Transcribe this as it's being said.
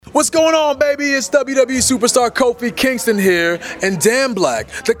What's going on, baby? It's WWE superstar Kofi Kingston here, and Dan Black,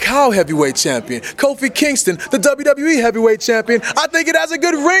 the Cow Heavyweight Champion. Kofi Kingston, the WWE Heavyweight Champion. I think it has a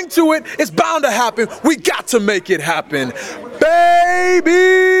good ring to it. It's bound to happen. We got to make it happen, baby!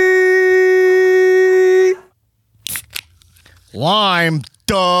 Lime,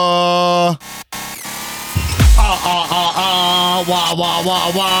 duh. Wah, wah,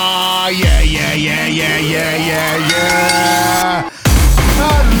 wah, wah. Yeah, yeah, yeah, yeah, yeah, yeah, yeah.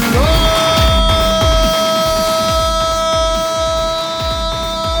 Hello.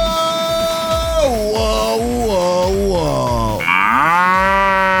 Whoa, whoa, whoa.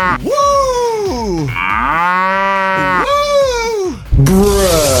 Woo. Woo. Bro.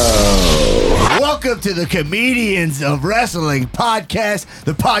 Welcome to the Comedians of Wrestling podcast,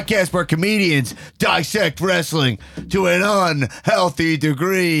 the podcast where comedians dissect wrestling to an unhealthy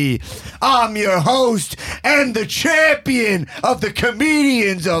degree. I'm your host and the champion of the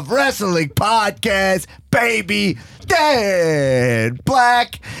Comedians of Wrestling podcast, baby, Dan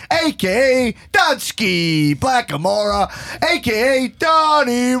Black, a.k.a. Dunsky Blackamora, a.k.a.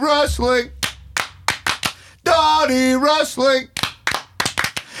 Donnie Wrestling. Donnie Wrestling.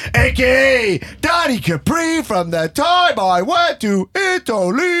 A.K.A. Donnie Capri from the time I went to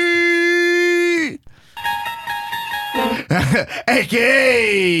Italy.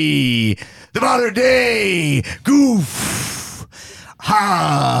 A.K.A. the modern day Goof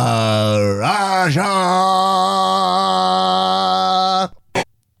Haraja.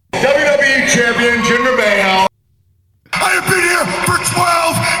 WWE Champion Jinder Mahal. I have been here for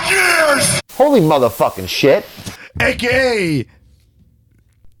 12 years. Holy motherfucking shit. A.K.A.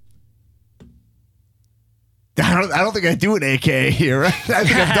 I don't think I do an AKA here, right? I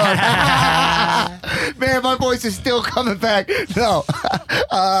think I'm done. Man, my voice is still coming back. No.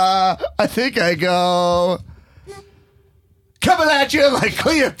 I think I go coming at you like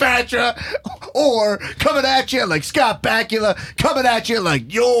Cleopatra, or coming at you like Scott Bakula, coming at you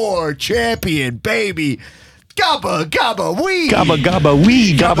like your champion, baby. Gabba, gabba, wee. Gabba, gabba,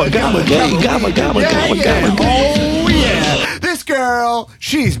 wee. Gabba, gabba, gay. Gabba, gabba, gabba, gabba, gay. Oh, yeah. This girl,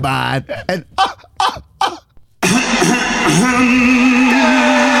 she's mine. And,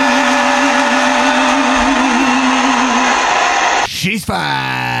 she's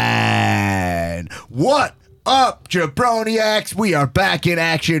fine. What up, jabroniacs? We are back in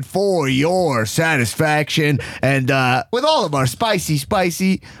action for your satisfaction and with all of our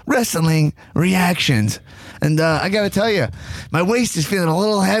spicy wrestling reactions. And I got to tell you, my waist is feeling a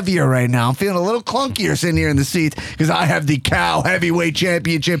little heavier right now. I'm feeling a little clunkier sitting here in the seats because I have the Cow Heavyweight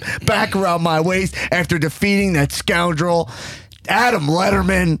Championship back around my waist after defeating that scoundrel Adam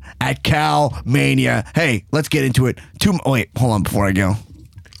Letterman at Cow Mania. Hey, let's get into it. Wait, hold on before I go.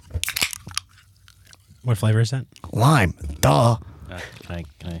 What flavor is that? Lime. Duh. Can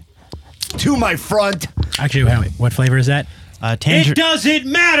I? To my front. Actually, wait, what flavor is that? It doesn't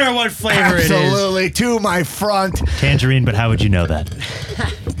matter what flavor it is. Absolutely. To my front. Tangerine, but how would you know that?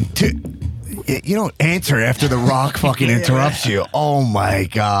 You don't answer after The Rock fucking interrupts you. Oh, my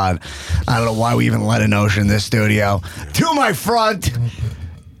God. I don't know why we even let an ocean in this studio. To my front,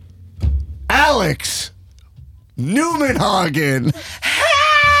 Alex Newman-Hagen.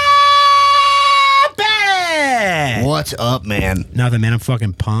 What's up, man? Nothing, man. I'm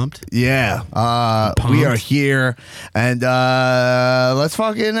fucking pumped. Yeah. We are here, and let's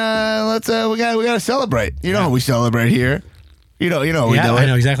fucking we gotta celebrate. You know how we celebrate here. You know we do it. I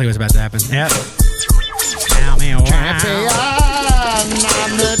know exactly what's about to happen. Yeah. Ow, man, wow. Champion,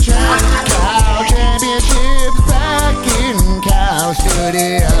 I'm the champion. Cow Championship back in Cow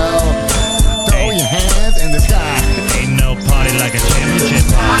Studio. Throw your hands in the sky. Ain't no party like a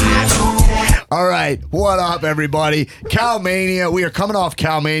championship party. All right, what up, everybody? Cowmania. We are coming off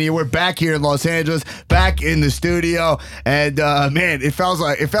Cowmania. We're back here in Los Angeles, back in the studio, and man, it felt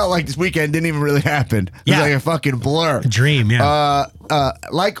like this weekend didn't even really happen. It was like a fucking blur, a dream. Yeah.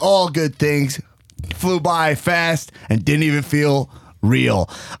 Like all good things, flew by fast and didn't even feel real.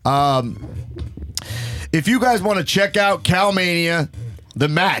 If you guys want to check out Cowmania, the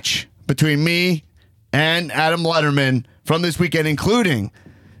match between me and Adam Letterman from this weekend, including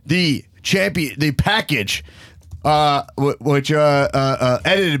the package, which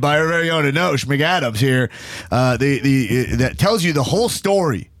edited by our very own Anosh McAdams here, that tells you the whole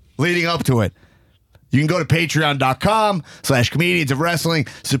story leading up to it. You can go to patreon.com/comedians of wrestling,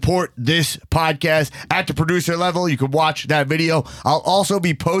 support this podcast at the producer level. You can watch that video. I'll also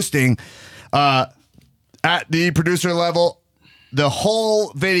be posting at the producer level the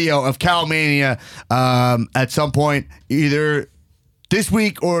whole video of Cowmania at some point, either this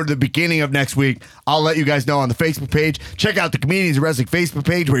week or the beginning of next week. I'll let you guys know on the Facebook page. Check out the Comedians of Wrestling Facebook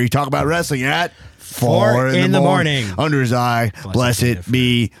page where you talk about wrestling at 4 in the morning. Under his eye, blessed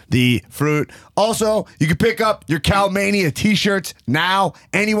be the fruit. Also, you can pick up your Calmania t-shirts now.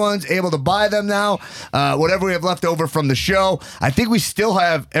 Anyone's able to buy them now. Whatever we have left over from the show. I think we still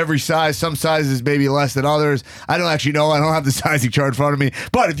have every size. Some sizes maybe less than others. I don't actually know. I don't have the sizing chart in front of me.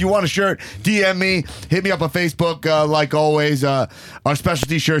 But if you want a shirt, DM me. Hit me up on Facebook. Like always, our special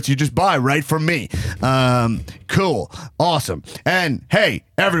t-shirts you just buy right from me. Cool. Awesome. And hey,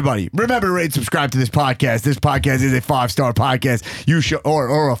 everybody, remember to rate and subscribe to this podcast. This podcast is a 5-star podcast. You should,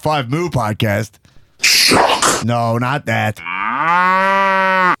 or a 5-moo podcast. No, not that.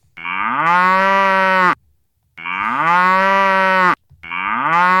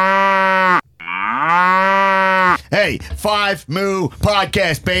 Hey, 5-moo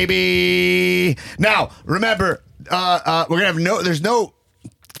podcast, baby. Now, remember, we're gonna have there's no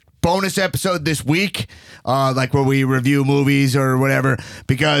bonus episode this week, like where we review movies or whatever,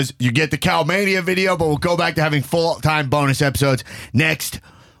 because you get the Calmania video, but we'll go back to having full-time bonus episodes next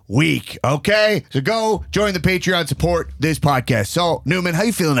week. Okay, so go join the Patreon, support this podcast. So Newman, how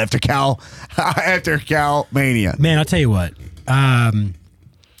you feeling after Calmania? Man, I'll tell you what.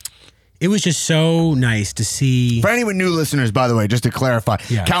 It was just so nice to see. For anyone new listeners, by the way, just to clarify,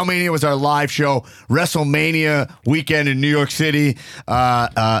 Calmania was our live show, WrestleMania weekend in New York City.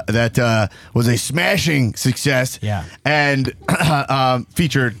 That was a smashing success. Yeah. And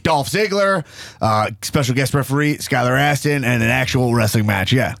featured Dolph Ziggler, special guest referee Skylar Aston, and an actual wrestling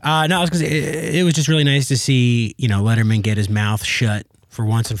match. Yeah. No, I was gonna say it was just really nice to see Letterman get his mouth shut for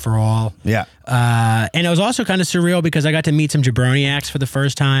once and for all. Yeah. And it was also kind of surreal because I got to meet some jabroniacs for the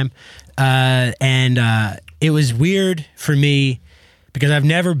first time. And it was weird for me because I've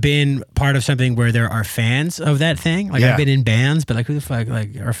never been part of something where there are fans of that thing. Like I've been in bands, but like who the fuck,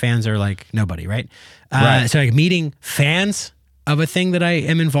 like our fans are like nobody, right? So like meeting fans of a thing that I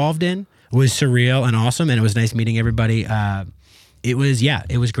am involved in was surreal and awesome. And it was nice meeting everybody. It was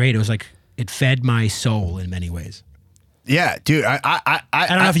great. It was like, it fed my soul in many ways. Yeah, dude. I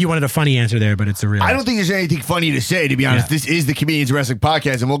don't know if you wanted a funny answer there, but it's a real. I don't think there's anything funny to say, to be honest. Yeah. This is the Comedians Wrestling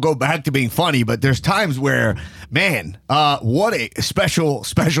Podcast, and we'll go back to being funny. But there's times where, man, what a special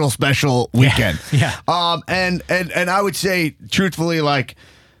weekend. Yeah. And I would say, truthfully, like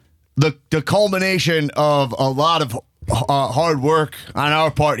the culmination of a lot of hard work on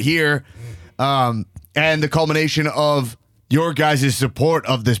our part here, and the culmination of your guys' support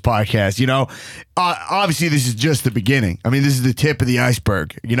of this podcast, obviously this is just the beginning. I mean, this is the tip of the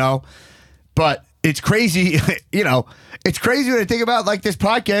iceberg, but it's crazy, it's crazy when I think about like this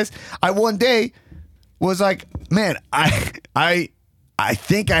podcast. I one day was like, man, I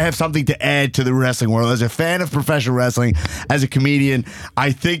think I have something to add to the wrestling world as a fan of professional wrestling, as a comedian.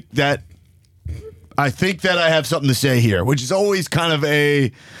 I think that I have something to say here, which is always kind of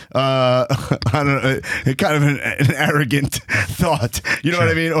an arrogant thought. You know what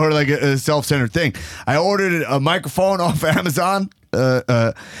I mean? Or like a self-centered thing. I ordered a microphone off Amazon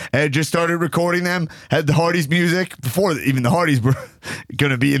and just started recording them. Had the Hardys music before even the Hardys were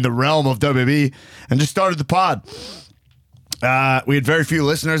going to be in the realm of WWE, and just started the pod. We had very few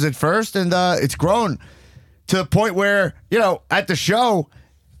listeners at first, and it's grown to the point where, at the show,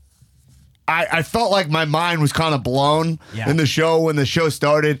 I felt like my mind was kind of blown in the show when the show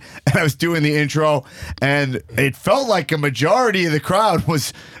started, and I was doing the intro, and it felt like a majority of the crowd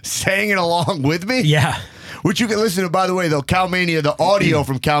was singing along with me. Yeah. Which you can listen to, by the way, though. Calmania, the audio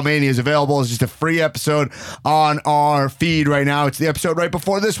from Calmania is available. It's just a free episode on our feed right now. It's the episode right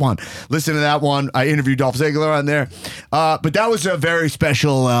before this one. Listen to that one. I interviewed Dolph Ziggler on there. But that was a very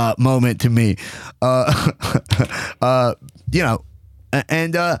special moment to me.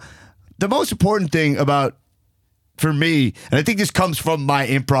 The most important thing for me, and I think this comes from my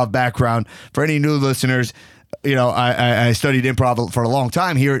improv background, for any new listeners, I studied improv for a long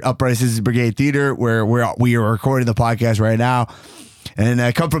time here at Upright Citizens Brigade Theater, where we are recording the podcast right now. And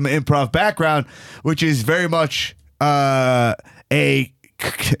I come from an improv background, which is very much a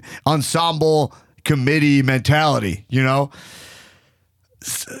ensemble committee mentality,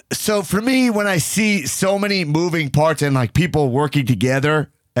 So for me, when I see so many moving parts and like people working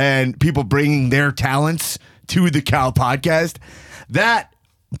together, and people bringing their talents to the Cal podcast, that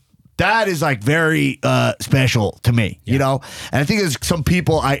is like very special to me, And I think there's some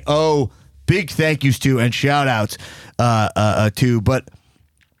people I owe big thank yous to and shout outs to, but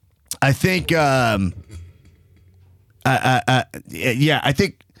I think, I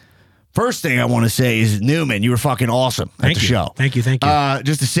think First thing I want to say is, Newman, you were fucking awesome at the show. Thank you.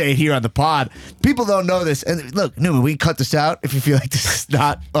 Just to say it here on the pod. People don't know this. And look, Newman, we can cut this out if you feel like this is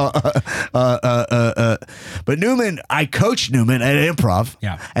not. But Newman, I coached Newman at Improv.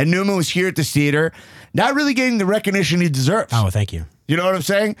 Yeah. And Newman was here at the theater, not really getting the recognition he deserves. Oh, thank you. You know what I'm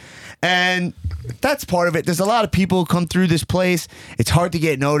saying? And that's part of it. There's a lot of people who come through this place. It's hard to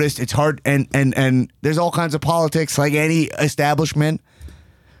get noticed. It's hard, and there's all kinds of politics like any establishment.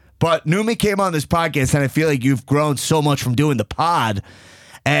 But Newman came on this podcast, and I feel like you've grown so much from doing the pod,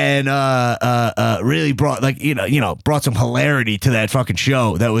 and really brought brought some hilarity to that fucking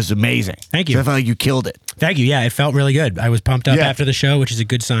show. That was amazing. Thank you. So I felt like you killed it. Thank you. Yeah, it felt really good. I was pumped up Yeah. after the show, which is a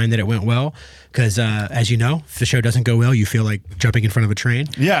good sign that it went well. Because as you know, if the show doesn't go well, you feel like jumping in front of a train.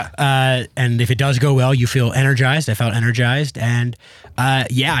 Yeah. And if it does go well, you feel energized. I felt energized, and I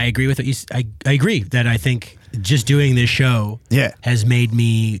agree with what you. I agree that I think just doing this show has made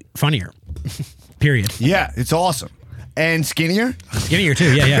me funnier. Period. Yeah, it's awesome. And skinnier? Skinnier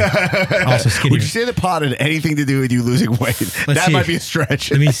too. Yeah. Also skinnier. Would you say the pod had anything to do with you losing weight? That see. might be a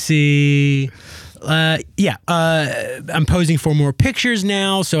stretch. Let me see. I'm posing for more pictures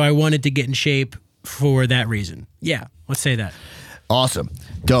now, so I wanted to get in shape for that reason. Yeah, let's say that. Awesome.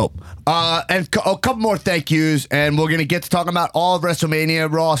 Dope. And a couple more thank yous, and we're going to get to talking about all of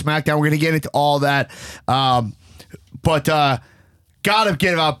WrestleMania, Raw, SmackDown. We're going to get into all that. But gotta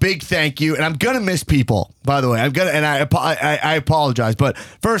give out big thank you, and I'm gonna miss people, by the way. I apologize, but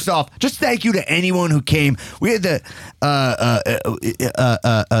first off, just thank you to anyone who came. We had to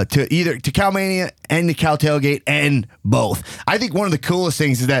Calmania and the Cal Tailgate and both. I think one of the coolest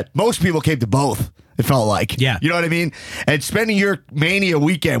things is that most people came to both. It felt like, yeah, you know what I mean. And spending your Mania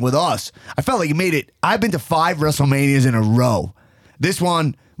weekend with us, I felt like you made it. I've been to 5 WrestleManias in a row. This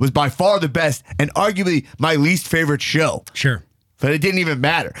one was by far the best, and arguably my least favorite show. Sure. But it didn't even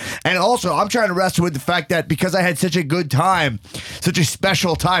matter. And also, I'm trying to wrestle with the fact that because I had such a good time, such a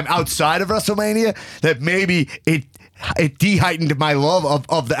special time outside of WrestleMania, that maybe it de-heightened my love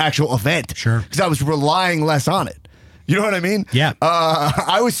of the actual event. Sure. Because I was relying less on it. You know what I mean? Yeah.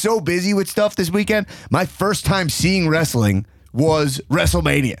 I was so busy with stuff this weekend. My first time seeing wrestling was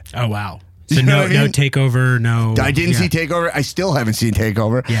WrestleMania. Oh, wow. So You know what I no mean? Takeover, no. I didn't see Takeover. I still haven't seen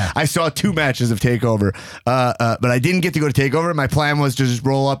Takeover. Yeah. I saw 2 matches of Takeover, but I didn't get to go to Takeover. My plan was to just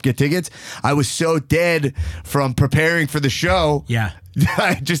roll up, get tickets. I was so dead from preparing for the show. Yeah.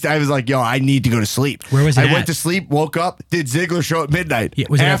 I was like, yo, I need to go to sleep. Where was it I at? went to sleep, woke up, did Ziggler show at midnight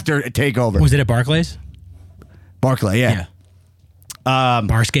after Takeover. Was it at Barclays? Barclay, yeah.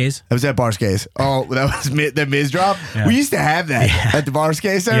 Barskays? I was at Barskays. Oh, that was the Miz drop? Yeah. We used to have that at the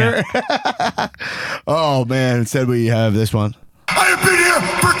Barskays Center. Yeah. Oh, man. Instead, we have this one. I have been here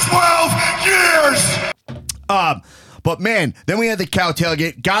for 12 years. But, man, then we had the Cow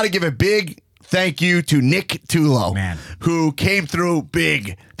Tailgate. Got to give a big thank you to Nick Tulo, who came through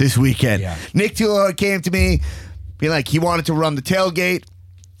big this weekend. Yeah. Nick Tulo came to me, being like, he wanted to run the tailgate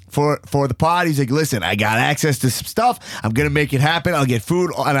for the pod. He's like, listen, I got access to some stuff. I'm going to make it happen. I'll get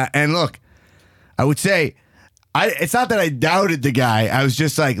food. And look, I would say, it's not that I doubted the guy. I was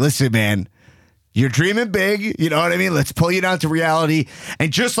just like, listen, man, you're dreaming big. You know what I mean? Let's pull you down to reality.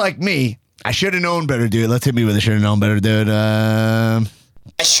 And just like me, I should have known better, dude. Let's hit me with a should have known better, dude. I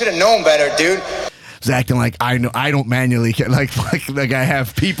should have known better, dude. Was acting like I don't manually like I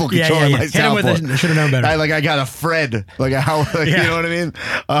have people controlling my soundboard. I should have known better. I got a Fred. You know what I mean?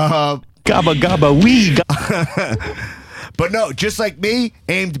 Gabba gabba wee. But no, just like me,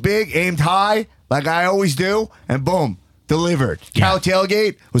 aimed big, aimed high, like I always do, and boom, delivered. Cow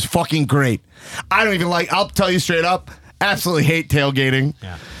Tailgate was fucking great. I don't even I'll tell you straight up, absolutely hate tailgating.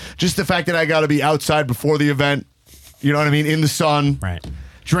 Yeah. Just the fact that I got to be outside before the event, you know what I mean, in the sun. Right.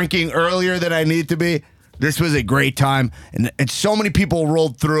 Drinking earlier than I need to be. This was a great time, and so many people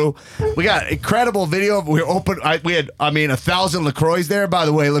rolled through. We got incredible video. We had 1,000 LaCroix there. By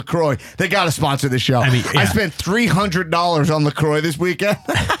the way, LaCroix, they got to sponsor the show. I spent $300 on LaCroix this weekend.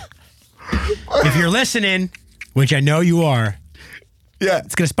 If you're listening, which I know you are,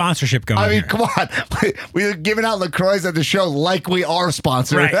 let's get a sponsorship going. Here. Come on, we're giving out LaCroix at the show like we are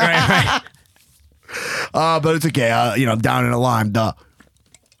sponsored. Right. But it's okay. I'm down in a lime. Duh.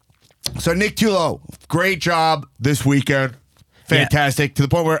 So Nick Tulo, great job this weekend. Fantastic. To the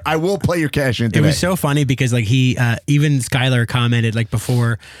point where I will play your cash in today. It was so funny because he even Skylar commented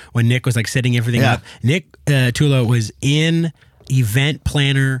before when Nick was setting everything up. Nick Tulo was in event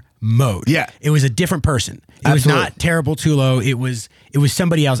planner mode. Yeah. It was a different person. It Absolutely. was not terrible Tulo. It was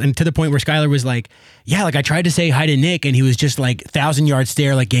somebody else. And to the point where Skylar was like, I tried to say hi to Nick and he was just 1,000-yard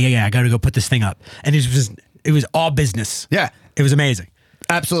stare, I got to go put this thing up. And it was all business. Yeah. It was amazing.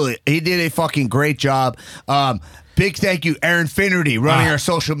 Absolutely. He did a fucking great job. Big thank you, Aaron Finnerty, running our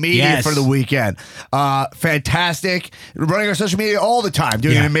social media for the weekend. Fantastic. Running our social media all the time,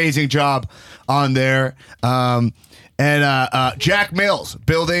 doing an amazing job on there. And Jack Mills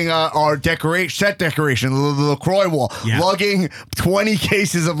building our set decoration, the LaCroix wall, lugging 20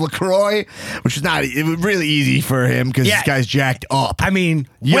 cases of LaCroix, which is really easy for him because this guy's jacked up. I mean,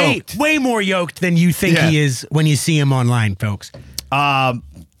 way more yoked than you think he is when you see him online, folks.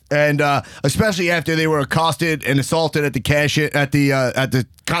 And especially after they were accosted and assaulted at the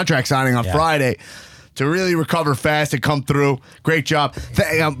contract signing on Friday, to really recover fast and come through. Great job.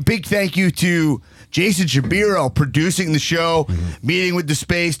 Big thank you to Jason Shabiro producing the show, meeting with the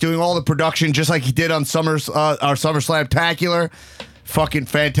space, doing all the production just like he did on our SummerSlam-tacular. Fucking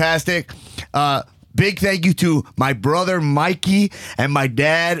fantastic. Big thank you to my brother Mikey and my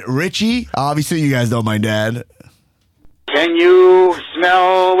dad Richie. Obviously, you guys know my dad. Can you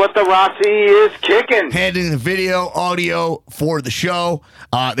smell what the Rossi is kicking? Handling the video, audio for the show.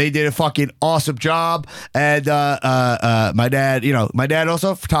 They did a fucking awesome job. And my dad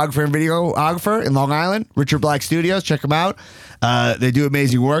also, photographer and videographer in Long Island, Richard Black Studios. Check them out. They do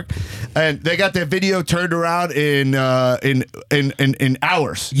amazing work. And they got their video turned around in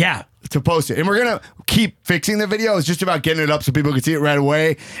hours. Yeah. To post it. And we're going to keep fixing the video. It's just about getting it up so people can see it right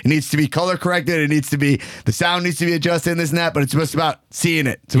away. It needs to be color corrected. The sound needs to be adjusted and this and that, but it's just about seeing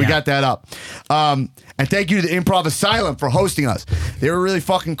it. So we got that up. And thank you to the Improv Asylum for hosting us. They were really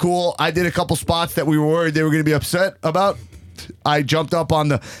fucking cool. I did a couple spots that we were worried they were going to be upset about. I jumped up on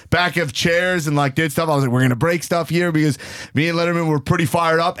the back of chairs and did stuff. I was like, we're going to break stuff here because me and Letterman were pretty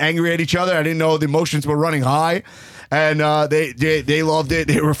fired up, angry at each other. I didn't know the emotions were running high. And they loved it.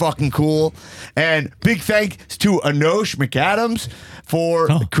 They were fucking cool. And big thanks to Anosh McAdams for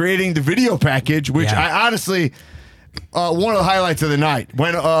creating the video package, which I honestly, one of the highlights of the night.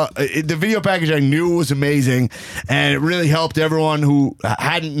 When the video package I knew was amazing, and it really helped everyone who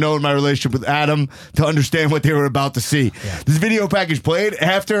hadn't known my relationship with Adam to understand what they were about to see. Yeah. This video package played.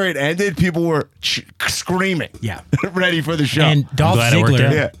 After it ended, people were screaming, ready for the show. And Dolph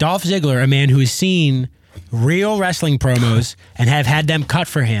Ziggler, a man who has seen real wrestling promos and have had them cut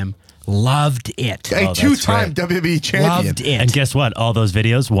for him, loved it. A two-time WWE champion. Loved it. And guess what? All those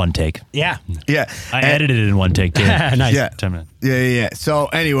videos, one take. Yeah. Yeah. I edited it in one take, too. Nice. Yeah. 10 minutes. Yeah. So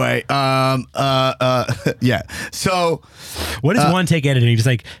anyway, So what is one take editing? Just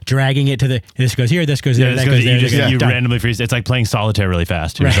dragging it to this goes here, this goes there, that goes there. You randomly freeze. It's like playing solitaire really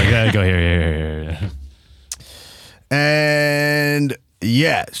fast. You're just go here. And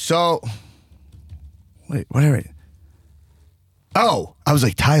so wait, whatever. Oh, I was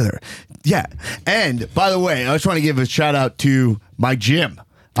like, Tyler. Yeah. And by the way, I just want to give a shout out to my gym.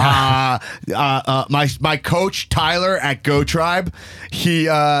 My coach Tyler at Go Tribe, he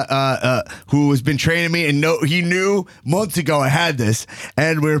who has been training me, and he knew months ago I had this,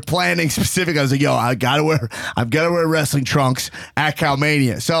 and we were planning specific. I was like, yo, I've got to wear wrestling trunks at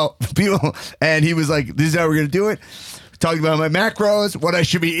Calmania. So and he was like, this is how we're gonna do it. We talked about my macros, what I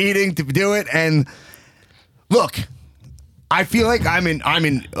should be eating to do it, and look, I feel like I'm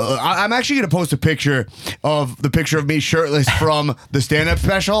actually going to post a picture of me shirtless from the stand-up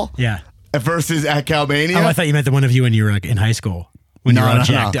special. Yeah. Versus at Calmania. Oh, I thought you meant the one of you when you were in high school. When you were all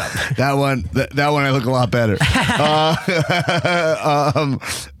jacked up. That one I look a lot better.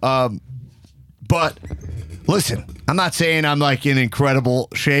 But listen, I'm not saying I'm in incredible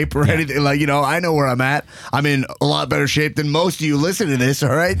shape or anything. I know where I'm at. I'm in a lot better shape than most of you listen to this,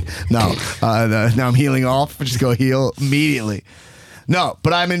 all right? No. Now I'm healing off. Just go heal immediately. No,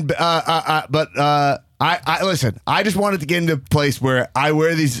 but I'm in I listen, I just wanted to get into a place where I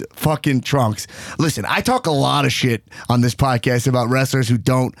wear these fucking trunks. Listen, I talk a lot of shit on this podcast about wrestlers who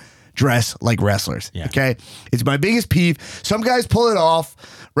don't dress like wrestlers. Yeah. Okay? It's my biggest peeve. Some guys pull it off,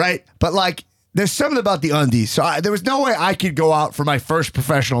 right? But there's something about the undies. So there was no way I could go out for my first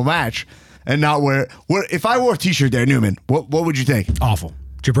professional match and not wear. If I wore a t-shirt there, Newman, what would you think? Awful.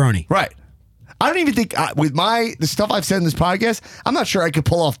 Jabroni. Right. I don't even think, with the stuff I've said in this podcast, I'm not sure I could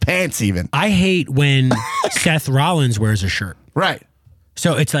pull off pants even. I hate when Seth Rollins wears a shirt. Right.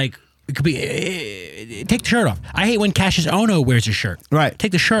 So it's it could be, take the shirt off. I hate when Cassius Ohno wears a shirt. Right.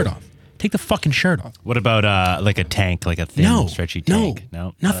 Take the shirt off. Take the fucking shirt off. What about a tank, a thin, stretchy tank?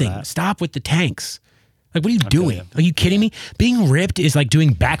 No, nothing. Stop with the tanks. What are you doing? Are you kidding me? Being ripped is like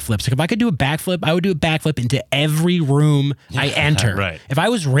doing backflips. If I could do a backflip, I would do a backflip into every room I enter. Right. If I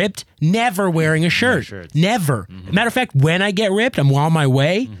was ripped, never wearing a shirt. Never. Mm-hmm. Matter of fact, when I get ripped, I'm on my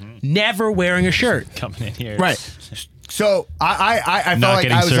way, never wearing a shirt. Coming in here. Right. So I felt Not like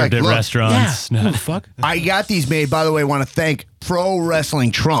getting I was served like, at look, restaurants. Yeah. No. Who the fuck? I got these made. By the way, I want to thank Pro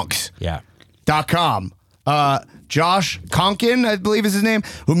Wrestling Trunks. Yeah. .com. Josh Conkin, I believe is his name,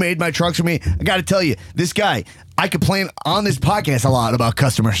 who made my trunks for me. I got to tell you, this guy, I complain on this podcast a lot about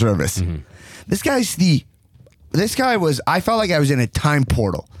customer service. Mm-hmm. This guy was, I felt like I was in a time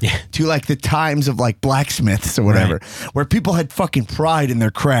portal to like the times of like blacksmiths or whatever, where people had fucking pride in their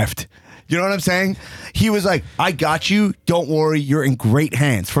craft. You know what I'm saying? He was like, I got you. Don't worry. You're in great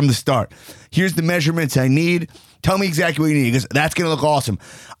hands from the start. Here's the measurements I need. Tell me exactly what you need. He goes, that's going to look awesome.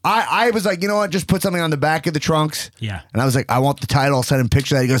 I was like, you know what? Just put something on the back of the trunks. Yeah. And I was like, I want the title. I'll send him a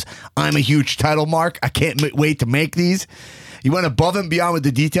picture of that. He goes, I'm a huge title mark. I can't wait to make these. He went above and beyond with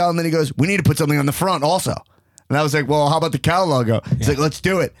the detail. And then he goes, we need to put something on the front also. And I was like, well, how about the cow logo? He's like, let's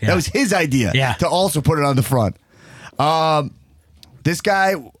do it. Yeah. That was his idea to also put it on the front. This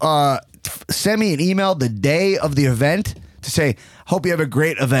guy sent me an email the day of the event to say, hope you have a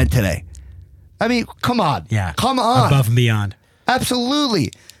great event today. I mean, come on. Yeah. Come on. Above and beyond.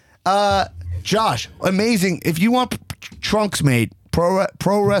 Absolutely. Josh, amazing. If you want trunks made,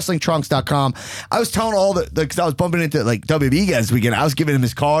 ProWrestlingTrunks.com. I was telling all because I was bumping into like WB guys this weekend. I was giving him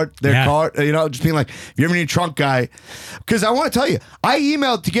his card, their card, just being like, if you ever need a trunk guy. Because I want to tell you, I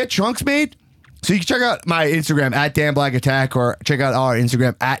emailed to get trunks made. So you can check out my Instagram at Dan Black Attack or check out our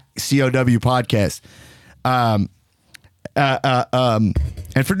Instagram at COW Podcast.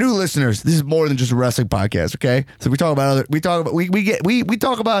 And for new listeners, this is more than just a wrestling podcast, okay? So we talk about we talk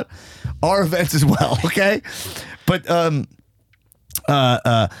about our events as well, okay? But I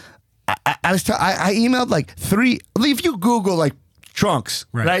emailed like 3. If you Google like trunks,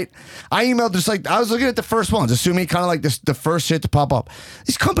 right? I emailed just like I was looking at the first ones, assuming kind of like the first shit to pop up.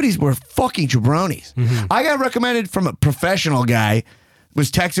 These companies were fucking jabronis. I got recommended from a professional guy. Was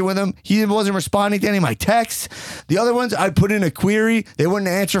texting with him. He wasn't responding to any of my texts. The other ones, I put in a query. They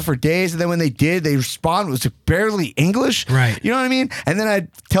wouldn't answer for days. And then when they did, they respond. It was barely English. Right. You know what I mean? And then I'd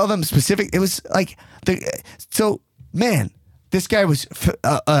tell them specific. It was like, man, this guy was,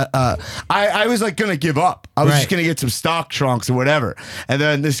 I was like going to give up. I was just going to get some stock trunks or whatever. And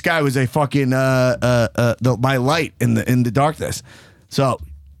then this guy was a fucking, my light in the darkness. So,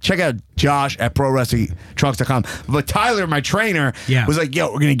 check out Josh at ProWrestlingTrunks.com. But Tyler, my trainer, was like,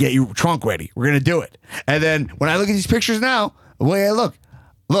 yo, we're going to get you trunk ready. We're going to do it. And then when I look at these pictures now, the way I look,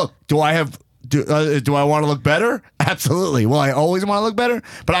 do I want to look better? Absolutely. Well, I always want to look better,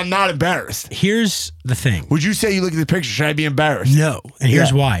 but I'm not embarrassed. Here's the thing. Would you say you look at the picture, should I be embarrassed? No. And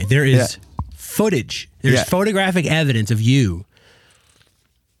here's why. There is footage. There's photographic evidence of you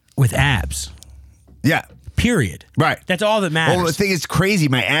with abs. Yeah. Period. Right. That's all that matters. Well, the thing is crazy.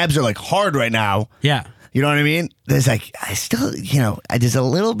 My abs are like hard right now. Yeah. You know what I mean? There's like, I still, I just a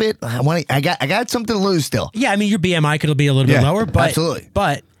little bit, I got something to lose still. Yeah. I mean, your BMI could be a little bit lower, but absolutely.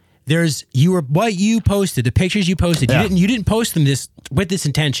 But what you posted, the pictures you posted, you didn't post them with this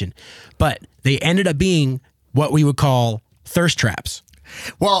intention, but they ended up being what we would call thirst traps.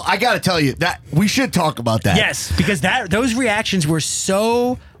 Well, I got to tell you that we should talk about that. Yes, because those reactions were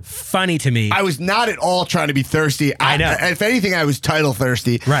so funny to me. I was not at all trying to be thirsty. I know. If anything, I was title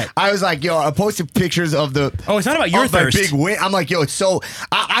thirsty. Right. I was like, yo, I posted pictures of the. Oh, it's not about your thirst. My big win. I'm like, yo, it's so.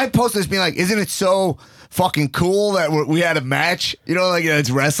 I posted this being like, isn't it so fucking cool that we had a match? You know, like it's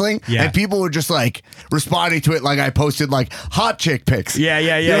wrestling. Yeah. And people were just like responding to it like I posted like hot chick pics.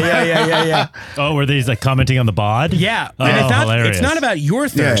 Yeah. Oh, were these like commenting on the bod? Yeah. Oh, And hilarious. it's not about your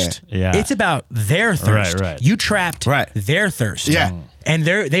thirst. Yeah. It's about their thirst. Right. You trapped their thirst. Yeah. And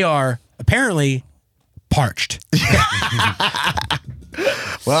they are apparently parched.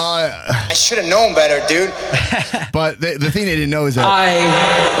 Well, I should have known better, dude. but the thing they didn't know is that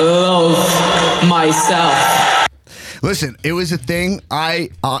I love myself. Listen, it was a thing. I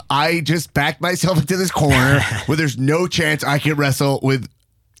just backed myself into this corner where there's no chance I could wrestle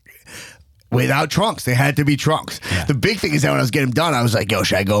without trunks. They had to be trunks. Yeah. The big thing is that when I was getting them done, I was like, yo,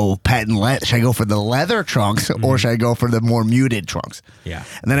 should I go should I go for the leather trunks or should I go for the more muted trunks? Yeah.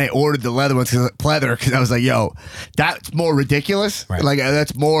 And then I ordered the leather ones because I was like, yo, that's more ridiculous. Right. Like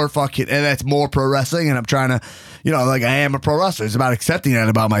that's more fucking, and that's more pro wrestling. And I'm trying to, like I am a pro wrestler. It's about accepting that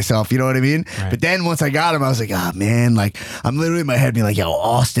about myself. You know what I mean? Right. But then once I got him, I was like, oh man, like I'm literally in my head being like, yo,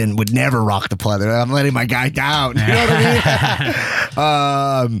 Austin would never rock the pleather. I'm letting my guy down. You know what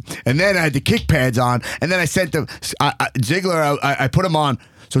I mean? And then I had the kick pads on, and then I sent them Ziggler. I put him on.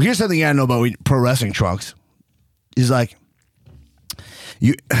 So here's something you gotta know about pro wrestling trunks. He's like,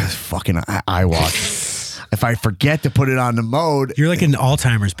 you fucking I watch. If I forget to put it on the mode, You're like an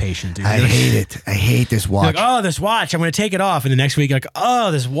Alzheimer's patient, dude. I hate it. I hate this watch. You're like, oh, this watch, I'm going to take it off. And the next week, you're like,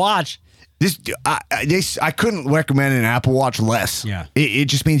 oh, this watch. I couldn't recommend an Apple Watch less. Yeah. It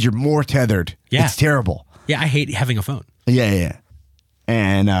just means you're more tethered. Yeah. It's terrible. Yeah, I hate having a phone. Yeah.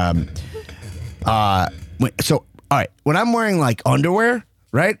 And so all right, when I'm wearing like underwear,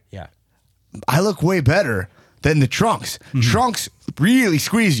 right? Yeah. I look way better than the trunks. Trunks really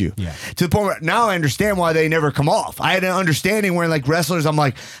squeeze you. Yeah. To the point where now I understand why they never come off. I had an understanding where like wrestlers, I'm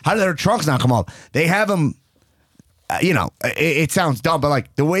like, how do their trunks not come off? They have them, it sounds dumb, but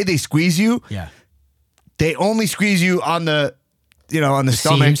like the way they squeeze you, Yeah. they only squeeze you on the, on the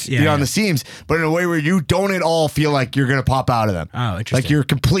stomach, seams? on the seams, but in a way where you don't at all feel like you're going to pop out of them. Oh, interesting. Like you're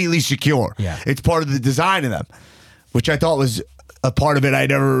completely secure. Yeah. It's part of the design of them, which I thought was a part of it I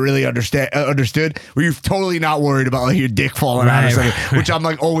never really understood, where you're totally not worried about like your dick falling out or something, which I'm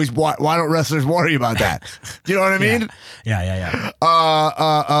like always, why don't wrestlers worry about that? You know what I mean? Yeah.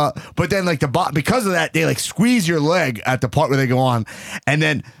 But then like because of that, they like squeeze your leg at the part where they go on, and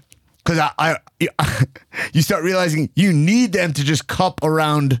then because you start realizing you need them to just cup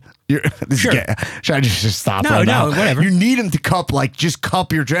around your. Sure. Should I just stop? No, right now? whatever. You need them to just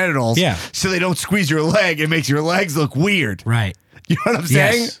cup your genitals, Yeah. so they don't squeeze your leg. It makes your legs look weird. Right. You know what I'm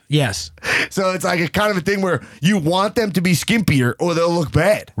saying? Yes. So it's like a kind of a thing where you want them to be skimpier or they'll look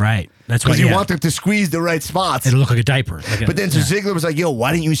bad. Right. That's Because what you want them to squeeze the right spots. It'll look like a diaper. But then so Ziggler was like, yo,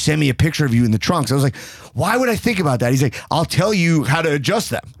 why didn't you send me a picture of you in the trunks? I was like, why would I think about that? He's like, I'll tell you how to adjust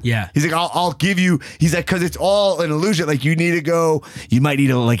them. Yeah. He's like, I'll give you, he's like, because it's all an illusion. Like you need to go, you might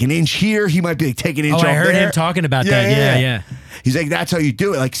need like an inch here. He might be like, take an inch off I heard there. him talking about that. Yeah. He's like, that's how you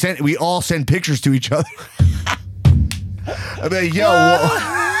do it. Like we all send pictures to each other. I'd be like, yo,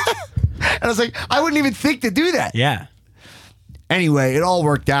 and I was like, I wouldn't even think to do that. Yeah. Anyway, it all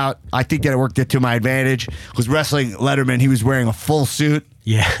worked out. I think that it worked out to my advantage. Was wrestling Letterman. He was wearing a full suit.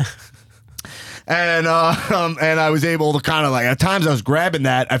 Yeah. And I was able to kind of like, at times I was grabbing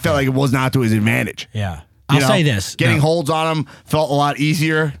that. I felt like it was not to his advantage. Yeah. I'll say this. Getting holds on him felt a lot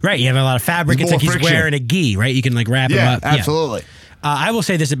easier. Right. You have a lot of fabric. There's It's like more he's friction. wearing a gi, right? You can like wrap him up. Absolutely. I will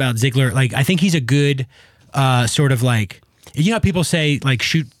say this about Ziggler. Like, I think he's a good sort of like, you know how people say like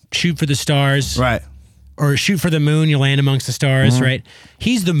shoot for the stars. Right. Or shoot for the moon, you land amongst the stars, right?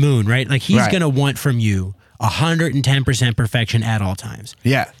 He's the moon, right? Like he's going to want from you 110% perfection at all times.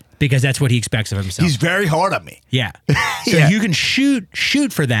 Yeah. Because that's what he expects of himself. He's very hard on me. Yeah. So you can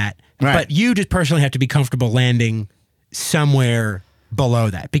shoot for that, but you just personally have to be comfortable landing somewhere below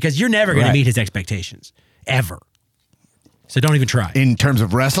that because you're never going to meet his expectations ever. So don't even try. In terms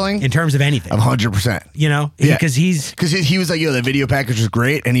of wrestling? In terms of anything. 100%. You know? Yeah. Because he was like, yo, the video package was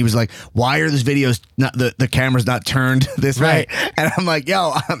great. And he was like, why are these videos not, the camera's not turned this way? And I'm like,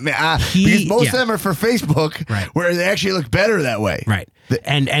 yo, because most of them are for Facebook where they actually look better that way. Right.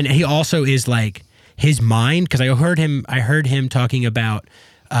 And he also is like his mind, because I heard him talking about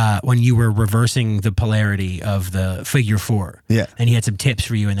when you were reversing the polarity of the figure 4. Yeah. And he had some tips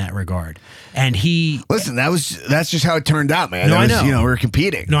for you in that regard. And listen, that's just how it turned out, man. No, I know. We were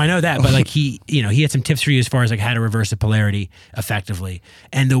competing. No, I know that, but like he had some tips for you as far as like how to reverse the polarity effectively.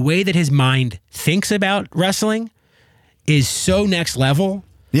 And the way that his mind thinks about wrestling is so next level.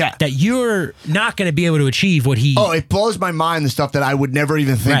 Yeah. That you're not going to be able to achieve what he. Oh, it blows my mind the stuff that I would never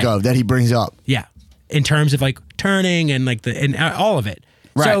even think of that he brings up. Yeah. In terms of like turning and like and all of it.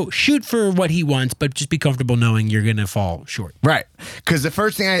 Right. So shoot for what he wants, but just be comfortable knowing you're going to fall short. Right. Because the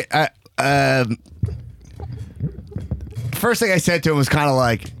first thing I said to him was kind of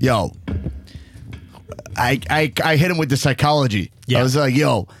like, yo, I hit him with the psychology. Yeah. I was like,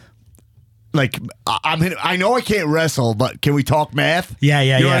 yo, like I know I can't wrestle, but can we talk math? Yeah.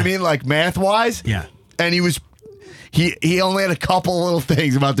 You know what I mean? Like math wise? Yeah. And he only had a couple little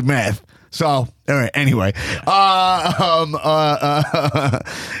things about the math. So, all right, anyway.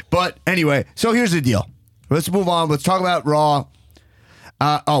 But anyway, so here's the deal. Let's move on. Let's talk about Raw.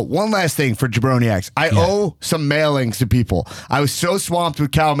 One last thing for Jabroniacs. I owe some mailings to people. I was so swamped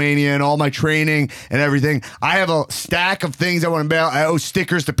with Calmania and all my training and everything. I have a stack of things I want to mail. I owe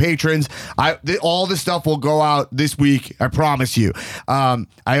stickers to patrons. All this stuff will go out this week. I promise you. I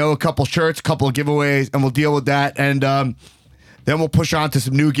owe a couple shirts, a couple of giveaways, and we'll deal with that. And then we'll push on to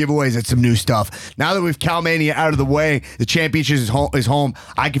some new giveaways and some new stuff. Now that we've Calmania out of the way, the championship is home.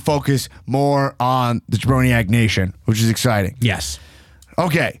 I can focus more on the Jabroniac Nation, which is exciting. Yes.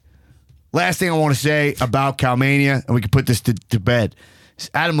 Okay. Last thing I want to say about Calmania, and we can put this to bed.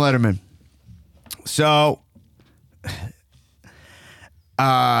 It's Adam Letterman. So,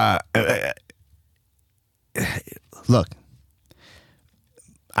 look.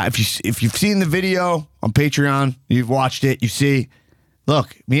 If you've seen the video on Patreon, you've watched it, you see,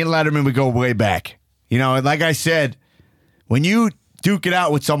 look, me and Letterman, we go way back. You know, like I said, when you duke it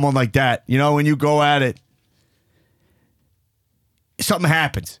out with someone like that. You know, when you go at it, something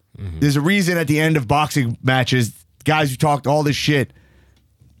happens. There's a reason at the end of boxing matches, guys who talked all this shit,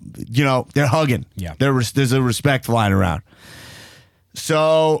 you know, they're hugging. Yeah. There's a respect flying around.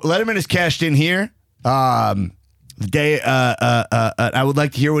 So Letterman is cashed in here. I would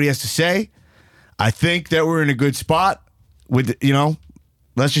like to hear what he has to say. I think that we're in a good spot with, you know,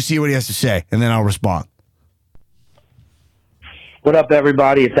 let's just see what he has to say, and then I'll respond. What up,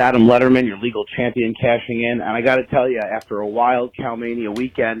 everybody? It's Adam Letterman, your legal champion, cashing in. And I got to tell you, after a wild Calmania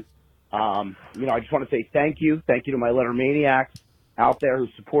weekend, you know, I just want to say thank you. Thank you to my Lettermaniacs out there who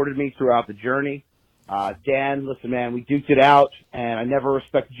supported me throughout the journey. Dan, listen, man, we duked it out, and I never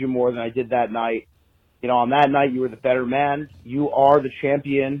respected you more than I did that night. You know, on that night, you were the better man. You are the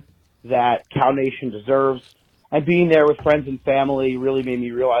champion that Cow Nation deserves. And being there with friends and family really made me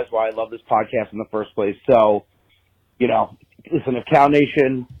realize why I love this podcast in the first place. So, you know, listen, if Cow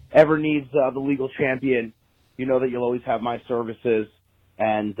Nation ever needs the legal champion, you know that you'll always have my services.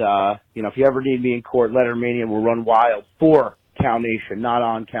 And, you know, if you ever need me in court, Lettermania will run wild for Cow Nation, not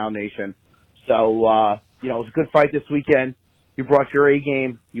on Cow Nation. So, you know, it was a good fight this weekend. You brought your A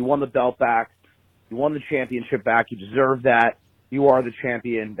game. You won the belt back. You won the championship back. You deserve that. You are the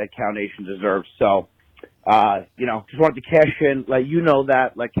champion that Cow Nation deserves. So, you know, just wanted to cash in, let you know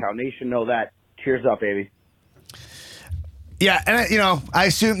that, let Cow Nation know that. Cheers up, baby. Yeah, and, you know, I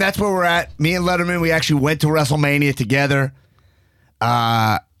assume that's where we're at. Me and Letterman, we actually went to WrestleMania together.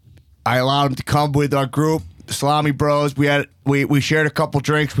 I allowed him to come with our group, Salami Bros. We shared a couple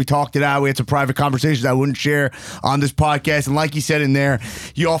drinks. We talked it out. We had some private conversations I wouldn't share on this podcast. And like he said in there,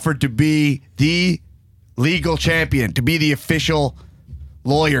 he offered to be the legal champion, to be the official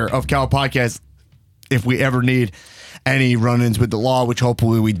lawyer of Cow Podcast if we ever need any run-ins with the law, which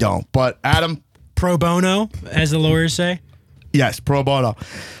hopefully we don't. But Adam, Pro bono, as the lawyers say. yes, pro bono.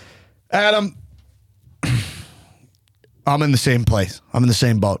 Adam, I'm in the same place. I'm in the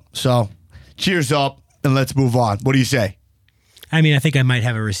same boat. So cheers up and let's move on. What do you say? I mean, I think I might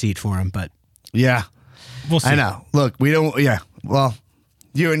have a receipt for him, but Yeah. we'll see. I know. Look, we don't. Yeah. Well,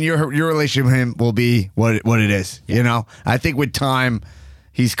 you and your relationship with him will be what it is. You know. I think with time,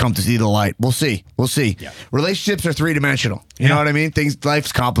 he's come to see the light. We'll see. We'll see. Yeah. Relationships are 3-dimensional. You know what I mean?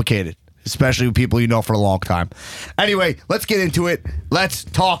 Life's complicated, especially with people you know for a long time. Anyway, let's get into it. Let's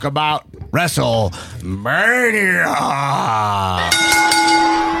talk about WrestleMania.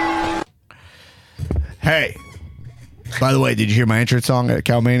 Hey. By the way, did you hear my entrance song at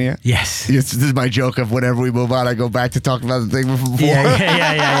Calmania? Yes. This is my joke of whenever we move on, I go back to talking about the thing before.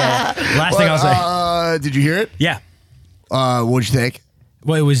 Yeah. Last thing I'll say. Did you hear it? Yeah. What'd you think?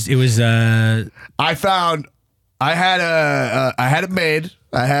 Well, it was. I had it made.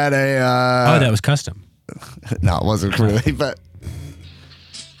 I had a. That was custom. No, it wasn't really, but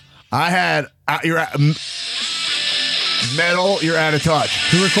I had. You're at metal. You're out of touch.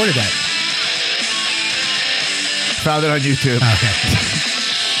 Who recorded that? Found it on YouTube. Okay.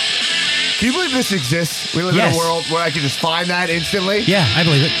 Can you believe this exists? We live in a world where I can just find that instantly. Yeah, I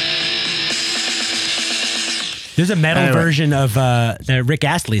believe it. There's a metal version of the Rick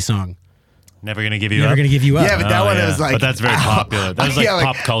Astley song. Never gonna give you Never up. Gonna Give You Up. Yeah, but that one is like. But that's very popular. That was like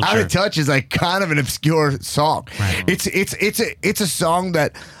pop culture. Out of Touch is like kind of an obscure song. Right. It's a song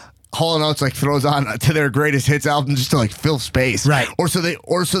that Hall & Oates like throws on to their greatest hits album just to like fill space, right? Or so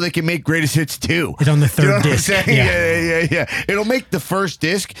they can make greatest hits too. It's on the third you know what disc. I'm saying? Yeah. It'll make the first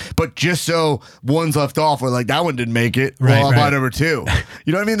disc, but just so one's left off, where like that one didn't make it. Right, well, I'll buy right. number 2.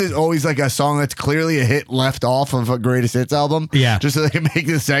 You know what I mean? There's always like a song that's clearly a hit left off of a greatest hits album. Yeah, just so they can make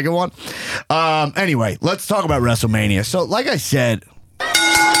the second one. Anyway, let's talk about WrestleMania. So, like I said.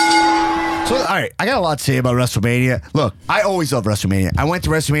 So, all right, I got a lot to say about WrestleMania. Look, I always love WrestleMania. I went to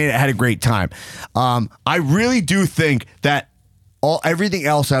WrestleMania, I had a great time. I really do think that everything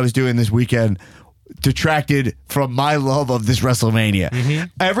else I was doing this weekend detracted from my love of this WrestleMania. Mm-hmm.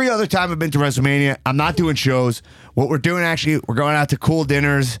 Every other time I've been to WrestleMania, I'm not doing shows. What we're doing actually, we're going out to cool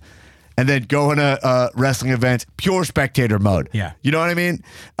dinners and then going to wrestling events, pure spectator mode. Yeah. You know what I mean?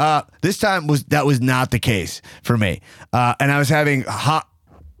 This time that was not the case for me. And I was having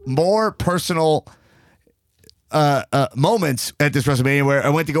more personal moments at this WrestleMania where I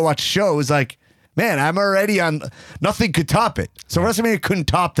went to go watch a show. It was like, man, I'm already on. Nothing could top it. So WrestleMania couldn't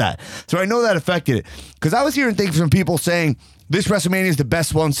top that. So I know that affected it because I was hearing things from people saying this WrestleMania is the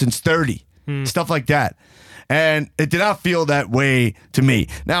best one since 30, stuff like that, and it did not feel that way to me.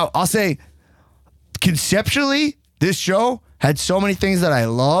 Now I'll say, conceptually, this show had so many things that I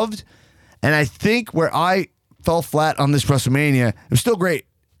loved, and I think where I fell flat on this WrestleMania, it was still great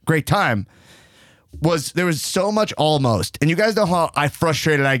time, there was so much almost. And you guys know how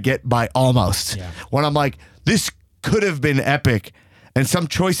frustrated I get by almost. Yeah. When I'm like, this could have been epic. And some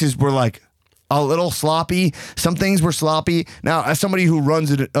choices were like a little sloppy. Some things were sloppy. Now, as somebody who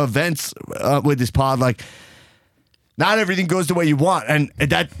runs events with this pod, like, not everything goes the way you want, and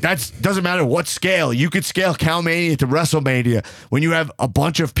that doesn't matter what scale. You could scale Calmania to WrestleMania when you have a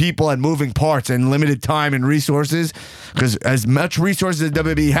bunch of people and moving parts and limited time and resources, because as much resources as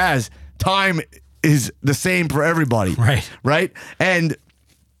WWE has, time is the same for everybody. Right? And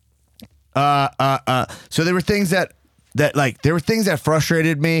so there were things that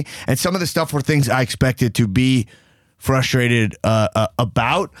frustrated me, and some of the stuff were things I expected to be frustrated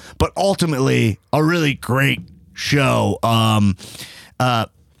about, but ultimately a really great show. What'd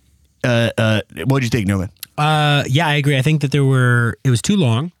you think, Newman? Yeah, I agree. I think that it was too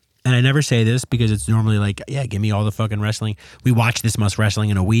long, and I never say this because it's normally like, yeah, give me all the fucking wrestling. We watch this much wrestling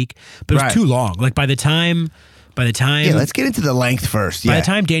in a week, but it was too long. Like by the time, yeah, let's get into the length first. By the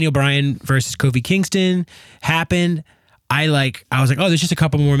time Daniel Bryan versus Kofi Kingston happened, I was like, oh, there's just a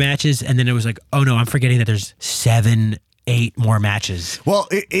couple more matches, and then it was like, oh no, I'm forgetting that there's 7-8 more matches. Well,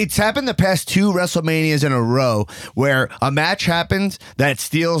 it's happened the past 2 WrestleManias in a row where a match happens that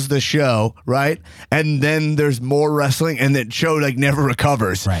steals the show, right? And then there's more wrestling, and the show like never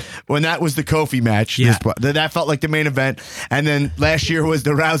recovers. Right. When that was the Kofi match, Yeah. that felt like the main event, and then last year was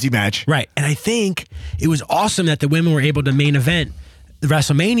the Rousey match. Right. And I think it was awesome that the women were able to main event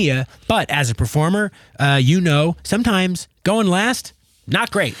WrestleMania, but as a performer, sometimes going last, not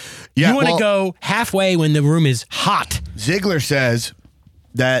great. Yeah, you want to go halfway when the room is hot. Ziggler says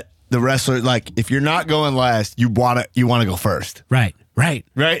that the wrestler, like, if you're not going last, you want to go first. Right. Like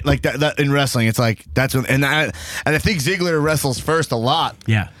that in wrestling, it's like that's what, and I think Ziggler wrestles first a lot.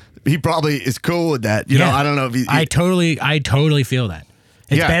 Yeah. He probably is cool with that. You know, I don't know if he. I totally feel that.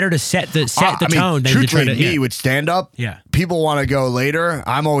 It's better to set the tone than to try to. Me with stand up. Yeah. People want to go later.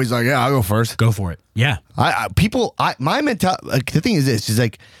 I'm always like, yeah, I'll go first. Go for it. Yeah. My mentality. Like, the thing is this: is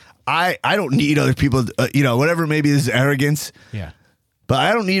like, I don't need other people. Whatever. Maybe this is arrogance. Yeah. But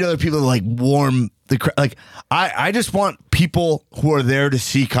I don't need other people to like warm the crowd. Like, I just want people who are there to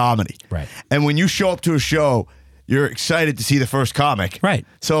see comedy. Right. And when you show up to a show, you're excited to see the first comic. Right.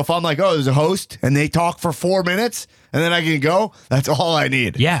 So if I'm like, oh, there's a host and they talk for 4 minutes and then I can go, that's all I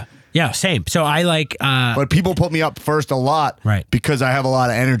need. Yeah. Yeah. Same. So I like. But people put me up first a lot. Right. Because I have a lot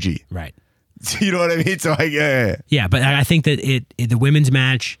of energy. Right. You know what I mean? So Yeah, but I think that the women's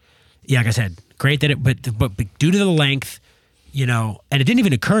match, like I said, great that but due to the length, and it didn't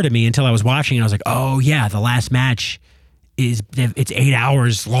even occur to me until I was watching and I was like, oh yeah, the last match it's 8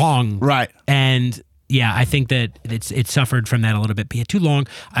 hours long. Right. And yeah, I think that it suffered from that a little bit. But yeah, too long.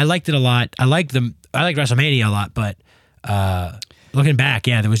 I liked it a lot. I liked WrestleMania a lot, but looking back,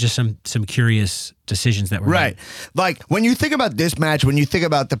 yeah, there was just some curious decisions that were right. made. Like when you think about this match, when you think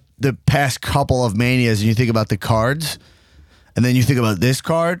about the past couple of Manias, and you think about the cards, and then you think about this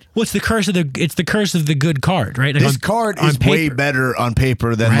card. Well, it's the curse of the good card, right? Like this card is way better on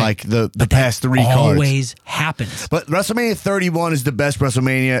paper than like the past 3 cards. Always happens. But WrestleMania 31 is the best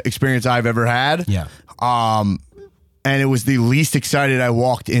WrestleMania experience I've ever had. Yeah. And it was the least excited I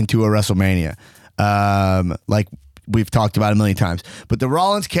walked into a WrestleMania. Like we've talked about a million times. But the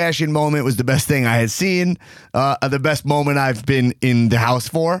Rollins cash-in moment was the best thing I had seen. The best moment I've been in the house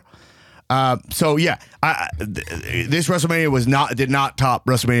for. So yeah, this WrestleMania did not top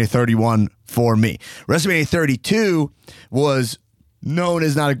WrestleMania 31 for me. WrestleMania 32 was known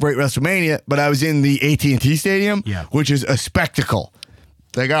as not a great WrestleMania, but I was in the AT&T Stadium, which is a spectacle.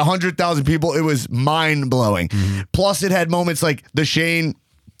 They got 100,000 people. It was mind blowing. Mm-hmm. Plus, it had moments like the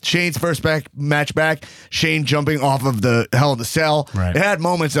Shane's first match back, Shane jumping off of the Hell in the Cell. Right. It had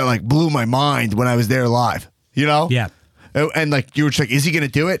moments that like blew my mind when I was there live. Yeah. And like you were just like, is he going to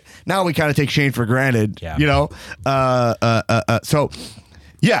do it? Now we kind of take Shane for granted, So,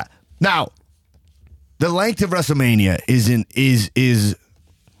 yeah. Now, the length of WrestleMania is.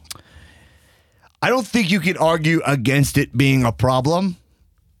 I don't think you can argue against it being a problem,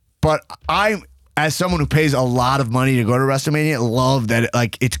 but as someone who pays a lot of money to go to WrestleMania, love that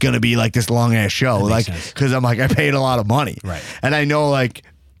it's going to be like this long ass show, because I'm like, I paid a lot of money, right? And I know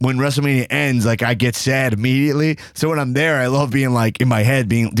when WrestleMania ends, I get sad immediately. So when I'm there, I love being in my head,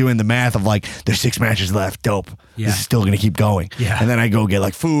 doing the math of there's 6 matches left. Dope. Yeah. This is still going to keep going. Yeah. And then I go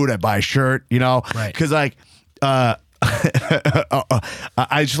get food. I buy a shirt, Right. Because I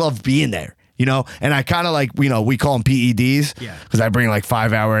just love being there. you know, and I kind of like, you know, we call them PEDs because I bring like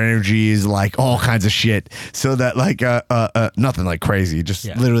 5-hour energies, like all kinds of shit. So that like, nothing like crazy, just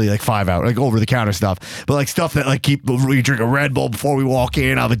literally like 5 hour, like over the counter stuff, but like stuff that like we drink a Red Bull before we walk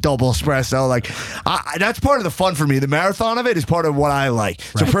in. I have a double espresso. Like that's part of the fun for me. The marathon of it is part of what I like.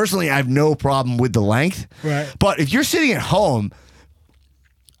 Right. So personally, I have no problem with the length. Right. But if you're sitting at home,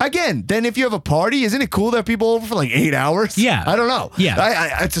 again, then if you have a party, isn't it cool to have people over for like 8 hours? Yeah. I don't know.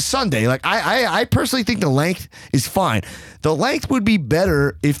 Yeah. It's a Sunday. Like I personally think the length is fine. The length would be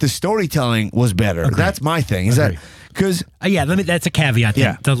better if the storytelling was better. Agreed. That's my thing. Is that because that's a caveat.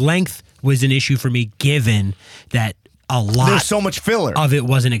 Yeah. The length was an issue for me given that a lot there's so much filler of it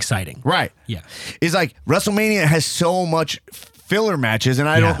wasn't exciting. Right. Yeah. It's like WrestleMania has so much filler matches, and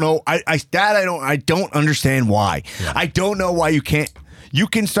I don't know. I don't understand why. Yeah. I don't know why you can't. You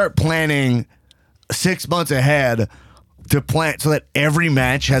can start planning 6 months ahead to plan so that every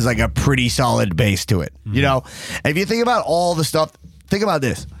match has like a pretty solid base to it. Mm-hmm. You know, and if you think about all the stuff, think about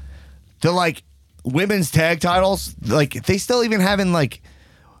this: the like women's tag titles, like they still even having like.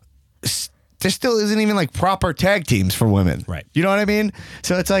 There still isn't even like proper tag teams for women. Right. You know what I mean?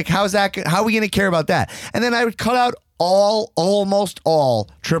 So it's like, how are we going to care about that? And then I would cut out almost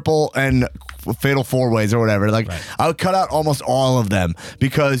all triple and fatal 4-ways or whatever. Like I would cut out almost all of them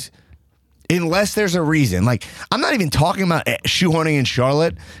because unless there's a reason, like I'm not even talking about shoehorning in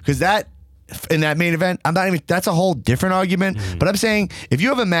Charlotte because that in that main event, that's a whole different argument. Mm-hmm. But I'm saying if you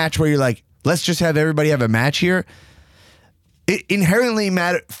have a match where you're like, let's just have everybody have a match here, it inherently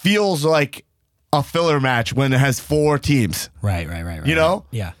feels like a filler match when it has 4 teams. Right. You know?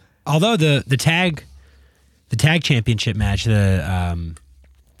 Yeah. Although the tag championship match, the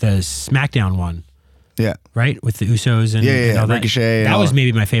SmackDown one. Yeah. Right? With the Usos and all that. Ricochet. That was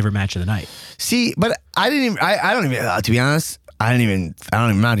maybe my favorite match of the night. See, but I don't even, to be honest,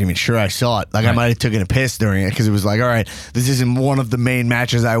 I'm not even sure I saw it. Like I might have taken a piss during it because it was like, all right, this isn't one of the main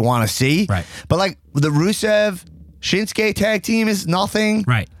matches I want to see. Right. But like the Rusev Shinsuke tag team is nothing.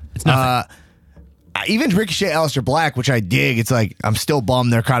 Right. It's nothing. Even Ricochet, Aleister Black, which I dig, it's like I'm still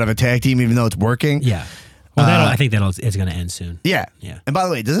bummed they're kind of a tag team even though it's working. Yeah. Well, I think it's going to end soon. Yeah. And by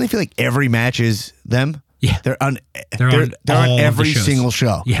the way, doesn't it feel like every match is them? Yeah. They're on every single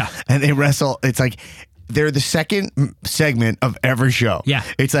show. Yeah. And they wrestle. It's like they're the second segment of every show. Yeah.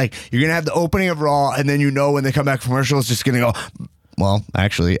 It's like you're going to have the opening of Raw, and then you know when they come back from commercial, it's just going to go, well,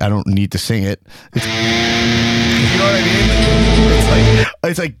 actually, I don't need to sing it. You know what I mean?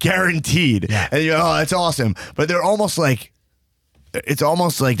 It's like guaranteed. Yeah. And you're that's awesome. But they're almost like, it's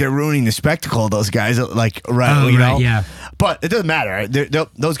almost like they're ruining the spectacle of those guys. Like, you know? Yeah. But it doesn't matter.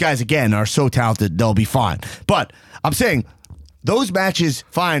 Those guys, again, are so talented, they'll be fine. But I'm saying those matches,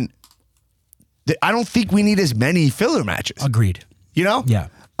 fine. I don't think we need as many filler matches. Agreed. You know? Yeah.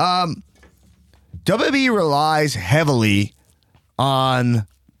 WWE relies heavily on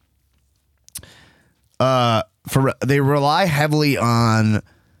they rely heavily on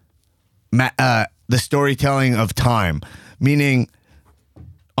the storytelling of time, meaning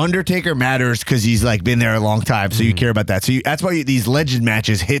Undertaker matters because he's like been there a long time, so you care about that. So that's why these legend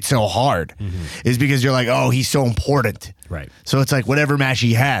matches hit so hard, is because you're like, oh, he's so important, right? So it's like whatever match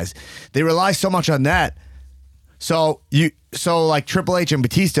he has, they rely so much on that. So like Triple H and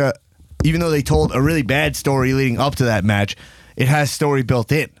Batista, even though they told a really bad story leading up to that match, it has story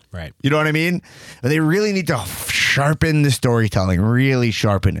built in. Right. You know what I mean? They really need to sharpen the storytelling, really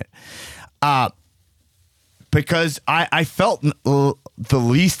sharpen it. Because I felt the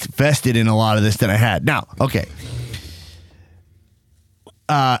least vested in a lot of this that I had. Now, okay.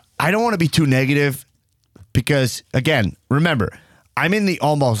 I don't want to be too negative because, again, remember, I'm in the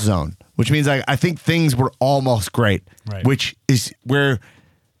almost zone, which means I think things were almost great, right. Which is where...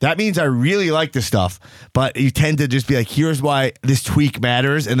 That means I really like this stuff, but you tend to just be like, here's why this tweak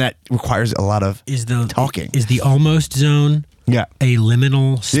matters, and that requires a lot of talking. Is the almost zone a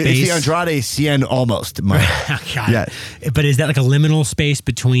liminal space? It's the Andrade Cien almost. Yeah. But is that like a liminal space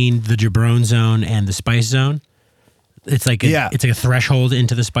between the Jabrone zone and the Spice zone? It's like it's like a threshold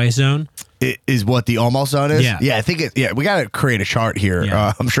into the Spice zone? It is what the almost zone is? Yeah. I think we got to create a chart here.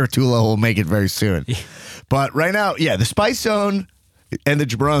 Yeah. I'm sure Tula will make it very soon. But right now, the Spice zone and the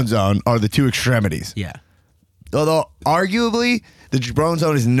Jabrone zone are the two extremities. Yeah. Although, arguably, the Jabrone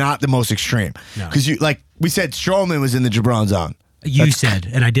zone is not the most extreme. Because, like we said, Strowman was in the Jabrone zone. You said,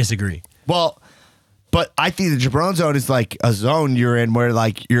 and I disagree. Well, but I think the Jabrone zone is like a zone you're in where,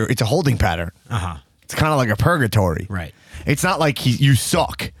 like, it's a holding pattern. Uh-huh. It's kind of like a purgatory. Right. It's not like you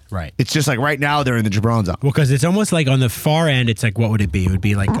suck. Right. It's just like right now they're in the Jabrone zone. Well, because it's almost like on the far end, it's like, what would it be? It would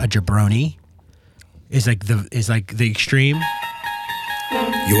be like a jabroni. Is like the extreme.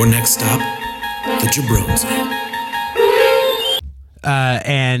 Your next stop, The Jabroni Zone.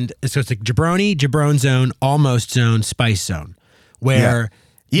 And so it's like Jabroni, Jabron Zone, Almost Zone, Spice Zone, where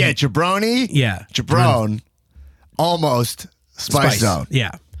Jabroni, Jabron, Almost Spice Zone,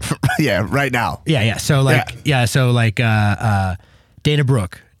 yeah, right now, yeah. So Dana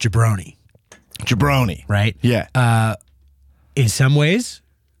Brooke, Jabroni, right? Yeah. In some ways,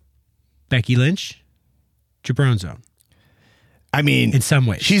 Becky Lynch, Jabron Zone. I mean, in some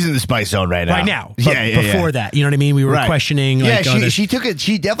ways, she's in the Spice Zone right now. Right now, before that, you know what I mean. We were questioning. Like, she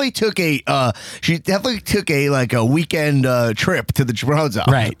definitely took a like a weekend trip to the Jabron Zone,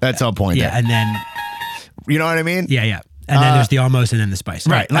 right? At some point, yeah, and then you know what I mean. Yeah. And then there's the Almost, and then the Spice.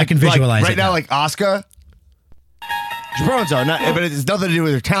 Right, I can visualize right it now. Like Asuka, Jabron Zone, but it's nothing to do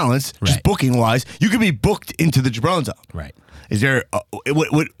with her talents. Just booking wise, you could be booked into the Jabron Zone. Right. Is there?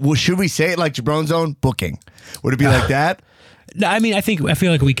 What should we say it like Jabron Zone booking? Would it be like that? No, I mean, I feel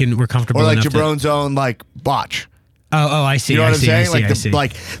like we're comfortable. Or like enough Jabron Zone, like botch. Oh, I see. You know what I'm saying? I see.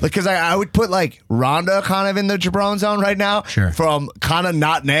 Because I would put like Ronda kind of in the Jabron Zone right now. Sure. From kind of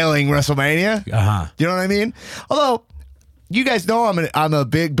not nailing WrestleMania. You know what I mean? Although you guys know I'm a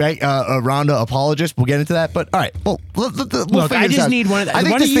big Ronda apologist. We'll get into that. But all right, we'll look. I just need one of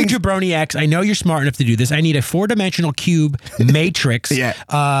you Jabroni X. I know you're smart enough to do this. I need a 4-dimensional cube matrix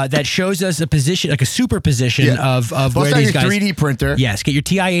that shows us a position, like a superposition of where these guys. 3D printer. Yes, get your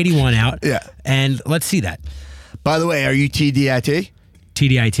TI-81 out. Yeah, and let's see that. By the way, are you TDIT?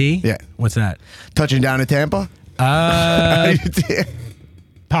 TDIT? Yeah. What's that? Touching down in Tampa?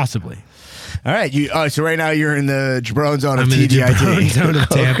 Possibly. All right. So right now you're in the Jabron Zone of I'm in the TDIT. Jabron Zone of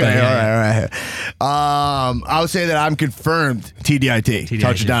Tampa. Okay, all right. I would say that I'm confirmed TDIT.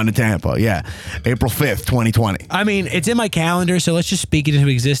 Touching down in Tampa. Yeah. April 5th, 2020. I mean, it's in my calendar, so let's just speak it into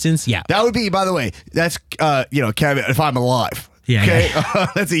existence. Yeah. That would be, by the way, that's, Kevin, if I'm alive. Yeah. Okay.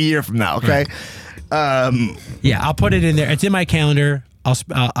 Yeah. That's a year from now. Okay. Right. I'll put it in there. It's in my calendar.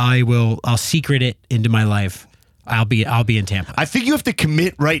 I'll secret it into my life. I'll be in Tampa. I think you have to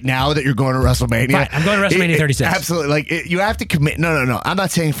commit right now that you're going to WrestleMania. Right, I'm going to WrestleMania 36. Absolutely. You have to commit. No. I'm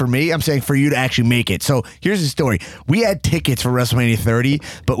not saying for me. I'm saying for you to actually make it. So here's the story. We had tickets for WrestleMania 30,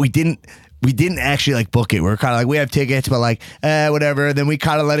 but we didn't actually like book it. We were kind of like, we have tickets, but like, whatever. And then we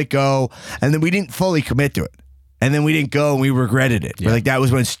kind of let it go. And then we didn't fully commit to it. And then we didn't go and we regretted it. Yeah. Like that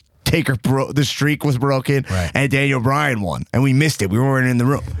was when Taker the streak was broken, right, and Daniel Bryan won. And we missed it. We weren't in the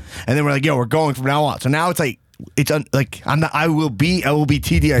room. And then we're like, yo, we're going from now on. So now it's like, I will be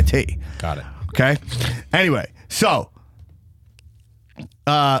TDIT. Got it. Okay. Anyway, so,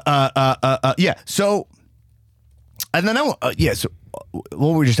 yeah. So, and then so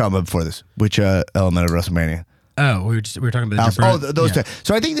what were we just talking about before this? Which element of WrestleMania? Oh, we were talking about those two.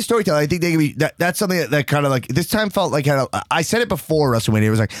 So I think the storytelling, I think they can be that's something that kind of like this time felt like I said it before WrestleMania. It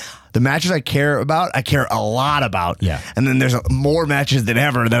was like the matches I care a lot about. Yeah. And then there's more matches than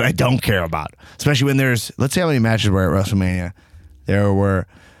ever that I don't care about. Especially when let's see how many matches were at WrestleMania. There were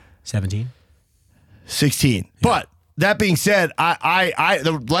 17. 16. Yeah. But that being said, I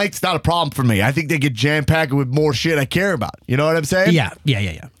the length's not a problem for me. I think they get jam packed with more shit I care about. You know what I'm saying? Yeah.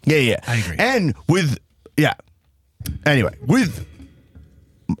 I agree. And anyway, with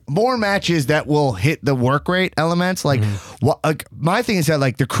more matches that will hit the work rate elements, like my thing is that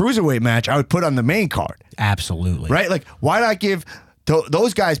like the cruiserweight match I would put on the main card. Absolutely. Right? Like why not give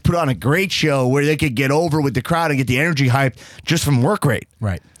those guys put on a great show where they could get over with the crowd and get the energy hyped just from work rate.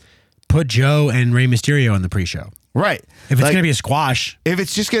 Right. Put Joe and Rey Mysterio on the pre-show. Right. If it's going to be a squash. If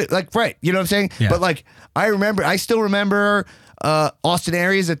it's just going to, right. You know what I'm saying? Yeah. But like, I still remember Austin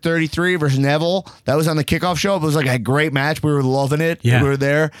Aries at 33 versus Neville. That was on the kickoff show. It was like a great match. We were loving it. Yeah. We were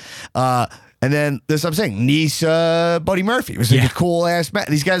there. And then this, I'm saying, Nice, Buddy Murphy. It was like a cool ass match.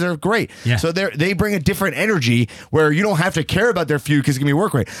 These guys are great. Yeah. So they bring a different energy where you don't have to care about their feud because it's going to be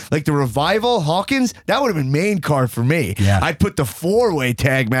work rate. Like the Revival, Hawkins, that would have been main card for me. Yeah. I'd put the 4-way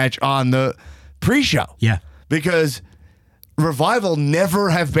tag match on the pre-show. Yeah. Because Revival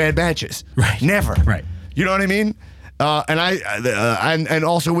never have bad matches. Right. Never. Right. You know what I mean? And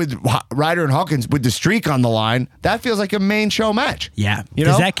also with Ryder and Hawkins with the streak on the line, that feels like a main show match. Yeah. You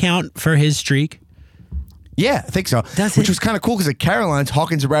Does know? that count for his streak? Yeah, I think so. Which was kind of cool because at Caroline's,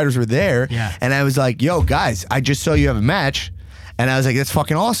 Hawkins and Riders were there. Yeah. And I was like, yo, guys, I just saw you have a match. And I was like, that's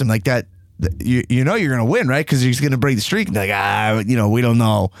fucking awesome. Like that, you know you're going to win, right? Because he's going to break the streak. And they're like, we don't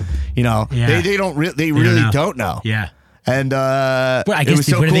know. You know, Yeah. they really don't know. Yeah. And I guess it was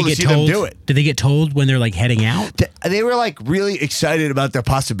so cool to see them do it. Did they get told when they're like heading out? They were like really excited about the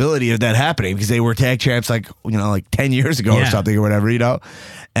possibility of that happening because they were tag champs like 10 years ago or something or whatever, you know.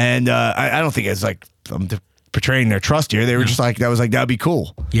 And I don't think it's like portraying their trust here. They were just like, that'd be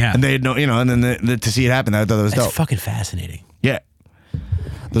cool. Yeah. And they had and then to see it happen, I thought that was That's dope. fucking fascinating. Yeah.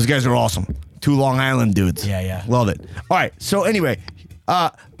 Those guys are awesome. 2 Long Island dudes. Yeah. Love it. All right. So anyway,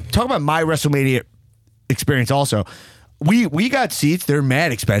 talk about my WrestleMania experience also. We got seats. They're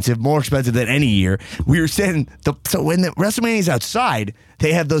mad expensive, more expensive than any year. We were sitting, so when the WrestleMania's outside,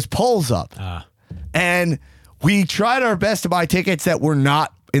 they have those poles up. And we tried our best to buy tickets that were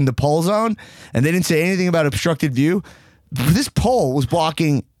not in the pole zone, and they didn't say anything about obstructed view. This pole was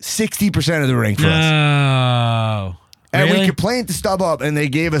blocking 60% of the ring for us. No. And Really? we complained to StubHub, and they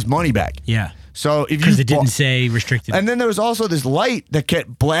gave us money back. Yeah. So if Because you it didn't say restricted. and then there was also this light that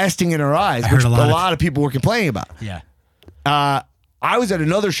kept blasting in our eyes, heard which a a lot lot, of- of people were complaining about. Yeah. I was at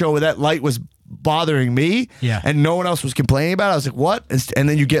another show where that light was bothering me, Yeah. and no one else was complaining about it. I was like, what? And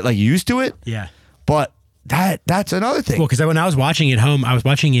then you get like used to it. Yeah. But that's another thing. Well, because when I was watching it home, I was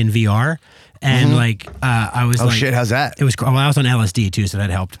watching in VR, and I was Oh, like, shit, how's that? It was. Well, I was on LSD too, so that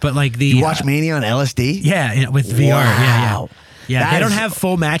helped. But like the You watch Mania on LSD? yeah, with VR, Wow. yeah. That They don't is- have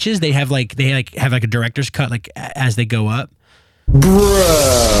full matches. They have like have a director's cut like as they go up.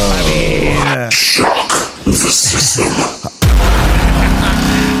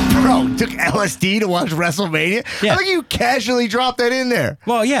 Bro, took LSD to watch WrestleMania? Yeah. I think you casually dropped that in there.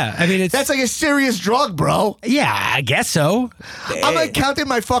 Well, yeah. I mean, That's like a serious drug, bro. yeah. I guess so. I'm like counting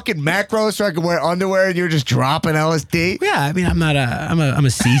my fucking macros so I can wear underwear, and you're just dropping LSD. Yeah. I mean, I'm not a. I'm a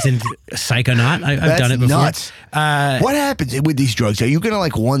seasoned psychonaut. I've That's done it before. nuts. What happens with these drugs? Are you gonna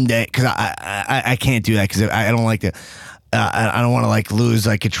like one day? Because I can't do that because I don't like to. I don't want to like lose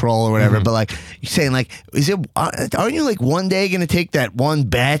like control or whatever. But like you're saying, like, is it? Aren't you like one day gonna take that one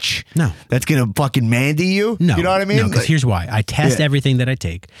batch? No. That's gonna fucking Mandy you. No, You know what I mean? No, because Like- here's why. I test Yeah. everything that I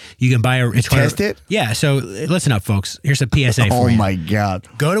take. You can buy a. It's called test it? Yeah. So listen up, folks. Here's a PSA for Oh you. my god.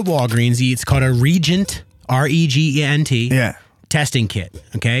 Go to Walgreens. It's called a Regent, REGENT. Yeah. Testing kit.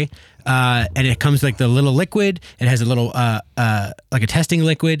 Okay. And it comes like the little liquid. It has a little like a testing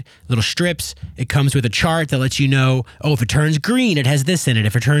liquid, little strips. It comes with a chart that lets you know, oh, if it turns green, it has this in it.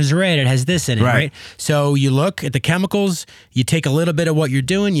 If it turns red, it has this in it. Right. Right. So you look at the chemicals. You take a little bit of what you're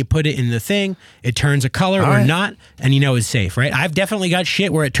doing. You put it in the thing. It turns a color or right. not, and you know it's safe. Right. I've definitely got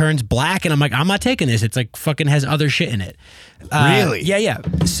shit where it turns black, and I'm like, I'm not taking this. It's like fucking has other shit in it. Really? Yeah.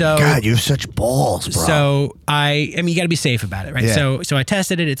 So. God, you have such balls, bro. So I mean, you got to be safe about it, right? Yeah. So I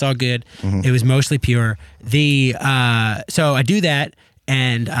tested it. It's all good. It was mostly pure. So I do that,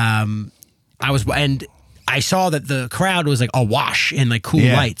 and I saw that the crowd was like awash in like cool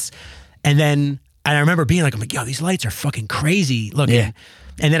Yeah. lights, and I remember being like, I'm like, yo, these lights are fucking crazy looking. Yeah.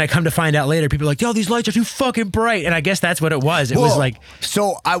 And then I come to find out later, people are like, yo, these lights are too fucking bright. And I guess that's what it was. It was Well, like,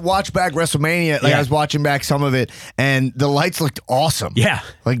 so I watched back WrestleMania, like Yeah. I was watching back some of it, and the lights looked awesome. Yeah.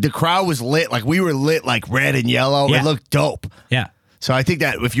 Like the crowd was lit, like we were lit like red and yellow. Yeah. It looked dope. yeah, So I think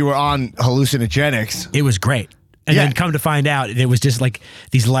that if you were on hallucinogenics, it was great. And Yeah. then come to find out, it was just like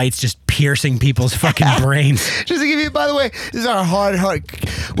these lights just piercing people's fucking brains. just to give you, by the way, this is our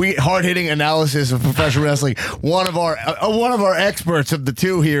hard hitting analysis of professional wrestling. One of our experts of the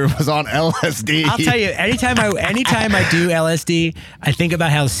two here was on LSD. I'll tell you, anytime I do LSD, I think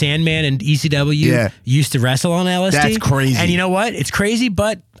about how Sandman and ECW Yeah. used to wrestle on LSD. That's crazy. And you know what? It's crazy,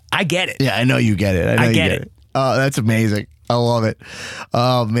 but I get it. Yeah, I know you get it. I know you get get it. Oh, that's amazing. I love it.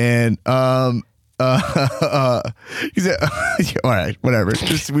 Oh man. He said, all right, whatever.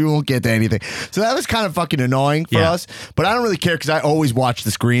 We won't get to anything. So that was kind of fucking annoying for Yeah. us, but I don't really care because I always watch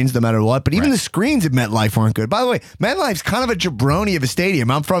the screens no matter what. But even the screens at MetLife weren't good. By the way, MetLife's kind of a jabroni of a stadium.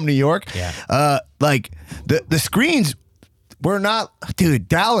 I'm from New York. Yeah. Like the screens were not, dude.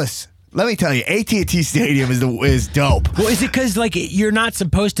 Dallas. Let me tell you, AT&T Stadium is dope. Well, is it because like you're not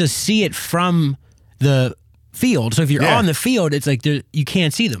supposed to see it from the field? So if you're Yeah. on the field, it's like you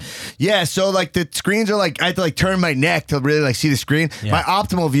can't see them. Yeah, so like the screens are like I have to like turn my neck to really like see the screen. Yeah. My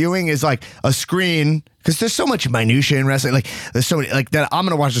optimal viewing is like a screen because there's so much minutia in wrestling. Like there's so many like that. I'm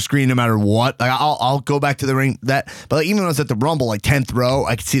gonna watch the screen no matter what. Like I'll go back to the ring but like even when I was at the Rumble, like 10th row,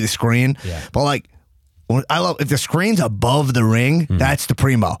 I could see the screen. Yeah. But like. I love if the screen's above the ring. That's the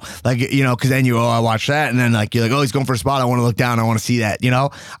primo, like because then I watch that, and then like you're like, oh, he's going for a spot. I want to look down. I want to see that.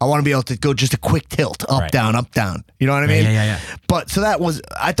 I want to be able to go just a quick tilt, up, Right. down, up, down. You know what I mean? Yeah. But so that was,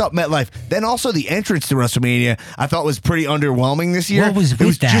 I thought MetLife. Then also the entrance to WrestleMania, I thought was pretty underwhelming this year. What was it with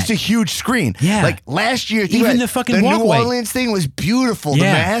was that? just a huge screen. Yeah. Like last year, Even the fucking the walkway. New Orleans thing was beautiful. The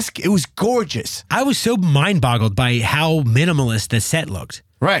Yeah. mask, it was gorgeous. I was so mind boggled by how minimalist the set looked.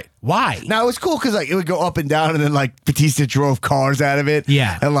 Right. Why? Now it was cool because like it would go up and down, and then like Batista drove cars out of it.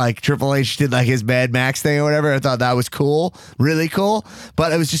 Yeah. and like Triple H did like his Mad Max thing or whatever. I thought that was cool, really cool.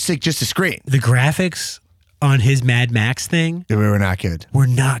 But it was just like just a screen. The graphics on his Mad Max thing. We were not good. We're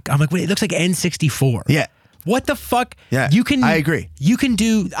not. I'm like, wait, it looks like N64. Yeah. What the fuck? Yeah, I agree. You can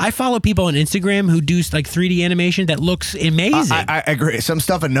do. I follow people on Instagram who do like 3D animation that looks amazing. I agree. Some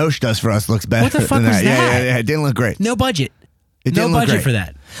stuff Anosh does for us looks better. What the fuck than was that? Yeah, it didn't look great. No budget. It no didn't look budget great for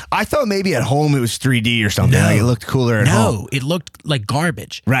that. I thought maybe at home it was 3D or something. No. Like it looked cooler at home. No, it looked like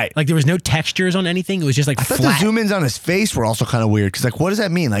garbage. Right. Like there was no textures on anything. It was just like I thought flat. the zoom ins on his face were also kind of weird because, like, what does that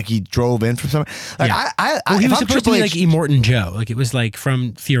mean? Like he drove in from somewhere? Like, Yeah. Well, he was supposed to be like Immortan Joe. Like it was like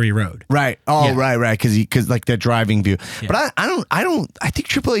from Fury Road. Right. Oh, Yeah. right. Because like that driving view. Yeah. But I think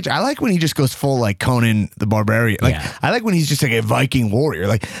Triple H, I like when he just goes full like Conan the Barbarian. Like Yeah. I like when he's just like a Viking warrior.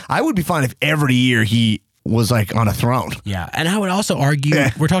 Like I would be fine if every year he was like on a throne. Yeah. And I would also argue,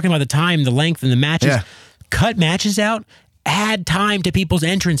 we're talking about the time, the length, and the matches. Yeah. Cut matches out. Add time to people's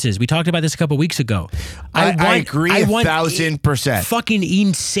entrances. We talked about this a couple weeks ago. I agree 1,000%. Fucking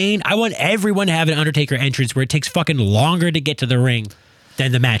insane. I want everyone to have an Undertaker entrance where it takes fucking longer to get to the ring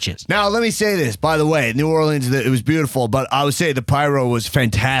than the matches. Now, let me say this. By the way, New Orleans, it was beautiful, but I would say the pyro was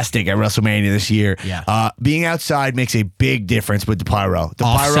fantastic at WrestleMania this year. Yeah. Being outside makes a big difference with the pyro. The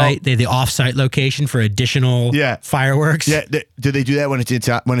Off-site, they have the off-site location for additional fireworks. Yeah, do they do that when it's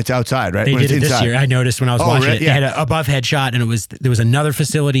inside, when it's outside, right? They when did it's it this year. I noticed when I was watching really? it. They had an above head shot, and there was another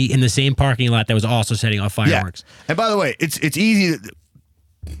facility in the same parking lot that was also setting off fireworks. Yeah. And by the way, it's easy.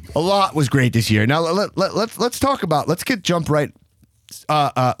 A lot was great this year. Now let's talk about. Let's jump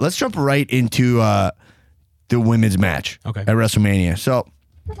right into the women's match at WrestleMania. So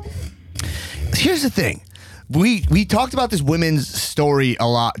here's the thing. We talked about this women's story a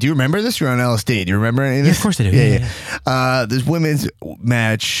lot. Do you remember this? You're on LSD. Do you remember any of this? Yeah, of course I do. Yeah. This women's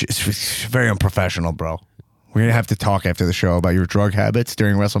match is very unprofessional, bro. We're gonna have to talk after the show about your drug habits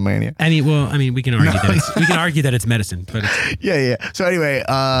during WrestleMania. I mean, we can argue that it's medicine, but it's, yeah. So anyway,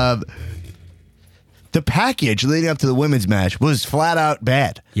 the package leading up to the women's match was flat out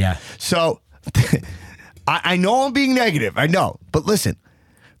bad. Yeah. So I know I'm being negative. I know, but listen.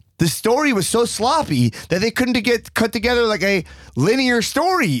 The story was so sloppy that they couldn't get cut together like a linear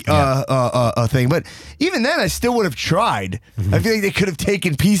story thing. But even then, I still would have tried. I feel like they could have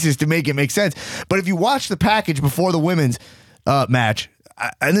taken pieces to make it make sense. But if you watch the package before the women's match,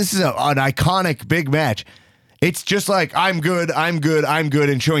 and this is an iconic big match, it's just like I'm good,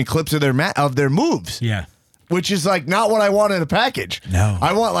 and showing clips of their moves. Yeah. Which is like not what I want in a package. No.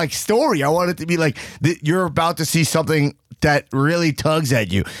 I want like story. I want it to be like you're about to see something that really tugs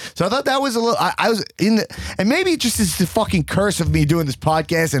at you. So I thought that was a little. I was in the, and maybe it just is the fucking curse of me doing this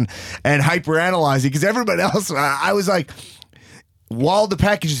podcast and hyper analyzing because everybody else. I was like, while the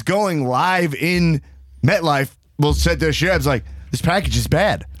package is going live in MetLife, Will said to Shebs like, this package is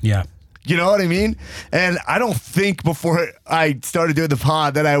bad. Yeah. You know what I mean? And I don't think before I started doing the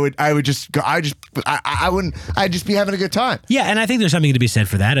pod that I'd just be having a good time. Yeah, and I think there's something to be said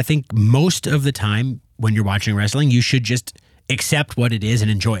for that. I think most of the time when you're watching wrestling, you should just accept what it is and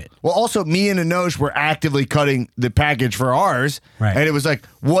enjoy it. Well, also, me and Anosh were actively cutting the package for ours, right? And it was like,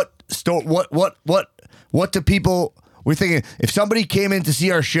 what do people? We're thinking if somebody came in to see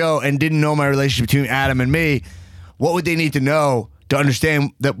our show and didn't know my relationship between Adam and me, what would they need to know to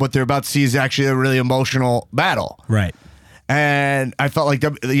understand that what they're about to see is actually a really emotional battle? Right. And I felt like,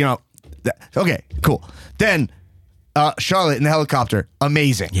 okay, cool. Then Charlotte in the helicopter,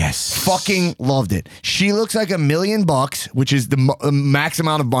 amazing. Yes. Fucking loved it. She looks like $1 million, which is the max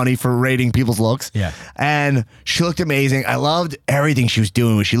amount of money for rating people's looks. Yeah. And she looked amazing. I loved everything she was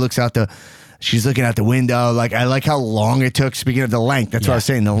doing when she looks out she's looking out the window. Like, I like how long it took. Speaking of the length, that's what I was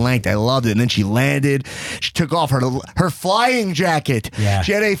saying, the length. I loved it. And then she landed. She took off her flying jacket. Yeah.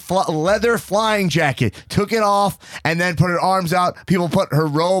 She had a leather flying jacket, took it off, and then put her arms out. People put her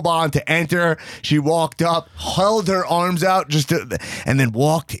robe on to enter. She walked up, held her arms out, and then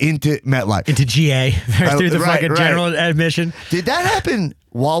walked into MetLife. Into GA, through the fucking general admission. Did that happen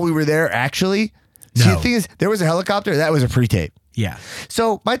while we were there, actually? No. See, the thing is, there was a helicopter. That was a pre-tape. Yeah.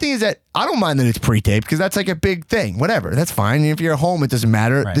 So my thing is that I don't mind that it's pre-taped because that's like a big thing. Whatever, that's fine. If you're at home, it doesn't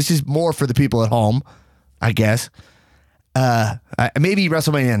matter. Right. This is more for the people at home, I guess. Maybe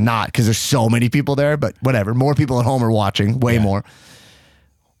WrestleMania not because there's so many people there, but whatever. More people at home are watching, way more.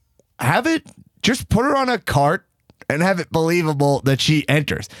 Have it, just put her on a cart and have it believable that she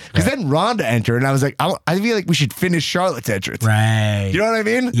enters. Because then Ronda entered, and I was like, I feel like we should finish Charlotte's entrance. Right. You know what I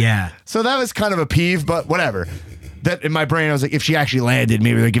mean? Yeah. So that was kind of a peeve, but whatever. That in my brain, I was like, if she actually landed,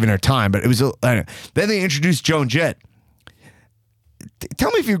 maybe they're giving her time. But it was, I don't know. Then they introduced Joan Jett. Tell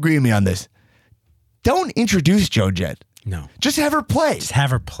me if you agree with me on this. Don't introduce Joan Jett. No. Just have her play. Just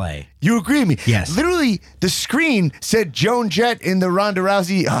have her play. You agree with me? Yes. Literally, the screen said Joan Jett in the Ronda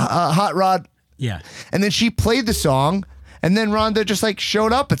Rousey hot rod Yeah. And then she played the song, and then Ronda just like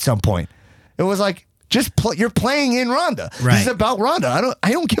showed up at some point. It was like, you're playing in Ronda. Right. This is about Ronda.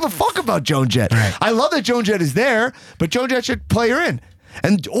 I don't give a fuck about Joan Jett. Right. I love that Joan Jett is there, but Joan Jett should play her in.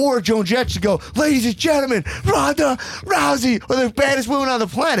 Or Joan Jett should go, ladies and gentlemen, Ronda Rousey, or the baddest woman on the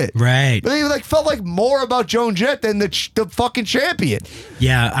planet. Right. But they felt like more about Joan Jett than the fucking champion.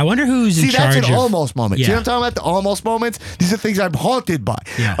 Yeah, I wonder who's in charge. See, that's an of, almost moment. Yeah. See what I'm talking about? The almost moments? These are things I'm haunted by.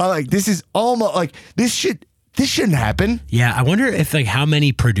 Yeah. I'm like, this is almost like, this shouldn't happen. Yeah, I wonder if like how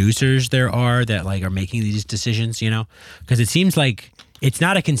many producers there are that like are making these decisions, because it seems like it's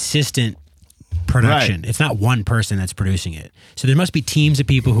not a consistent production. Right. It's not one person that's producing it. So there must be teams of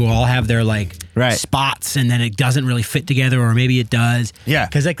people who all have their like spots, and then it doesn't really fit together, or maybe it does. Yeah.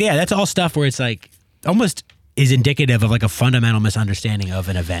 Because that's all stuff where it's like almost is indicative of like a fundamental misunderstanding of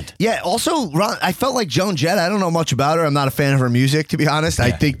an event. Yeah, also, I felt like Joan Jett, I don't know much about her. I'm not a fan of her music, to be honest. Yeah.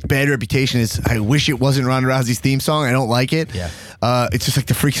 I think Bad Reputation I wish it wasn't Ronda Rousey's theme song. I don't like it. Yeah. It's just like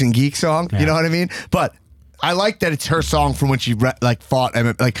the Freaks and Geeks song. Yeah. You know what I mean? But I like that it's her song from when she fought.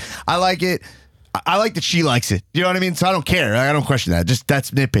 I like it. I like that she likes it. You know what I mean? So I don't care. I don't question that. Just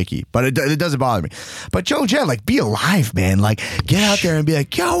that's nitpicky, but it doesn't bother me. But Joan Jett, be alive, man. Get out there and be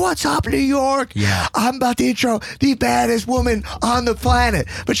like, yo, what's up, New York? Yeah. I'm about to intro the baddest woman on the planet.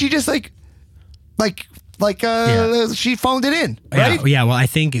 But she just she phoned it in, right? Yeah. Well, I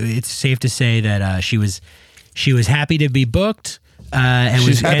think it's safe to say that she was happy to be booked. And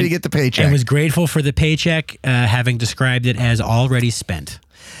was happy to get the paycheck. And was grateful for the paycheck, having described it as already spent.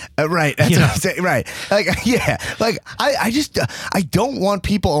 Right, that's what I'm saying. Right, I don't want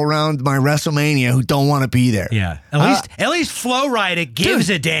people around my WrestleMania who don't want to be there. Yeah, at least Flo Rida gives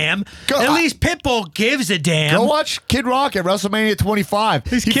a damn. At least Pitbull gives a damn. Go watch Kid Rock at WrestleMania 25.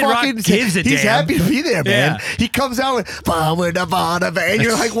 Kid Rock gives a damn. He's happy to be there, man. Yeah. He comes out with and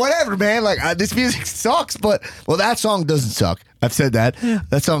you're like, whatever, man. This music sucks, but that song doesn't suck. I've said that. Yeah.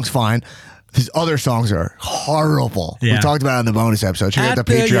 That song's fine. His other songs are horrible. Yeah. We talked about it on the bonus episode. Check out the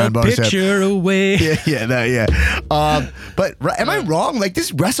Patreon bonus episode. Away. But am I wrong? This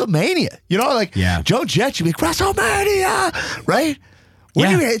is WrestleMania. Joan Jett should be WrestleMania, right?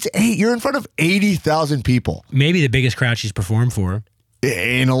 You're in front of 80,000 people. Maybe the biggest crowd she's performed for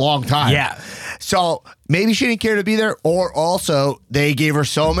in a long time. Yeah. So maybe she didn't care to be there, or also they gave her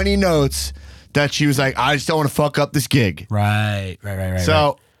so many notes that she was like, I just don't want to fuck up this gig. Right.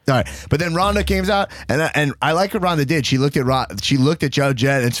 So. All right, but then Ronda came out, and I like what Ronda did. She looked at Joan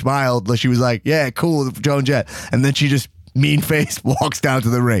Jett and smiled. She was like, "Yeah, cool, Joan Jett," and then she just mean face walks down to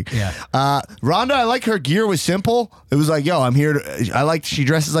the ring. Yeah, Ronda, I like her gear was simple. It was like, "Yo, I'm here." She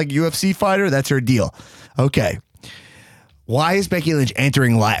dresses like a UFC fighter. That's her deal. Okay, why is Becky Lynch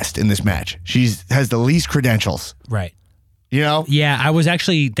entering last in this match? She has the least credentials. Right. Yeah, that was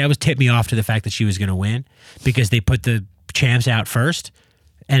tipped me off to the fact that she was going to win because they put the champs out first.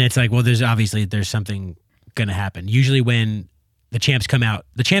 And it's like, well, there's something going to happen. Usually when the champs come out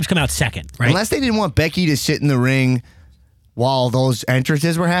second, right? Unless they didn't want Becky to sit in the ring while those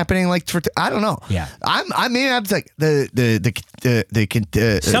entrances were happening. I don't know. Yeah. I was like,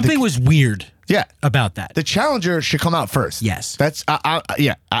 something was weird. Yeah. About that. The challenger should come out first. Yes. That's,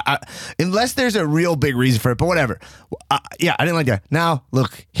 unless there's a real big reason for it, but whatever. I didn't like that. Now,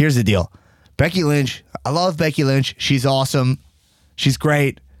 look, here's the deal. Becky Lynch, I love Becky Lynch. She's awesome. She's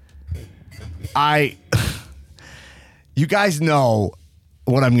great. You guys know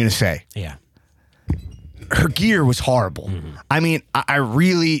what I'm going to say. Yeah. Her gear was horrible. Mm-hmm. I mean, I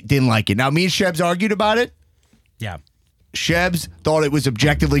really didn't like it. Now, me and Shebs argued about it. Yeah. Shebs thought it was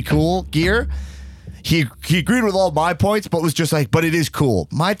objectively cool gear. He agreed with all my points, but was just like, but it is cool.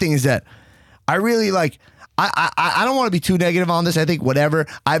 My thing is that I really like... I don't want to be too negative on this. I think whatever.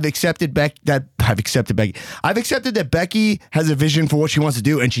 I've accepted that Becky has a vision for what she wants to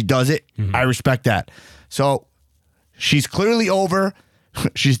do, and she does it. Mm-hmm. I respect that. So she's clearly over.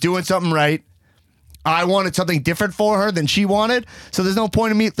 She's doing something right. I wanted something different for her than she wanted. So there's no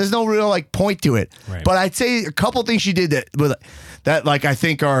point in me. There's no real point to it. Right. But I'd say a couple things she did that I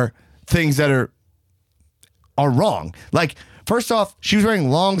think are things that are wrong. First off, she was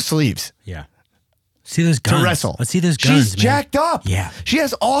wearing long sleeves. Yeah. See those guns. To wrestle. Let's see those guns. She's jacked up. Yeah. She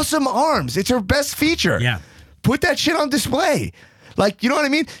has awesome arms. It's her best feature. Yeah. Put that shit on display. You know what I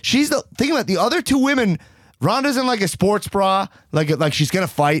mean? Think about the other two women. Ronda's in a sports bra, like she's gonna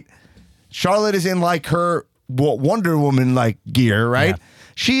fight. Charlotte is in her Wonder Woman gear, right? Yeah.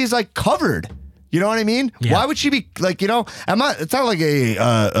 She's covered. You know what I mean? Yeah. Why would she be it's not like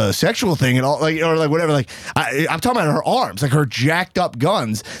a sexual thing at all, or whatever. I'm talking about her arms, her jacked up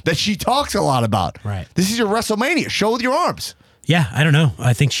guns that she talks a lot about. Right. This is your WrestleMania. Show with your arms. Yeah, I don't know.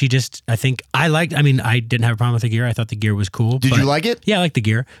 I think I mean, I didn't have a problem with the gear. I thought the gear was cool. Did you like it? Yeah, I like the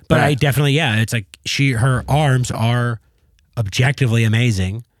gear. But Right. I definitely, it's like her arms are objectively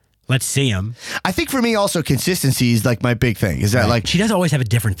amazing. Let's see them. I think for me also consistency is like my big thing. Is that like she does always have a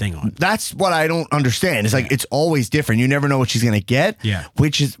different thing on. that's what I don't understand. It's like it's always different. You never know what she's gonna get. Yeah.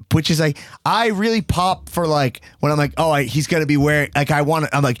 Which is like I really pop for like when I'm like, he's gonna be wearing like I'm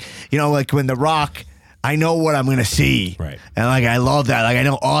like, like when The Rock, I know what I'm gonna see. Right. And like I love that. Like I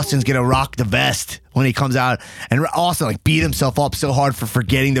know Austin's gonna rock the vest when he comes out. And Austin like beat himself up so hard for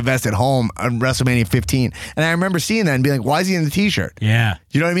forgetting the vest at home on WrestleMania 15. And I remember seeing that and being like, why is he in the t-shirt? Yeah.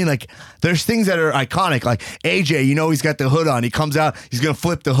 You know what I mean? Like, there's things that are iconic. Like AJ, he's got the hood on. He comes out, he's gonna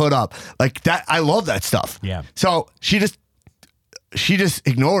flip the hood up. Like that, I love that stuff. Yeah. So she just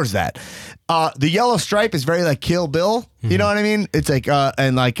ignores that. The yellow stripe is very like Kill Bill. You know what I mean? It's like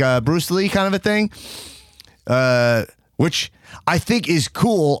and like Bruce Lee kind of a thing. Which I think is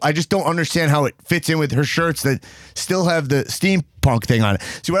cool. I just don't understand how it fits in with her shirts that still have the steampunk thing on it.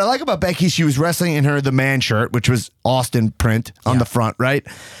 See, what I like about Becky, she was wrestling in the man shirt, which was Austin print on the front, right?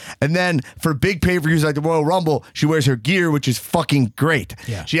 And then for big pay-per-views like the Royal Rumble, she wears her gear, which is fucking great.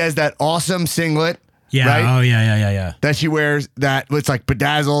 Yeah. She has that awesome singlet. Yeah. Right? Oh, yeah. That she wears that it's like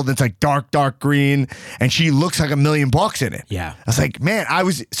bedazzled, it's like dark green, and she looks like $1 million in it. Yeah. I was like, man,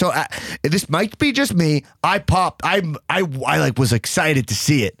 this might be just me. I like was excited to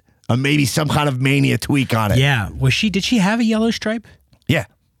see it. Maybe some kind of Mania tweak on it. Yeah. Did she have a yellow stripe? Yeah.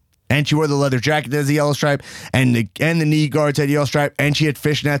 And she wore the leather jacket that has a yellow stripe, and the knee guards had yellow stripe, and she had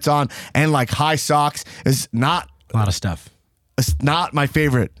fishnets on, and like high socks. It's not A lot of stuff. It's not my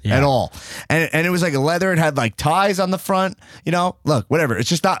favorite at all. And it was like a leather. It had like ties on the front. Look, whatever. It's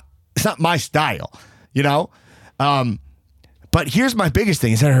just not. It's not my style. But here's my biggest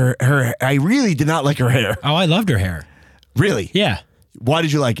thing: is that her. I really did not like her hair. Oh, I loved her hair. Really? Yeah. Why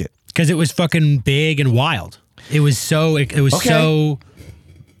did you like it? Because it was fucking big and wild. It was so. It was so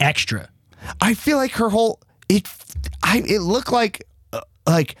extra. I feel like her whole. It looked like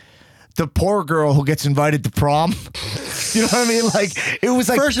the poor girl who gets invited to prom. You know what I mean? Like it was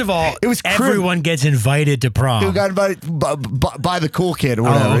like. First of all, it was everyone gets invited to prom. Who got invited by the cool kid or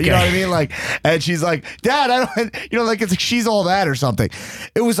whatever. Oh, okay. You know what I mean? like, and she's like, Dad, I don't. Like it's like she's all that or something.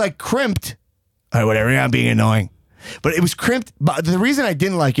 It was like crimped. All right, whatever. I'm being annoying. But it was crimped. But the reason I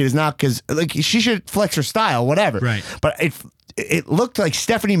didn't like it is not because like she should flex her style, whatever. Right. But it looked like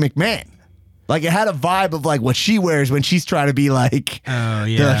Stephanie McMahon. Like it had a vibe of like what she wears when she's trying to be like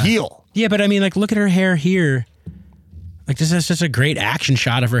the heel. Yeah, but I mean, like, look at her hair here. Like, this is just a great action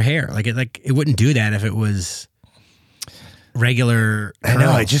shot of her hair. Like it wouldn't do that if it was regular. I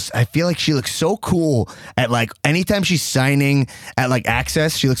know. I feel like she looks so cool at like anytime she's signing at like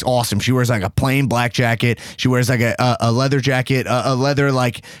Access. She looks awesome. She wears like a plain black jacket. She wears like a leather jacket, a leather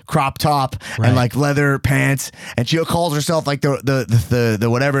like crop top, and like leather pants. And she calls herself like the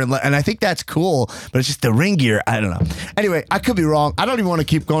whatever. And I think that's cool. But it's just the ring gear. I don't know. Anyway, I could be wrong. I don't even want to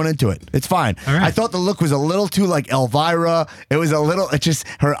keep going into it. It's fine. All right. I thought the look was a little too like Elvira. It was a little. It's just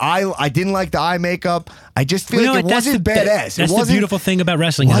her eye. I didn't like the eye makeup. I just feel like it wasn't badass. That's the beautiful thing about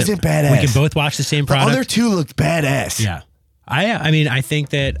wrestling. Wasn't badass. We can both watch the same product. The other two looked badass. Yeah, I mean, I think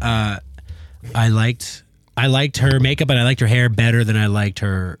that I liked her makeup and I liked her hair better than I liked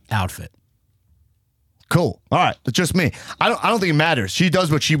her outfit. Cool. All right, it's just me. I don't think it matters. She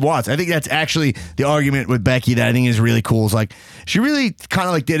does what she wants. I think that's actually the argument with Becky that I think is really cool. Is like she really kind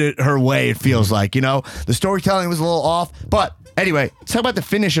of like did it her way. It feels like the storytelling was a little off. But anyway, let's talk about the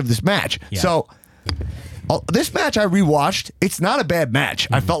finish of this match. Yeah. So. This match I rewatched. It's not a bad match.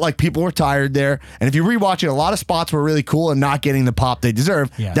 I felt like people were tired there, and if you rewatch it, a lot of spots were really cool and not getting the pop they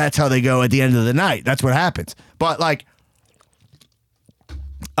deserve. Yeah. That's how they go at the end of the night. That's what happens. But like,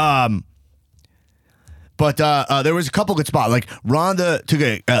 there was a couple good spots. Like Ronda took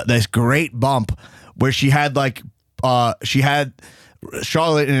this great bump where she had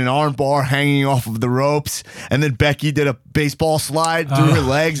Charlotte in an arm bar hanging off of the ropes, and then Becky did a baseball slide through her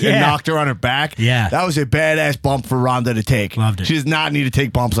legs and knocked her on her back. Yeah. That was a badass bump for Ronda to take. Loved it. She does not need to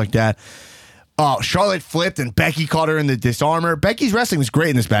take bumps like that. Charlotte flipped and Becky caught her in the disarmor. Becky's wrestling was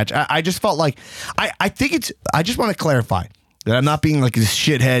great in this match. I just felt like I just want to clarify that I'm not being like this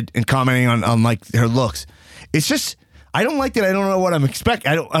shithead and commenting on like her looks. It's just I don't like that. I don't know what I'm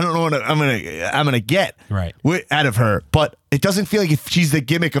expecting. I don't know what I'm gonna get out of her. But it doesn't feel like if she's the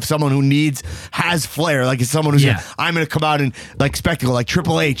gimmick of someone who has flair. Like it's someone who's I'm gonna come out and like spectacle, like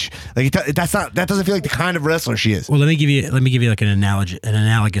Triple H. Like that doesn't feel like the kind of wrestler she is. Well, let me give you like an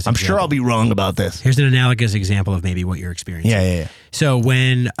analogous. I'm sure I'll be wrong about this. Here's an analogous example of maybe what you're experiencing. Yeah. So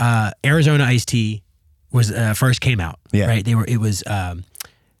when Arizona Ice-T was first came out. Yeah. Right. It was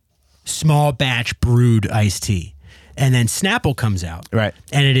small batch brewed iced tea, and then Snapple comes out. Right.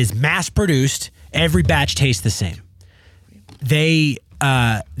 And it is mass produced. Every batch tastes the same.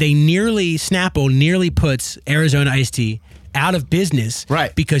 Snapple nearly puts Arizona iced tea out of business.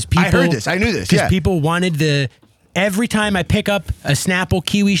 Right. Because people. I heard this. I knew this. Because Yeah. people wanted every time I pick up a Snapple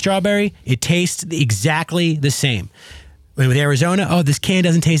kiwi strawberry, it tastes exactly the same. With Arizona, this can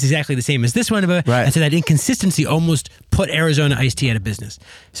doesn't taste exactly the same as this one. Right. And so that inconsistency almost put Arizona iced tea out of business.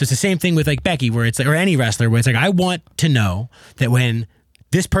 So it's the same thing with like Becky, where it's like, or any wrestler, where it's like, I want to know that when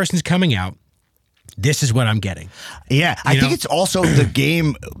this person's coming out, this is what I'm getting. Yeah, I think it's also the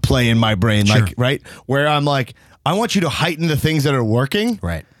game play in my brain, like, right? Where I'm like, I want you to heighten the things that are working.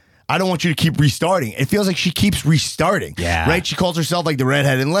 Right. I don't want you to keep restarting. It feels like she keeps restarting. Yeah. Right? She calls herself like the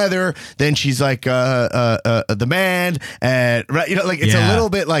redhead in leather. Then she's like the man. And right, like it's a little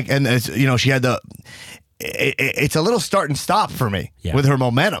bit like, and it's, she had it's a little start and stop for me with her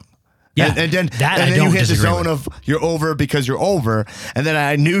momentum. Yeah, and then you hit the zone of you're over because you're over, and then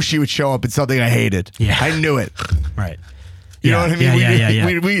I knew she would show up in something I hated. Yeah, I knew it. Right. You know what I mean?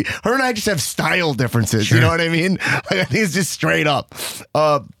 Yeah. Her and I just have style differences. Sure. You know what I mean? Like, I think it's just straight up.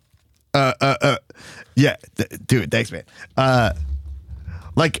 Yeah, dude. Thanks, man.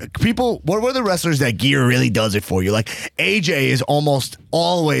 Like people, what were the wrestlers that gear really does it for you? Like AJ is almost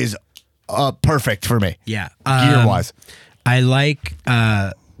always perfect for me. Yeah, gear wise. I like.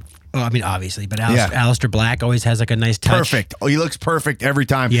 Obviously, but Aleister Black always has like a nice touch. Perfect. Oh, he looks perfect every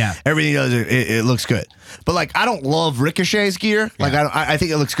time. Yeah, everything he does, it looks good. But like, I don't love Ricochet's gear. Like, I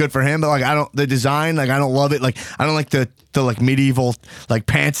think it looks good for him. But like, the design. Like, I don't love it. Like, I don't like the like medieval like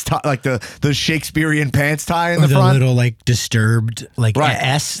pants tie, like the Shakespearean pants tie in the front. The little like disturbed like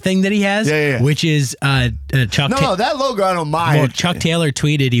S thing that he has. Yeah. Which is Chuck. No, that logo I don't mind. Well, Chuck Taylor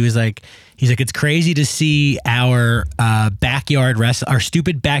tweeted. He's like, it's crazy to see our our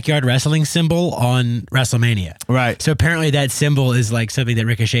stupid backyard wrestling symbol on WrestleMania. Right. So apparently that symbol is like something that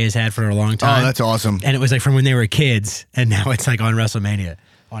Ricochet has had for a long time. Oh, that's awesome. And it was like from when they were kids, and now it's like on WrestleMania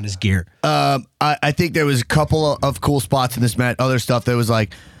on his gear. I think there was a couple of cool spots in this match. Other stuff that was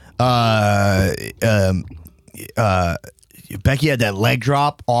like, Becky had that leg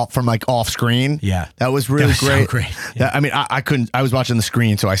drop off screen. Yeah, that was really great. So great. Yeah. I couldn't. I was watching the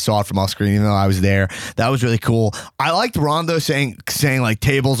screen, so I saw it from off screen, even though I was there. That was really cool. I liked Ronda saying like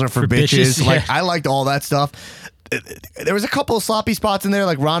tables are for bitches. Like I liked all that stuff. There was a couple of sloppy spots in there,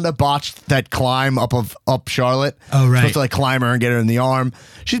 like Ronda botched that climb up Charlotte. Oh right, supposed to like climb her and get her in the arm.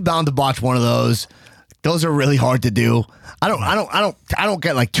 She's bound to botch one of those. Those are really hard to do. I don't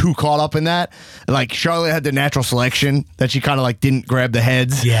get like too caught up in that. Like Charlotte had the natural selection that she kind of like didn't grab the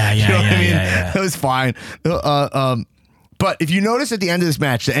heads. Yeah. You know what I mean? It was fine. But if you notice at the end of this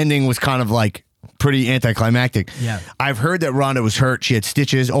match, the ending was kind of like pretty anticlimactic. Yeah. I've heard that Ronda was hurt. She had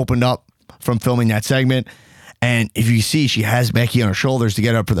stitches opened up from filming that segment. And if you see, she has Becky on her shoulders to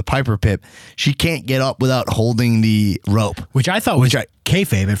get up for the Piper Pip. She can't get up without holding the rope. Which I thought was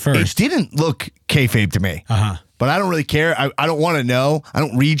kayfabe at first. It didn't look kayfabe to me. But I don't really care. I don't want to know. I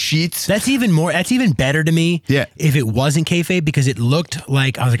don't read sheets. That's even better to me. Yeah. If it wasn't kayfabe, because it looked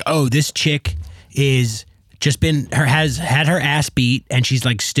like, I was like, oh, this chick is has had her ass beat and she's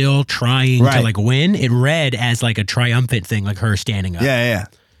like still trying to like win. It read as like a triumphant thing, like her standing up. Yeah.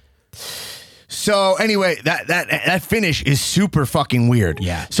 So anyway, that finish is super fucking weird.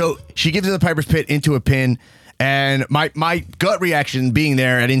 Yeah. So she gives her the Piper's Pit into a pin, and my gut reaction being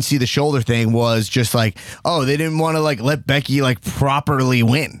there, I didn't see the shoulder thing, was just like, oh, they didn't want to like let Becky like properly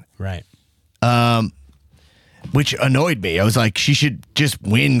win. Right. Which annoyed me. I was like, she should just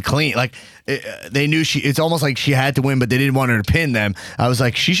win clean. Like they knew it's almost like she had to win, but they didn't want her to pin them. I was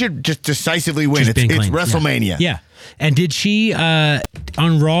like, she should just decisively win. It's WrestleMania. Yeah. And did she on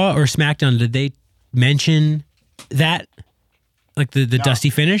Raw or SmackDown? Did they mention that, like the Dusty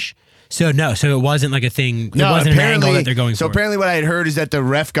finish? So it wasn't like a thing. It wasn't an angle that they're going for. So apparently what I had heard is that the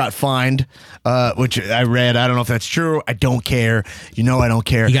ref got fined, which I read. I don't know if that's true. I don't care. I don't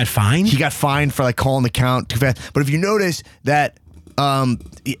care. He got fined? He got fined for like calling the count too fast. But if you notice that the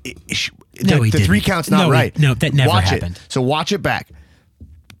 3 count's not right. No, that never happened. So watch it back.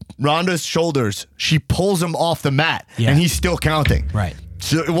 Ronda's shoulders, she pulls him off the mat, and he's still counting. Right.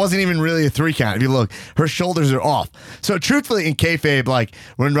 So it wasn't even really a 3 count. If you look, her shoulders are off. So truthfully, in kayfabe, like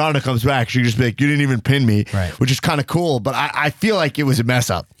when Ronda comes back, she just be like, "You didn't even pin me," right? Which is kind of cool. But I feel like it was a mess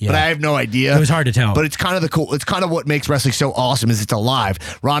up. Yeah. But I have no idea. It was hard to tell. But it's kind of It's kind of what makes wrestling so awesome is it's alive.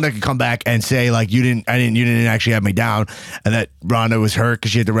 Ronda can come back and say like, you didn't actually have me down," and that Ronda was hurt because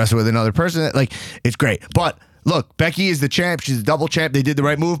she had to wrestle with another person. Like, it's great. But look, Becky is the champ. She's a double champ. They did the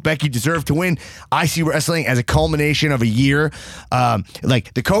right move. Becky deserved to win. I see wrestling as a culmination of a year.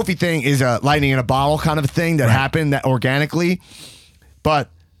 Like the Kofi thing is a lightning in a bottle kind of a thing that happened that organically. But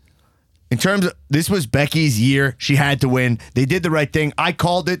in terms of, this was Becky's year. She had to win. They did the right thing. I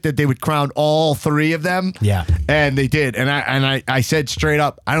called it that they would crown all three of them. Yeah. And they did. And I said straight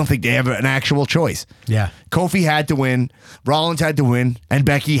up, I don't think they have an actual choice. Yeah. Kofi had to win. Rollins had to win. And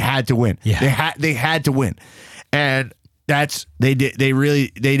Becky had to win. Yeah. They had to win. And they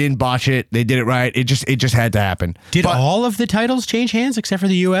didn't botch it. They did it right. It just had to happen. Did all of the titles change hands except for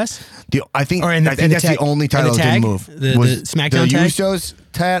the U.S.? I think that's the only title that didn't move. The SmackDown the tag? Usos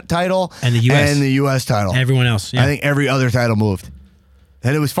title And the US. and the U.S. title. Everyone else. Yeah. I think every other title moved.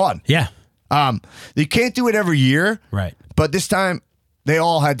 And it was fun. Yeah. They can't do it every year. Right. But this time, they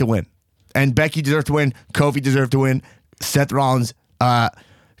all had to win. And Becky deserved to win. Kofi deserved to win. Seth Rollins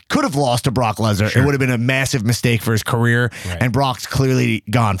could have lost to Brock Lesnar. Sure. It would have been a massive mistake for his career. Right. And Brock's clearly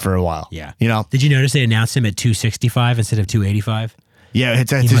gone for a while. Yeah. You know? Did you notice they announced him at 265 instead of 285? Yeah,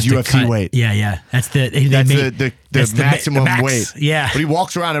 that's his UFC weight. Yeah. That's the maximum max. weight. Yeah. But he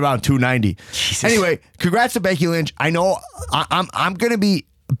walks around about 290. Jesus. Anyway, congrats to Becky Lynch. I know I'm gonna be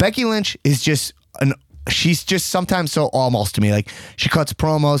Becky Lynch is just she's just sometimes so almost to me. Like she cuts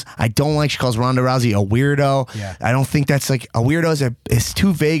promos. I don't like she calls Ronda Rousey a weirdo. Yeah. I don't think that's like a weirdo is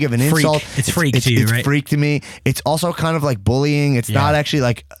too vague of an insult. It's freak to you, right? It's freak to me. It's also kind of like bullying. It's not actually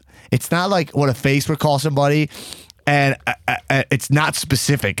like it's not like what a face would call somebody. And it's not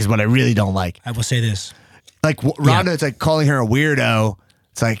specific is what I really don't like. I will say this. Like Ronda, it's like calling her a weirdo.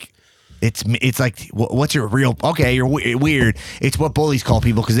 It's like, it's like, what's your real, okay, you're weird. It's what bullies call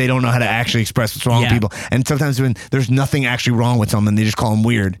people because they don't know how to actually express what's wrong with people. And sometimes when there's nothing actually wrong with someone, they just call them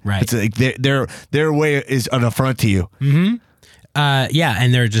weird. Right. It's like their way is an affront to you. Mm-hmm.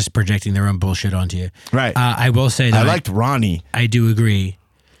 And they're just projecting their own bullshit onto you. Right. I will say that I liked Ronnie. I do agree.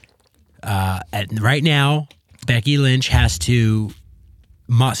 Right now, Becky Lynch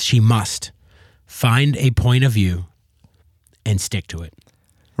must find a point of view and stick to it.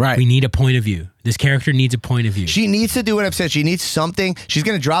 Right. We need a point of view. This character needs a point of view. She needs to do what I've said. She needs something. She's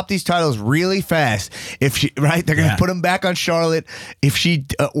going to drop these titles really fast. If she, right, they're going to put them back on Charlotte. If she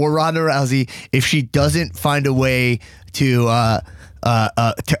or Ronda Rousey, if she doesn't find a way to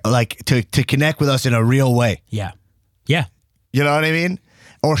connect with us in a real way. Yeah. You know what I mean?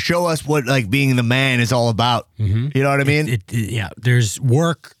 Or show us what like being the man is all about. Mm-hmm. You know what I mean? There's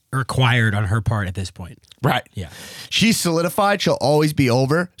work required on her part at this point. Right. Yeah. She's solidified. She'll always be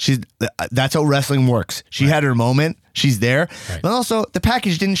over. That's how wrestling works. She had her moment. She's there. Right. But also, the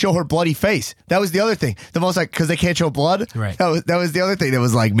package didn't show her bloody face. That was the other thing. The most like because they can't show blood. Right. That was the other thing that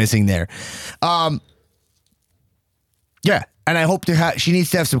was like missing there. Yeah. And I hope she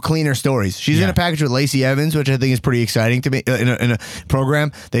needs to have some cleaner stories. She's in a package with Lacey Evans, which I think is pretty exciting to me. In a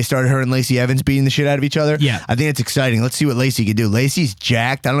program, they started her and Lacey Evans beating the shit out of each other. Yeah. I think it's exciting. Let's see what Lacey can do. Lacey's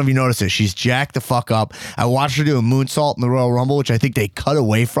jacked. I don't know if you noticed it. She's jacked the fuck up. I watched her do a moonsault in the Royal Rumble, which I think they cut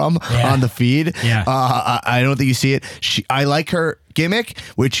away from on the feed. Yeah. I don't think you see it. I like her gimmick,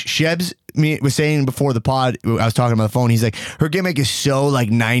 which Shebs was saying before the pod. I was talking on the phone. He's like, her gimmick is so like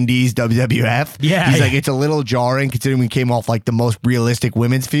 90s WWF. Yeah. He's like, it's a little jarring considering we came off like the most realistic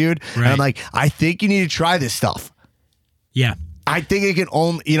women's feud. Right. And I'm like, I think you need to try this stuff. Yeah. I think it can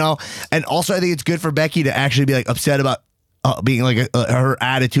only, and also I think it's good for Becky to actually be like upset about being like her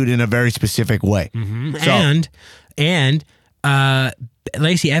attitude in a very specific way. Mm-hmm. So, And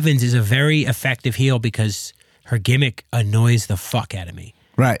Lacey Evans is a very effective heel because her gimmick annoys the fuck out of me.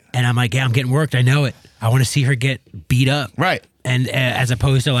 right. And I'm like, yeah, I'm getting worked. I know it. I want to see her get beat up. Right. And as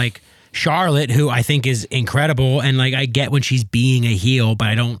opposed to like Charlotte, who I think is incredible. And like, I get when she's being a heel, but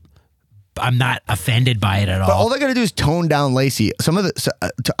I'm not offended by it at all. But all they got to do is tone down Lacey.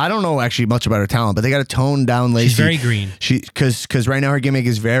 I don't know actually much about her talent, but they got to tone down Lacey. She's very green. Because right now her gimmick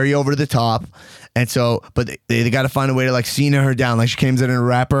is very over the top. And so, but they got to find a way to like Cena her down. Like she comes in a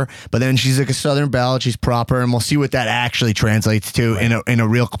rapper, but then she's like a Southern belle. She's proper, and we'll see what that actually translates to in a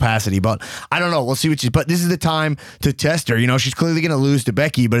real capacity. But I don't know. We'll see what but this is the time to test her. She's clearly going to lose to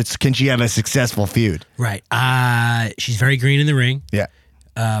Becky, but can she have a successful feud? Right. She's very green in the ring. Yeah.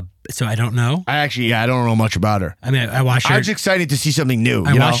 So I don't know. I don't know much about her. I mean, I watched her. I was excited to see something new.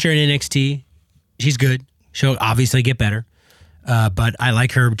 I watched her in NXT. She's good. She'll obviously get better. But I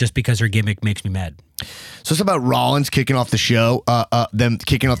like her just because her gimmick makes me mad. So it's about Rollins kicking off the show, them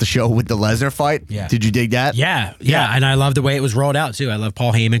kicking off the show with the Lesnar fight. Yeah. Did you dig that? Yeah. And I love the way it was rolled out too. I love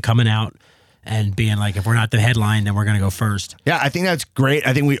Paul Heyman coming out and being like, if we're not the headline, then we're going to go first. Yeah, I think that's great.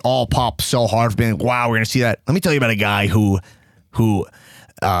 I think we all pop so hard for being, wow, we're going to see that. Let me tell you about a guy who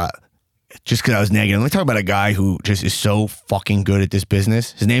just because I was negative. Let me talk about a guy who just is so fucking good at this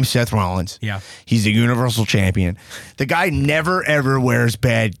business. His name's Seth Rollins. Yeah. He's the Universal Champion. The guy never, ever wears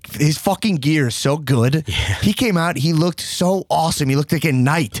bad. His fucking gear is so good. Yeah. He came out, he looked so awesome. He looked like a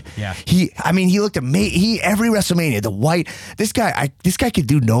knight. Yeah. He looked amazing. Every WrestleMania, the white, this guy could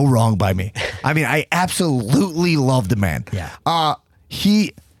do no wrong by me. I mean, I absolutely love the man. Yeah.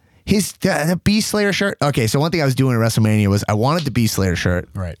 The Beast Slayer shirt. Okay, so one thing I was doing at WrestleMania was I wanted the Beast Slayer shirt.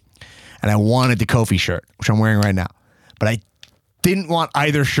 Right. And I wanted the Kofi shirt, which I'm wearing right now. But I didn't want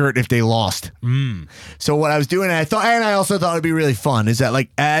either shirt if they lost. So what I was doing, and I also thought it'd be really fun, is that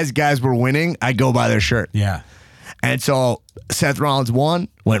like as guys were winning, I'd go buy their shirt. Yeah. And so Seth Rollins won,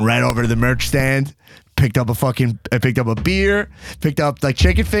 went right over to the merch stand, picked up a beer, picked up like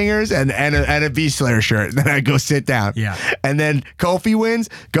chicken fingers and a Beast Slayer shirt. And then I go sit down. Yeah. And then Kofi wins.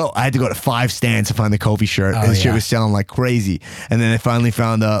 I had to go to 5 stands to find the Kofi shirt. And the shit was selling like crazy. And then I finally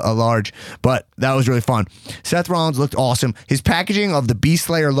found a large. But that was really fun. Seth Rollins looked awesome. His packaging of the Beast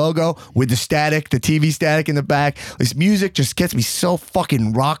Slayer logo with the static, the TV static in the back. His music just gets me so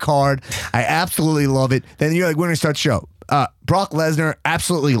fucking rock hard. I absolutely love it. Then you're like, when we start the show. Brock Lesnar,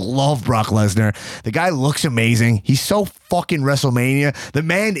 absolutely love Brock Lesnar. The guy looks amazing. He's so fucking WrestleMania. The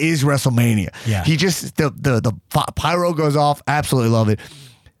man is WrestleMania. Yeah. He just, the pyro goes off. Absolutely love it.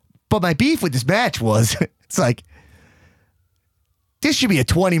 But my beef with this match was, it's like, this should be a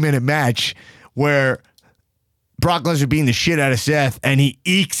 20-minute match where Brock Lesnar beating the shit out of Seth and he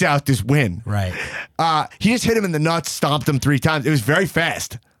ekes out this win. Right. He just hit him in the nuts, stomped him 3 times. It was very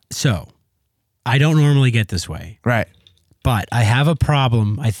fast. So, I don't normally get this way. Right. But I have a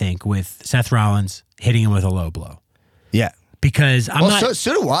problem, I think, with Seth Rollins hitting him with a low blow. Yeah. Because I'm not.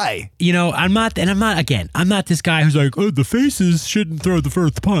 So do I. You know, I'm not this guy who's like, oh, the faces shouldn't throw the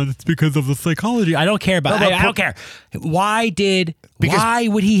first punch because of the psychology. I don't care about I don't care. Why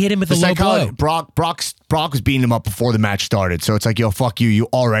would he hit him with a low blow? Brock was beating him up before the match started. So it's like, yo, fuck you. You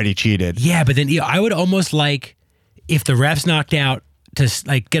already cheated. Yeah, but then I would almost like, if the ref's knocked out, to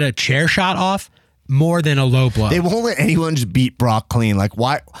like get a chair shot off more than a low blow. They won't let anyone just beat Brock clean. Like,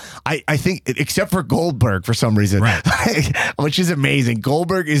 why? I think, except for Goldberg for some reason, right. Which is amazing.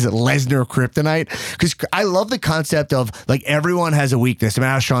 Goldberg is Lesnar kryptonite, because I love the concept of like everyone has a weakness. No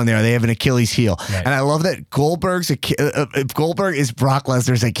matter how strong they are, they have an Achilles heel, right. And I love that Goldberg is Brock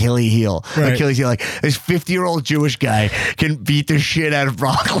Lesnar's Achilles heel. Right. Achilles heel, like this 50-year-old Jewish guy can beat the shit out of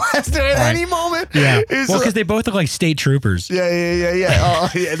Brock Lesnar at any moment. Yeah, well, because they both look like state troopers. Yeah. Oh,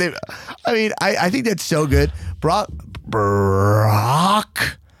 yeah. I think that's so good. Brock.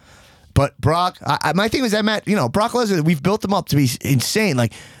 But Brock, my thing was that Matt, Brock Lesnar, we've built him up to be insane.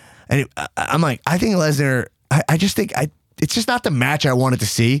 Like, and I'm like, I think Lesnar, I just think it's just not the match I wanted to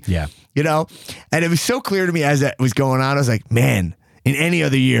see. Yeah. And it was so clear to me as that was going on. I was like, man, in any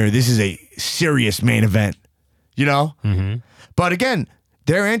other year, this is a serious main event, Mm-hmm. But again,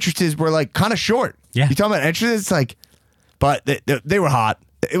 their entrances were like kind of short. Yeah. You talking about entrances? It's like, but they were hot.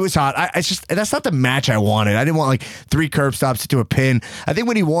 It was hot. That's not the match I wanted. I didn't want like 3 curb stops to a pin. I think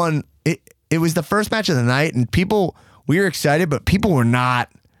when he won, it was the first match of the night, and we were excited, but people were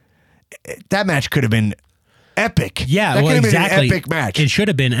not. That match could have been epic. Yeah, that could have exactly. been an epic match. It should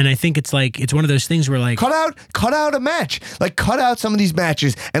have been, and I think it's one of those things where like cut out a match. Like cut out some of these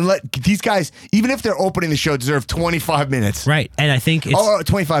matches and let these guys, even if they're opening the show, deserve 25 minutes. Right, and I think it's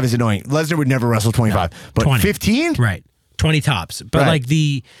 25 is annoying. Lesnar would never wrestle 25, but 20. 15, right? 20 tops. But right.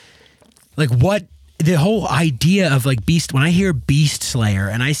 the whole idea of like Beast, when I hear Beast Slayer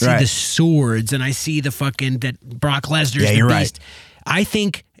and I see the swords and I see the fucking that Brock Lesnar's the Beast, right. I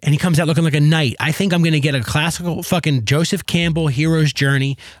think, and he comes out looking like a knight, I think I'm going to get a classical fucking Joseph Campbell hero's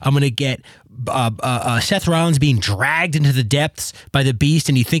journey. I'm going to get Seth Rollins being dragged into the depths by the Beast,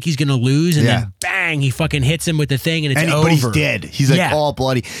 and you think he's going to lose, and then bang, he fucking hits him with the thing, and it's over. But he's dead. He's like all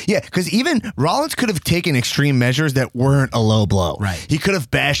bloody. Yeah, because even Rollins could have taken extreme measures that weren't a low blow. Right. He could have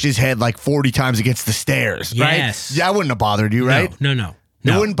bashed his head like 40 times against the stairs. Yes. Right? That wouldn't have bothered you, right? No.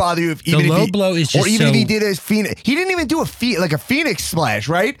 It wouldn't bother you if the low blow is just, or even if he did a Phoenix. He didn't even do a Phoenix splash,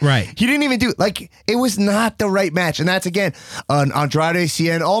 right? Right. He didn't even do it was not the right match, and that's again an Andrade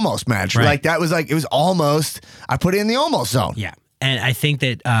Cien almost match. Right. Like that was it was almost. I put it in the almost zone. Yeah, and I think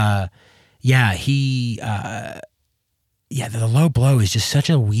that the low blow is just such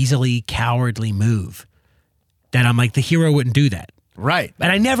a weaselly, cowardly move that I'm like, the hero wouldn't do that. Right.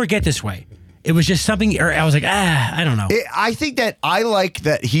 But I never get this way. It was just something, or I was like, I don't know. I think that I like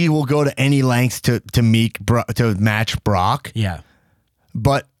that he will go to any lengths to match Brock. Yeah.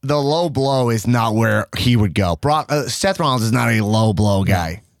 But the low blow is not where he would go. Seth Rollins is not a low blow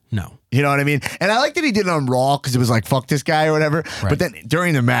guy. No. You know what I mean? And I like that he did it on Raw because it was like fuck this guy or whatever. Right. But then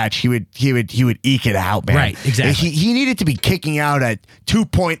during the match, he would eke it out, man. Right, exactly. He needed to be kicking out at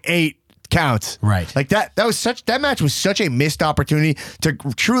 2.8 counts. Right. Like that match was such a missed opportunity to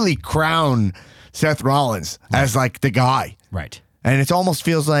truly crown Seth Rollins as like the guy. Right. And it almost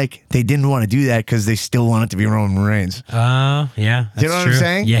feels like they didn't want to do that because they still want it to be Roman Reigns. Yeah. You know what I'm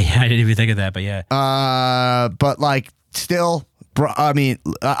saying? Yeah, I didn't even think of that, but yeah. But like still, bro, I mean,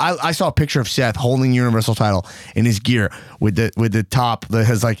 I saw a picture of Seth holding the Universal title in his gear with the top that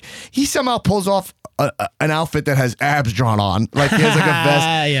has like, he somehow pulls off an outfit that has abs drawn on. Like he has like a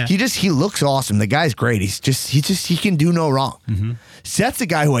vest. Yeah. He looks awesome. The guy's great. He can do no wrong. Mm-hmm. Seth's a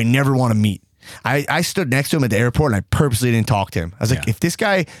guy who I never want to meet. I stood next to him at the airport and I purposely didn't talk to him. I was like, if this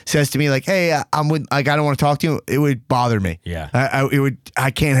guy says to me like, "Hey, I don't want to talk to you," it would bother me. Yeah,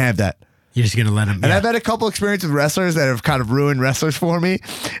 I can't have that. You're just gonna let him. And I've had a couple experiences with wrestlers that have kind of ruined wrestlers for me.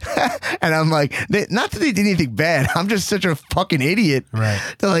 And I'm like, not that they did anything bad. I'm just such a fucking idiot. Right.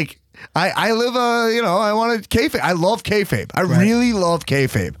 They're like, I live I want to kayfabe. I love kayfabe. I really love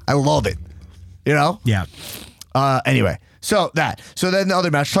kayfabe. I love it. You know. Yeah. Anyway, so then the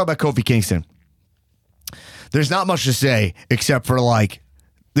other match. Talk about Kofi Kingston. There's not much to say except for like,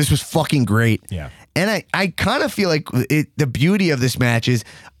 this was fucking great. Yeah. And I kind of feel like the beauty of this match is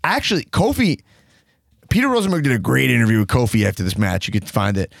actually Peter Rosenberg did a great interview with Kofi after this match. You could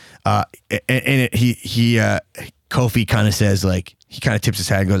find it. Kofi kind of says like, he kind of tips his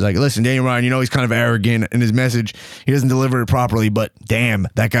hat and goes like, listen, Daniel Bryan, he's kind of arrogant in his message. He doesn't deliver it properly, but damn,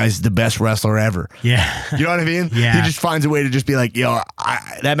 that guy's the best wrestler ever. Yeah. You know what I mean? Yeah. He just finds a way to just be like,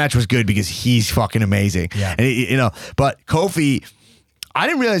 that match was good because he's fucking amazing. Yeah. And but Kofi, I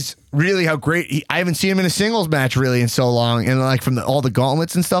didn't realize really how great I haven't seen him in a singles match really in so long. And like from all the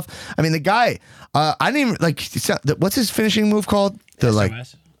gauntlets and stuff. I mean, the guy, I didn't even like, what's his finishing move called?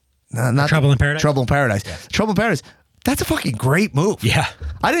 Not Trouble in Paradise? Trouble in Paradise. Yeah. Trouble in Paradise. That's a fucking great move. Yeah.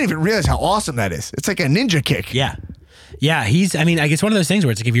 I didn't even realize how awesome that is. It's like a ninja kick. Yeah. Yeah. It's one of those things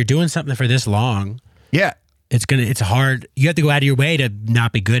where it's like if you're doing something for this long, yeah, it's hard. You have to go out of your way to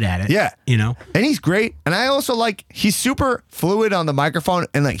not be good at it. Yeah. And he's great. And I also like, he's super fluid on the microphone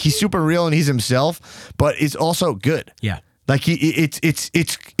and like he's super real and he's himself, but it's also good. Yeah. Like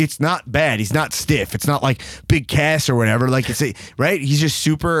it's not bad. He's not stiff. It's not like Big Cass or whatever. Like right? He's just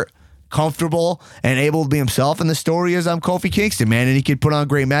super comfortable and able to be himself. And the story is I'm Kofi Kingston, man, and he can put on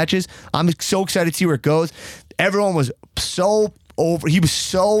great matches. I'm so excited to see where it goes. Everyone was so over. He was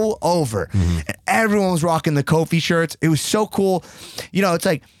so over. Mm-hmm. And everyone was rocking the Kofi shirts. It was so cool. It's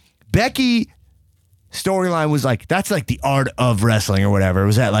like Becky storyline was like, that's like the art of wrestling or whatever. It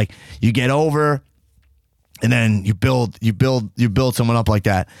was that like you get over and then you build someone up like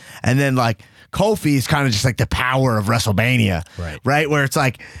that. And then like Kofi is kind of just like the power of WrestleMania, right? Where it's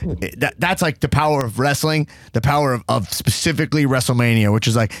like that's like the power of wrestling, the power of specifically WrestleMania, which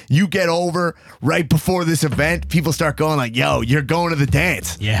is like you get over right before this event, people start going like, "Yo, you're going to the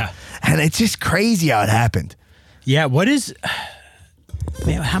dance." Yeah, and it's just crazy how it happened. Yeah, how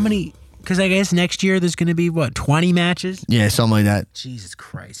many? Because I guess next year there's going to be 20 matches? Yeah, something like that. Jesus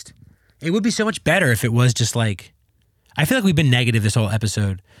Christ, it would be so much better if it was just like. I feel like we've been negative this whole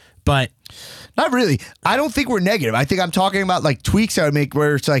episode, but. Not really. I don't think we're negative. I think I'm talking about like tweaks I would make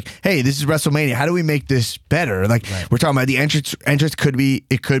where it's like, hey, this is WrestleMania. How do we make this better? Like we're talking about the entrance could be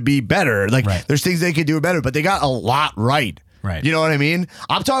better. Like there's things they could do better, but they got a lot right. Right. You know what I mean?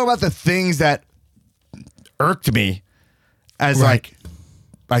 I'm talking about the things that irked me as like,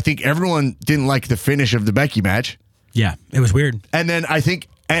 I think everyone didn't like the finish of the Becky match. Yeah, it was weird. And then I think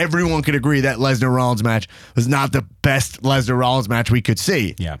everyone could agree that Lesnar-Rollins match was not the best Lesnar-Rollins match we could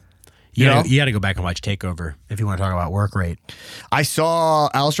see. Yeah. You got to go back and watch TakeOver if you want to talk about work rate. I saw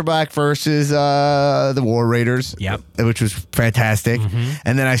Aleister Black versus the War Raiders. Yep. Which was fantastic. Mm-hmm.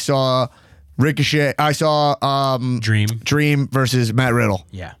 And then I saw Ricochet. I saw Dream versus Matt Riddle.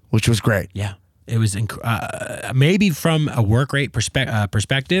 Yeah. Which was great. Yeah. It was maybe from a work rate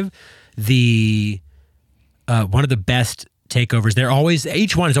perspective, the one of the best takeovers.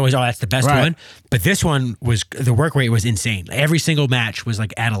 Each one is always, that's the best one. But this one the work rate was insane. Every single match was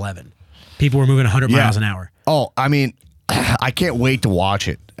like at 11. People were moving 100 miles an hour. Oh, I mean, I can't wait to watch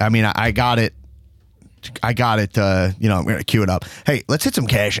it. I mean, I got it. I'm going to cue it up. Hey, let's hit some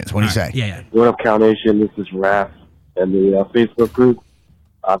cash-ins. What do you say? Yeah. What up, Cal Nation? This is Raph and the Facebook group.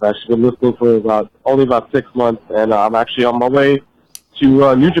 I've actually been listening for only about 6 months, and I'm actually on my way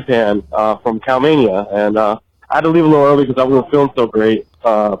to New Japan from Calmania. And I had to leave a little early because I wasn't feeling so great.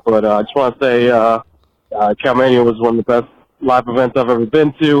 But I just want to say Calmania was one of the best live events I've ever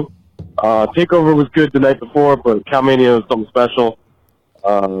been to. TakeOver was good the night before, but Calmania was something special.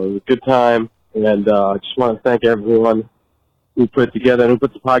 Good time, and I just want to thank everyone who put the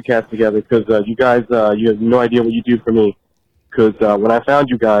podcast together, because you guys, you have no idea what you do for me. Because when I found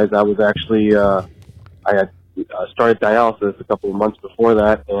you guys, I was actually, I had started dialysis a couple of months before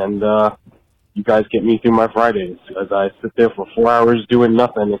that, and you guys get me through my Fridays, as I sit there for 4 hours doing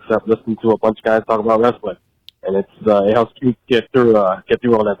nothing except listening to a bunch of guys talk about wrestling, and it helps me get through all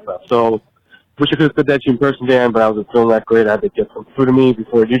that stuff. So, wish I could have said that to you in person, Dan, but I wasn't feeling that great. I had to get some food to me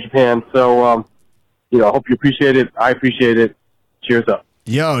before New Japan. So, I hope you appreciate it. I appreciate it. Cheers up.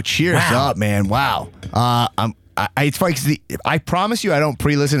 Yo, cheers up, man. Wow. It's funny because I promise you I don't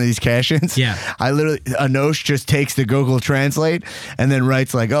pre-listen to these cash-ins. Yeah. I literally, Anosh just takes the Google Translate and then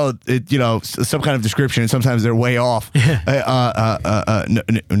writes like, some kind of description, and sometimes they're way off. No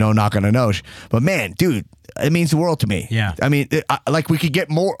knock on Anosh. But man, dude, it means the world to me. Yeah. I mean, like we could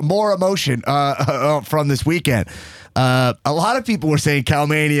get more emotion from this weekend. A lot of people were saying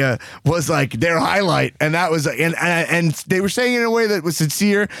Calmania was like their highlight, and that was and they were saying it in a way that was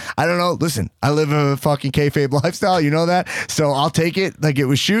sincere. I don't know. Listen, I live a fucking kayfabe lifestyle, you know that, so I'll take it like it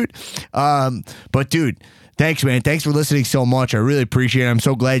was shoot. But dude, thanks, man. Thanks for listening so much. I really appreciate it. I'm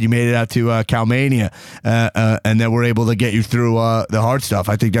so glad you made it out to Calmania, and that we're able to get you through the hard stuff.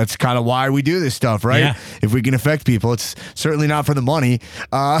 I think that's kind of why we do this stuff, right? Yeah. If we can affect people, it's certainly not for the money.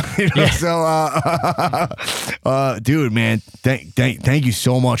 So, dude, man, thank you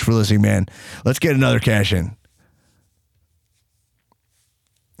so much for listening, man. Let's get another cash in.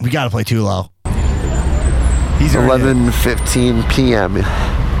 We got to play Tulo. He's 11:15 p.m.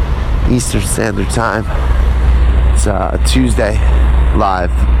 Eastern Standard Time. It's Tuesday,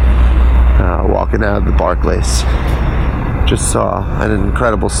 live, walking out of the Barclays. Just saw an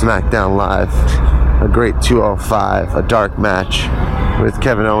incredible SmackDown Live, a great 205, a dark match with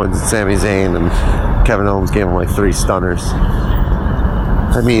Kevin Owens and Sami Zayn, and Kevin Owens gave him like 3 stunners.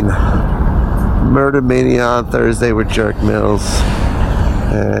 I mean, Murder Mania on Thursday with Jerk Mills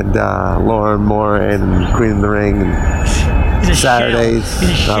and Lauren Moran and Queen of the Ring, and Saturdays,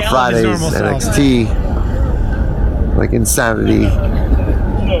 Fridays, NXT, like Insanity.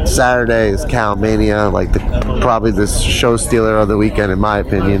 Saturdays, Calmania, like probably the show stealer of the weekend, in my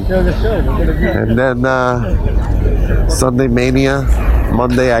opinion. And then Sunday Mania.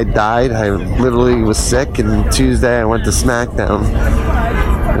 Monday I died. I literally was sick, and Tuesday I went to SmackDown,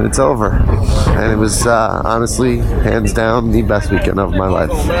 and it's over. And it was honestly, hands down, the best weekend of my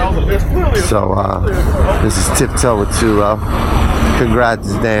life. So this is Tiptoe with Tulo.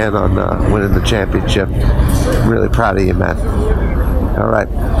 Congrats, Dan, on winning the championship. I'm really proud of you, man. All right.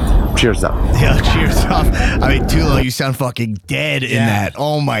 Cheers up. Yeah, cheers up. I mean, Tulo, you sound fucking dead in that.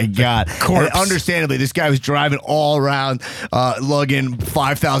 Oh my God. And understandably, this guy was driving all around, lugging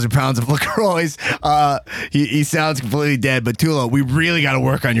 5,000 pounds of LaCroix. He sounds completely dead. But Tulo, we really got to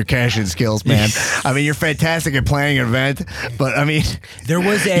work on your cash-in skills, man. I mean, you're fantastic at planning an event, but I mean, there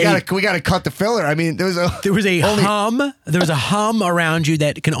was we got to cut the filler. I mean, there was a hum. There was a hum around you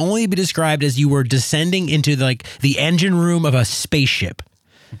that can only be described as you were descending into the engine room of a spaceship.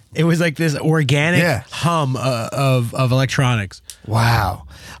 It was like this organic hum of electronics. Wow.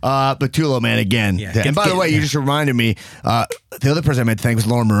 But Tulo, man, again. Yeah, and by the way, you just reminded me, the other person I meant to thank was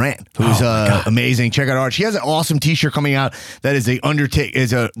Lauren Moran, who's amazing. Check out art. She has an awesome t-shirt coming out that is a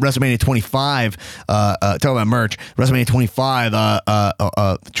WrestleMania 25, talking about merch, WrestleMania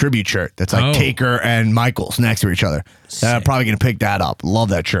 25 tribute shirt that's like Taker and Michaels next to each other. I'm probably going to pick that up. Love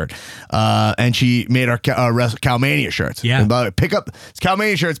that shirt. And she made our Calmania shirts. Yeah. And by the way, pick up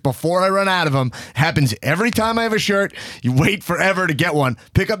Calmania shirts before I run out of them. Happens every time I have a shirt. You wait forever to get one.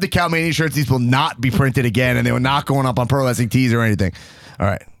 Pick up the Calmania shirts. These will not be printed again, and they were not going up on Pro Wrestling Tees or anything. All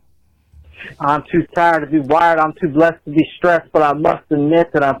right. I'm too tired to be wired. I'm too blessed to be stressed, but I must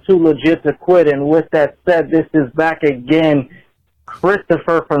admit that I'm too legit to quit. And with that said, this is back again.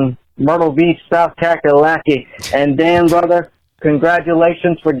 Christopher from Myrtle Beach, South Kakalaki. And Dan, brother,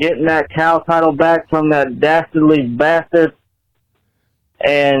 congratulations for getting that Cal title back from that dastardly bastard.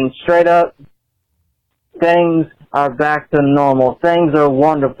 And straight up, things are back to normal. Things are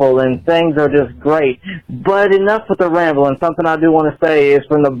wonderful, and things are just great. But enough with the rambling. Something I do want to say is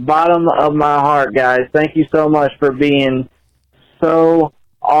from the bottom of my heart, guys, thank you so much for being so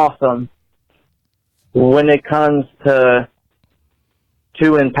awesome when it comes to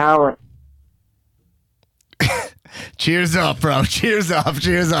empower. Cheers up, bro. Cheers up.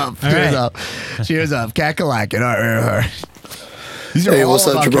 Cheers up. Cheers up. Cheers up. Kakalaki. All right. Hey, what's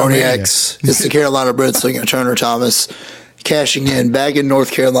up, Jabroni X? It's the Carolina Bred Slinger Turner Thomas, cashing in back in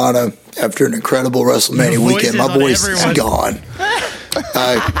North Carolina after an incredible WrestleMania weekend. My voice is gone.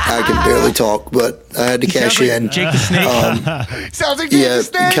 I can barely talk, but I had to cash in. Jake the Snake. Sounds like Jake the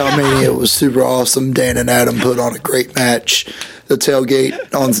Snake. Calmania was super awesome. Dan and Adam put on a great match. The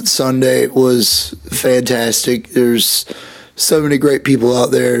tailgate on Sunday was fantastic. There's so many great people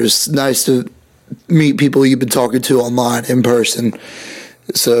out there. It's nice to meet people you've been talking to online in person.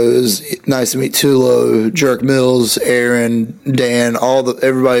 So it was nice to meet Tulo, Jerk Mills, Aaron, Dan,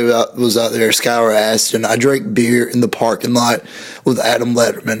 everybody was out there. Skylar Aston. I drank beer in the parking lot with Adam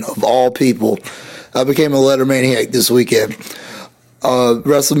Letterman, of all people. I became a Lettermaniac this weekend.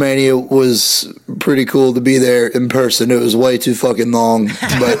 WrestleMania was pretty cool to be there in person. It was way too fucking long,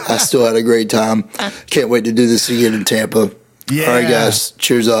 but I still had a great time. Can't wait to do this again in Tampa. Yeah. All right, guys.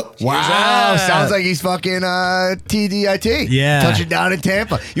 Cheers up. Wow. Sounds like he's fucking TDIT. Yeah. Touching down in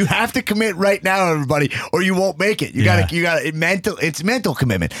Tampa. You have to commit right now, everybody, or you won't make it. You gotta it's mental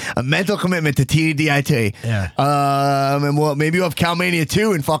commitment. A mental commitment to TDIT. Yeah. And maybe you'll have Calmania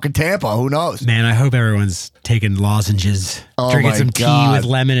 2 in fucking Tampa. Who knows? Man, I hope everyone's taking lozenges, drinking some tea with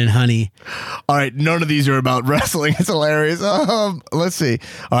lemon and honey. All right, none of these are about wrestling. It's hilarious. Let's see.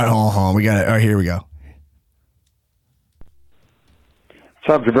 All right, hold on. We got it. All right, here we go.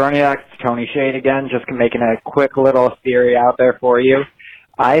 What's up, Jabroniacs? It's Tony Shade again. Just making a quick little theory out there for you.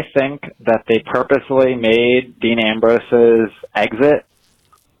 I think that they purposely made Dean Ambrose's exit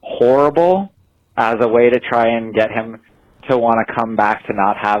horrible as a way to try and get him to want to come back to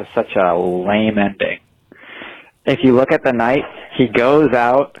not have such a lame ending. If you look at the night, he goes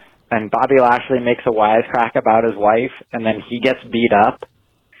out and Bobby Lashley makes a wisecrack about his wife, and then he gets beat up.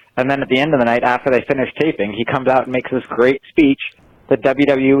 And then at the end of the night, after they finish taping, he comes out and makes this great speech that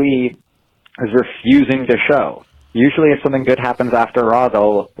WWE is refusing to show. Usually if something good happens after Raw,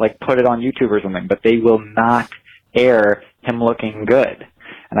 they'll put it on YouTube or something, but they will not air him looking good.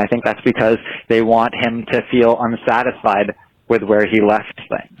 And I think that's because they want him to feel unsatisfied with where he left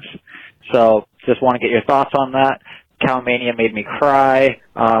things. So just want to get your thoughts on that. Calmania made me cry.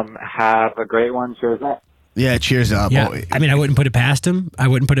 Have a great one. Cheers up. Yeah, cheers up. Yeah. I mean, I wouldn't put it past him. I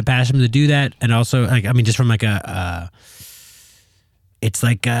wouldn't put it past him to do that. And also, just from it's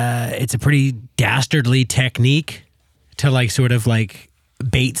a pretty dastardly technique to sort of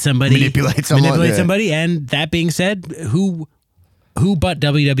bait somebody, manipulate somebody. And that being said, who but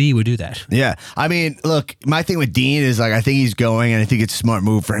WWE would do that? Yeah. I mean, look, my thing with Dean is I think he's going, and I think it's a smart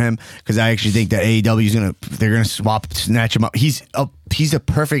move for him because I actually think that AEW they're gonna snatch him up. He's a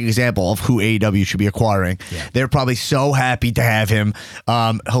perfect example of who AEW should be acquiring. Yeah. They're probably so happy to have him.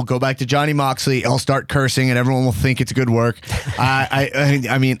 He'll go back to Johnny Moxley. He'll start cursing, and everyone will think it's good work.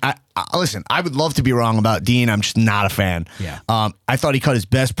 Listen, I would love to be wrong about Dean. I'm just not a fan. Yeah. I thought he cut his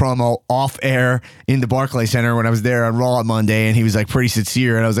best promo off air in the Barclays Center when I was there on Raw on Monday, and he was pretty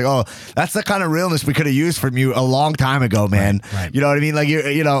sincere. And I was like, oh, that's the kind of realness we could have used from you a long time ago, man. Right. You know what I mean?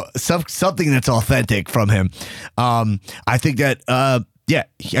 Something that's authentic from him. I think that.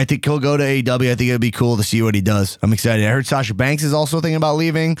 I think he'll go to AEW. I think it'd be cool to see what he does. I'm excited. I heard Sasha Banks is also thinking about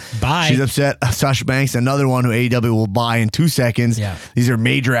leaving. Bye. She's upset. Sasha Banks, another one who AEW will buy in 2 seconds. Yeah. These are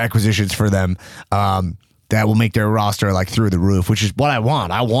major acquisitions for them that will make their roster through the roof, which is what I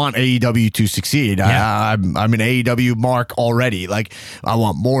want. I want AEW to succeed. Yeah. I'm an AEW mark already. I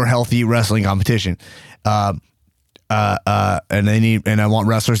want more healthy wrestling competition. And I want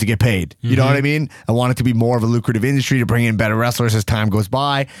wrestlers to get paid. You know what I mean? I want it to be more of a lucrative industry to bring in better wrestlers as time goes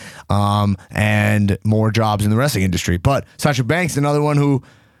by, and more jobs in the wrestling industry. But Sasha Banks, another one who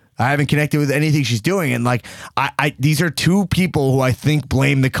I haven't connected with anything she's doing, and these are two people who I think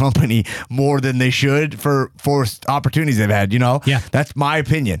blame the company more than they should for opportunities they've had. Yeah, that's my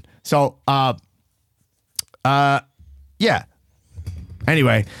opinion. So, yeah.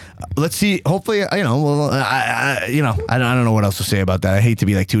 Anyway, let's see. Hopefully, I don't know what else to say about that. I hate to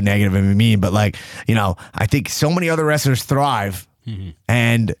be too negative and mean, but I think so many other wrestlers thrive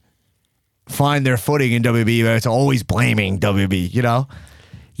and find their footing in WB, but it's always blaming WB,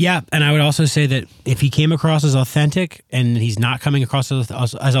 Yeah, and I would also say that if he came across as authentic and he's not coming across as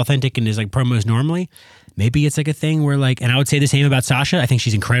authentic in his promos normally, maybe it's a thing where and I would say the same about Sasha. I think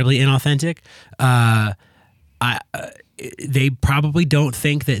she's incredibly inauthentic. They probably don't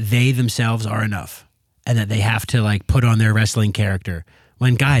think that they themselves are enough and that they have to put on their wrestling character.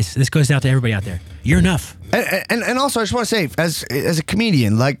 When guys, this goes out to everybody out there. You're enough. And also, I just want to say, as a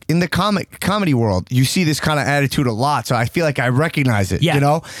comedian, in the comedy world, you see this kind of attitude a lot. So I feel I recognize it.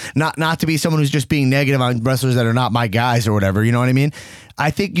 Yeah. Not to be someone who's just being negative on wrestlers that are not my guys or whatever. You know what I mean?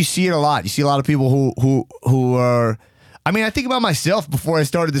 I think you see it a lot. You see a lot of people who are. I mean, I think about myself before I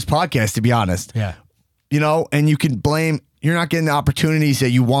started this podcast. To be honest. Yeah. And you can blame getting the opportunities that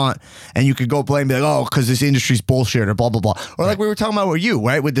you want, and you could go blame like, oh, because this industry's bullshit or blah blah blah, or like we were talking about with you,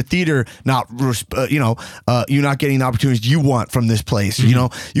 right, with the theater not, you not getting the opportunities you want from this place. You know,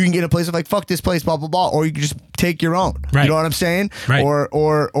 you can get a place of like fuck this place, blah blah blah, or you can just take your own. Right. You know what I'm saying? Right.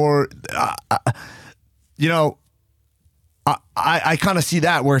 Or I kind of see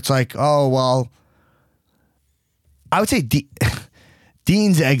that where it's like, oh well, I would say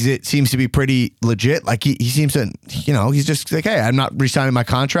Dean's exit seems to be pretty legit. Like he seems to, he's just like, hey, I'm not re-signing my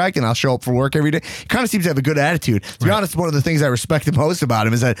contract and I'll show up for work every day. He kind of seems to have a good attitude. To be honest, one of the things I respect the most about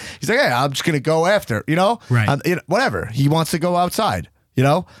him is that he's like, hey, I'm just going to go after, Right. Whatever. He wants to go outside,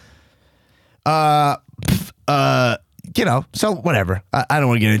 so whatever. I don't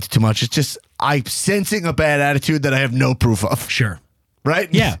want to get into too much. It's just, I'm sensing a bad attitude that I have no proof of. Sure. Right?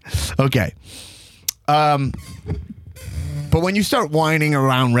 Yeah. Okay. But when you start whining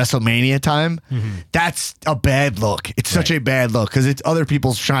around WrestleMania time, that's a bad look. It's such a bad look because it's other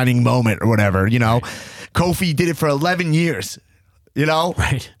people's shining moment or whatever, Kofi did it for 11 years,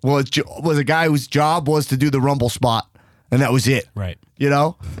 Right. Was a guy whose job was to do the Rumble spot, and that was it. Right.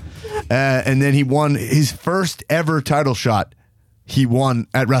 And then he won his first ever title shot. He won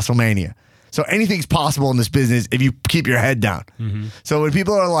at WrestleMania. So anything's possible in this business if you keep your head down. So when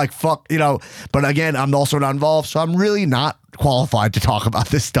people are like, fuck, but again, I'm also not involved, so I'm really not qualified to talk about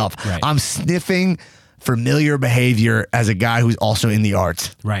this stuff. Right. I'm sniffing familiar behavior as a guy who's also in the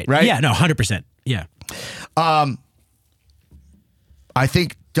arts. Right. Right? Yeah, no, 100%. Yeah. I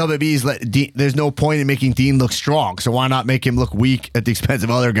think WWE's there's no point in making Dean look strong, so why not make him look weak at the expense of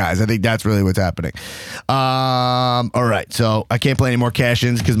other guys? I think that's really what's happening. All right, so I can't play any more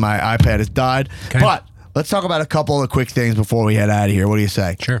cash-ins because my iPad has died. Okay. But let's talk about a couple of quick things before we head out of here. What do you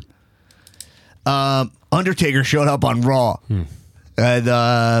say? Sure. Undertaker showed up on Raw.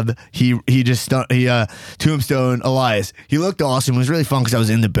 And he tombstone Elias. He looked awesome. It was really fun because I was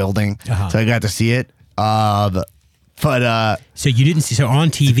in the building, so I got to see it. So you didn't see, so on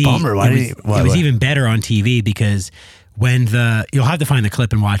TV, bummer. it was even better on TV because when you'll have to find the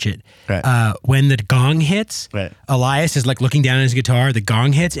clip and watch it. Right. When the gong hits, right. Elias is like looking down at his guitar, the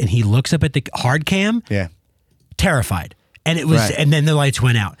gong hits, and he looks up at the hard cam, terrified. And it was, and then the lights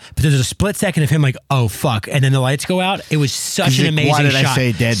went out. But there's a split second of him like, oh fuck, and then the lights go out. It was such an amazing shot. Why did I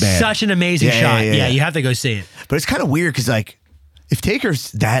say dead man? Such an amazing shot. Yeah, you have to go see it. But it's kind of weird because like, if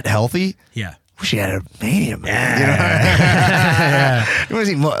Taker's that healthy, yeah. wish he had a Mania, man. Was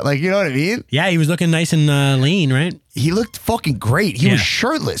he like, you know what I mean? Yeah, he was looking nice and lean, right? He looked fucking great. He was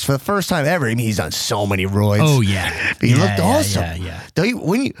shirtless for the first time ever. I mean, he's on so many roids. Oh yeah, but he looked awesome. Yeah.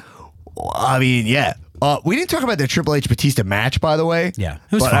 We didn't talk about the Triple H Batista match, by the way. Yeah,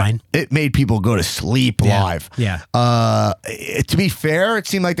 it was fine. It made people go to sleep live. Yeah. To be fair, it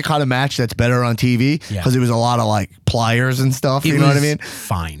seemed like the kind of match that's better on TV because it was a lot of like pliers and stuff. You know what I mean?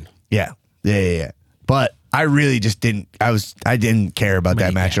 Fine. Yeah. But I really just didn't. I didn't care about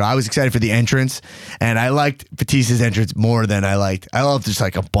that match at all. I was excited for the entrance, and I liked Batista's entrance more than I love just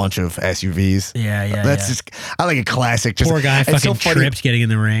like a bunch of SUVs. I like a classic. Poor guy fucking tripped getting in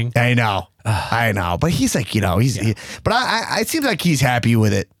the ring. I know. But he's like, but it seems like he's happy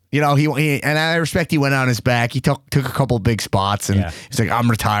with it. He and I respect he went on his back. He took a couple big spots, and he's like, I'm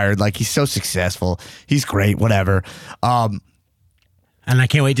retired. Like, he's so successful. He's great. Whatever. And I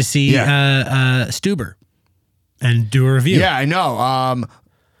can't wait to see Stuber and do a review. Yeah, I know.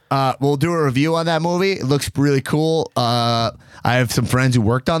 We'll do a review on that movie. It looks really cool. I have some friends who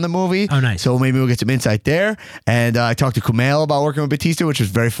worked on the movie. Oh, nice. So maybe we'll get some insight there. And I talked to Kumail about working with Batista, which was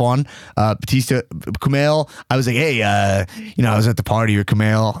very fun. Kumail, I was like, hey, I was at the party with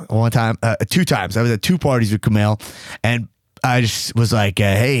Kumail one time, 2 times. I was at 2 parties with Kumail, and I just was like,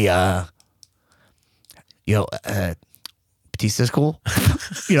 hey, Batista's cool.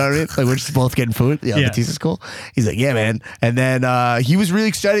 You know what I mean? Like, we're just both getting food. Yeah, Batista's cool. He's like, yeah, man. And then he was really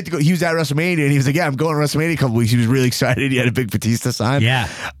excited to go. He was at WrestleMania, and he was like, yeah, I'm going to WrestleMania in a couple weeks. He was really excited. He had a big Batista sign. Yeah.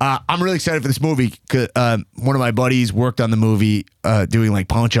 I'm really excited for this movie because one of my buddies worked on the movie doing like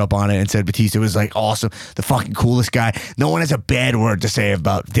punch up on it and said Batista was like awesome, the fucking coolest guy. No one has a bad word to say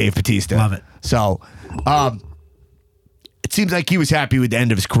about Dave Batista. Love it. So it seems like he was happy with the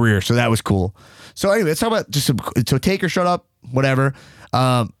end of his career, so that was cool. So anyway, let's talk about just so Taker showed up, whatever.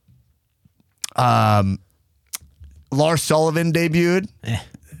 Lars Sullivan debuted.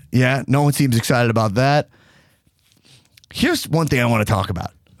 Yeah, no one seems excited about that. Here's one thing I want to talk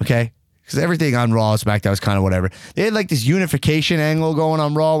about, okay? Because everything on Raw, SmackDown was kind of whatever. They had like this unification angle going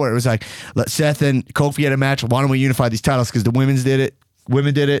on Raw where it was like, let Seth and Kofi had a match. Why don't we unify these titles? Because the women did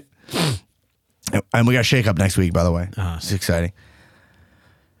it. And we got Shake Up next week, by the way. It's exciting.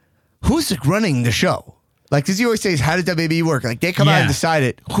 Who's running the show? Like, as he always says, how did WWE work? Like, they come out and decide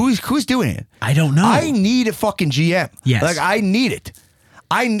it. Who's doing it? I don't know. I need a fucking GM. Yes. Like, I need it.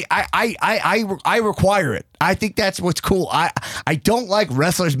 I require it. I think that's what's cool. I don't like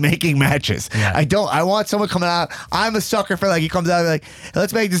wrestlers making matches. Yeah. I want someone coming out. I'm a sucker for like he comes out and like,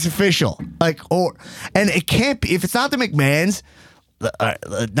 let's make this official. Like, and it can't be if it's not the McMahons,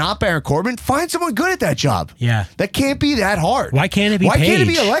 not Baron Corbin. Find someone good at that job. Yeah, that can't be that hard. Why can't it be? Why Paige? can't it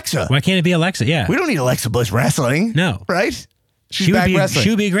be Alexa? Why can't it be Alexa? Yeah, we don't need Alexa Bliss wrestling. No, right? She would be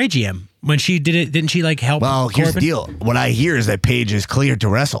a great GM. When she did it, didn't she like help? Well, here's the deal. What I hear is that Paige is cleared to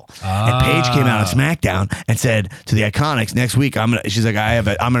wrestle, and Paige came out on SmackDown and said to the Iconics, "Next week, she's like,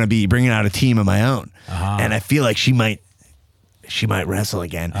 I'm gonna be bringing out a team of my own, and I feel like she might wrestle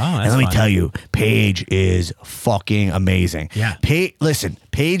again." And let me tell you, Paige is fucking amazing. Yeah. Listen,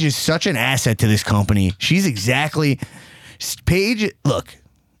 Paige is such an asset to this company. She's exactly Paige. Look,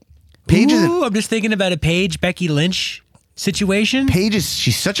 Paige is. I'm just thinking about a Paige Becky Lynch situation.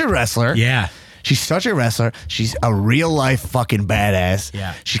 She's such a wrestler. Yeah. She's such a wrestler. She's a real life fucking badass.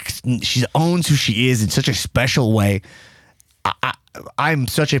 Yeah. She owns who she is in such a special way. I'm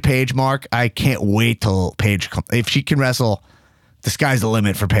such a Paige mark. I can't wait till Paige comes. If she can wrestle, the sky's the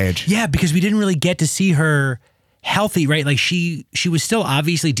limit for Paige. Yeah, because we didn't really get to see her healthy, right? Like she was still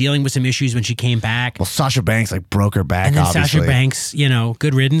obviously dealing with some issues when she came back. Well, Sasha Banks like broke her back. And then obviously. Sasha Banks,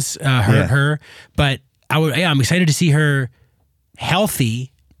 good riddance, hurt her. But I'm excited to see her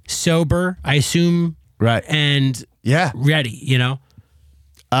healthy, sober, I assume. Right. And ready,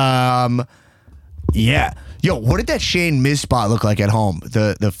 Yeah. Yo, what did that Shane Miz spot look like at home?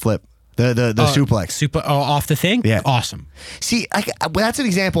 The flip. The suplex. Off the thing? Yeah. Awesome. See, that's an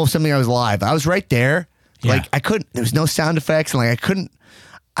example of something I was live. I was right there. Yeah. Like I couldn't, there was no sound effects, and like I couldn't,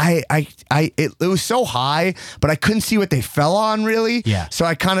 it was so high, but I couldn't see what they fell on really. Yeah. So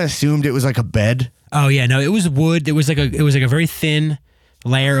I kind of assumed it was like a bed. Oh yeah, no, it was wood. It was like a very thin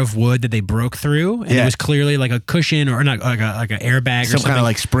layer of wood that they broke through, and it was clearly like a cushion or not like an airbag or some kind of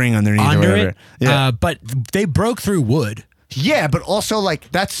like spring underneath under or whatever. it. Yeah. But they broke through wood. Yeah, but also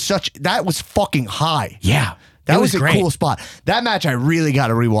like that was fucking high. Yeah. That was a great. cool spot. That match I really got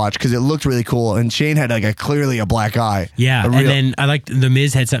to rewatch because it looked really cool. And Shane had like clearly a black eye. Yeah, and then I liked the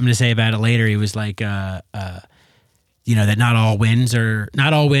Miz had something to say about it later. He was like, that not all wins are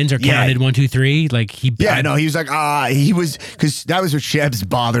counted 1, 2, 3. Like he was like he was because that was what Sheb's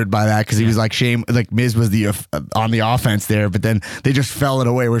bothered by that because he was like Shane like Miz was the on the offense there, but then they just fell it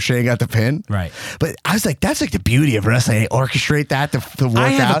away where Shane got the pin. Right. But I was like, that's like the beauty of wrestling. They orchestrate that to work out. I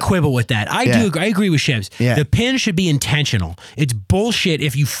have a quibble with that. I agree with Shebs. Yeah. The pin should be intentional. It's bullshit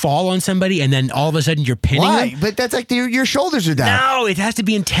if you fall on somebody and then all of a sudden you're pinning them. But that's like your shoulders are down. No, it has to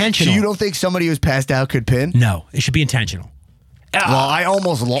be intentional. So you don't think somebody who's passed out could pin? No, it should be intentional. Well, I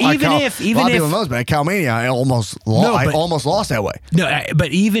almost lost. Even a lot of people knows, but at Calmania, I almost lost that way. No,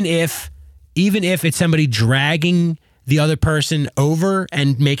 but even if it's somebody dragging the other person over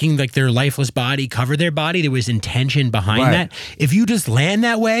and making like their lifeless body cover their body, there was intention behind that. If you just land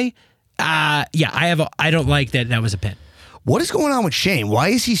that way, I don't like that. That was a pin. What is going on with Shane? Why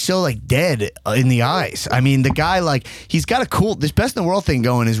is he so like dead in the eyes? I mean, the guy like he's got this best in the world thing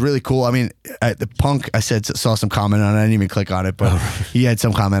going is really cool. I mean, the Punk I saw some comment on it. I didn't even click on it, but he had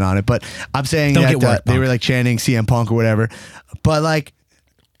some comment on it. But I'm saying that they were like chanting CM Punk or whatever. But like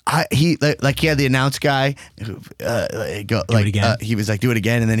he had the announce guy he was like do it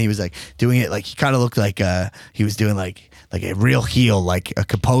again, and then he was like doing it like he kind of looked like he was doing like a real heel, like a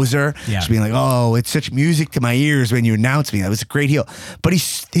composer, just being like, oh, it's such music to my ears when you announce me. That was a great heel. But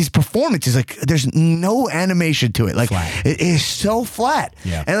his performance is like, there's no animation to it. Like it is so flat.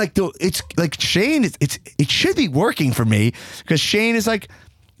 Yeah. And like it's like Shane, it should be working for me because Shane is like,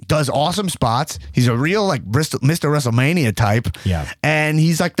 does awesome spots. He's a real like Mr. WrestleMania type. Yeah. And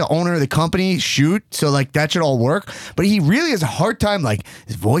he's like the owner of the company, shoot. So like that should all work. But he really has a hard time. Like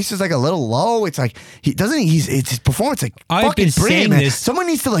his voice is like a little low. It's like it's his performance like fucking brilliant, man. Someone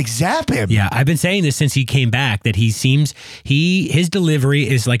needs to like zap him. Yeah, I've been saying this since he came back that his delivery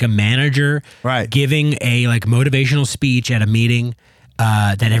is like a manager giving a like motivational speech at a meeting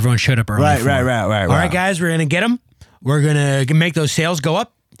that everyone showed up early for. Right. All right, guys, we're gonna get them. We're gonna make those sales go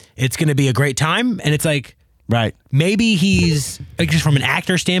up. It's going to be a great time. And it's like, maybe he's, like, just from an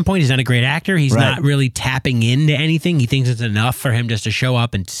actor standpoint, he's not a great actor. He's not really tapping into anything. He thinks it's enough for him just to show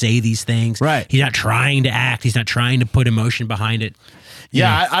up and say these things. Right. He's not trying to act. He's not trying to put emotion behind it.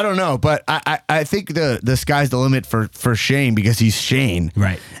 Yeah, I don't know. But I think the sky's the limit for Shane because he's Shane.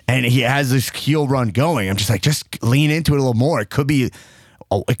 Right. And he has this heel run going. I'm just like, just lean into it a little more. It could be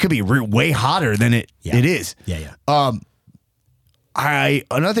way hotter than it is. Yeah.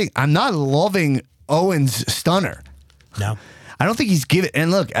 Another thing, I'm not loving Owens' stunner. No. I don't think he's given.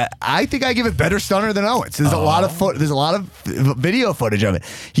 And look, I think I give it better stunner than Owens. There's a lot of There's a lot of video footage of it.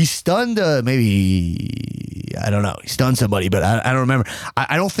 He stunned maybe, I don't know. He stunned somebody, but I don't remember.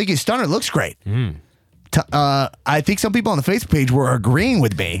 I don't think his stunner looks great. I think some people on the Facebook page were agreeing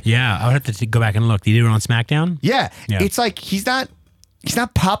with me. Yeah, I would have to go back and look. Did he do it on SmackDown? Yeah. It's like he's not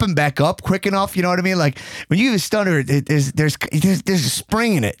popping back up quick enough. You know what I mean? Like when you use stunner, there's a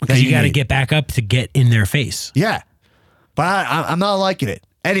spring in it. Because you got to get back up to get in their face. Yeah, but I'm not liking it.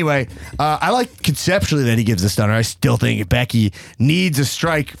 Anyway, I like conceptually that he gives the stunner. I still think Becky needs a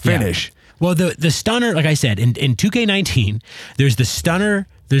strike finish. Yeah. Well, the stunner, like I said, in 2K19, there's the stunner.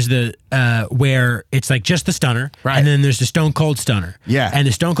 There's the where it's like just the stunner, right? And then there's the Stone Cold Stunner. Yeah. And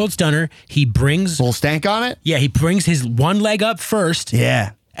the Stone Cold Stunner, he brings full stank on it. Yeah, he brings his one leg up first.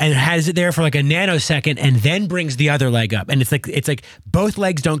 Yeah. And has it there for like a nanosecond, and then brings the other leg up, and it's like both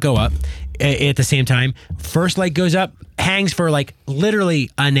legs don't go up at the same time. First leg goes up, hangs for like literally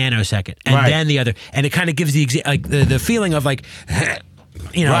a nanosecond, and then the other, and it kind of gives the feeling of like,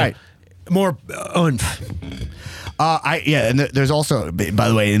 more oomph. And there's also, by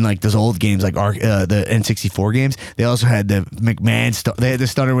the way, in like those old games, like the N64 games, they also had the McMahon. They had the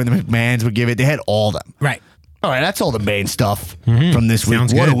stunner when the McMahons would give it. They had all of them. Right. All right, that's all the main stuff from this week.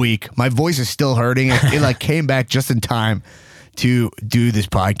 What a week! My voice is still hurting. It like came back just in time to do this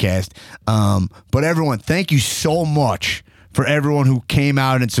podcast. But everyone, thank you so much for everyone who came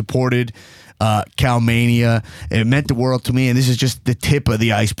out and supported Calmania. It meant the world to me, and this is just the tip of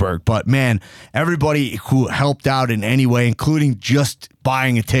the iceberg. But man, everybody who helped out in any way, including just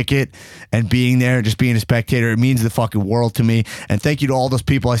buying a ticket and being there, just being a spectator, it means the fucking world to me. And thank you to all those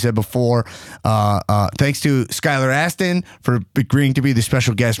people I said before. Thanks to Skylar Aston for agreeing to be the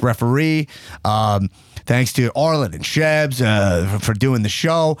special guest referee. Thanks to Arlen and Shebs for doing the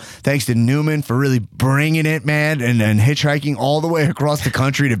show. Thanks to Newman for really bringing it, man, and hitchhiking all the way across the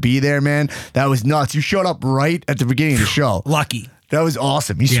country to be there, man. That was nuts. You showed up right at the beginning of the show. Lucky. That was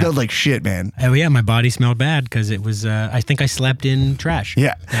awesome. You smelled like shit, man. Oh, yeah, my body smelled bad because it was, I think I slept in trash.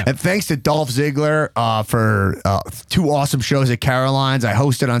 Yeah. And thanks to Dolph Ziggler for 2 awesome shows at Caroline's. I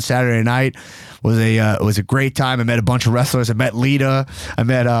hosted on Saturday night. It was a great time. I met a bunch of wrestlers. I met Lita. I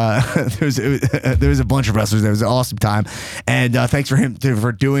met there was a bunch of wrestlers. There was an awesome time. And thanks for him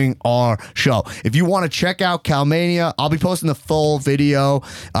for doing our show. If you want to check out Calmania, I'll be posting the full video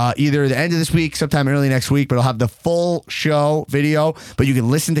either the end of this week, sometime early next week. But I'll have the full show video. But you can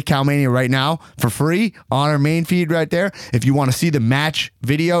listen to Calmania right now for free on our main feed right there. If you want to see the match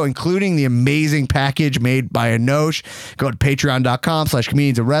video, including the amazing package made by Anosh, go to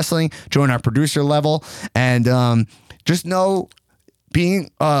patreon.com/comedians of wrestling. Join our producer level, and just know, being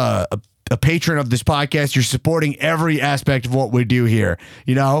a patron of this podcast, you're supporting every aspect of what we do here.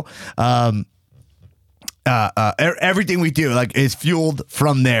 You know, everything we do is fueled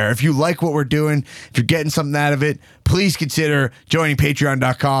from there. If you like what we're doing, if you're getting something out of it, please consider joining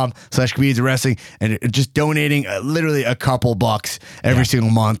patreon.com/comedians of wrestling and just donating literally a couple bucks every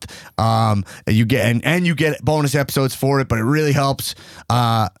single month. You get bonus episodes for it, but it really helps.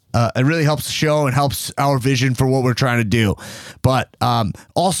 It really helps the show and helps our vision for what we're trying to do. But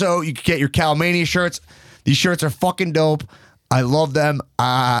also, you can get your Calmania shirts. These shirts are fucking dope. I love them.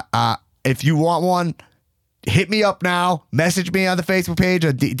 If you want one, hit me up now. Message me on the Facebook page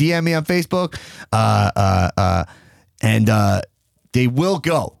or DM me on Facebook. And they will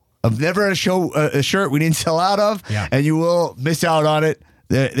go. I've never had a shirt we didn't sell out of, and you will miss out on it.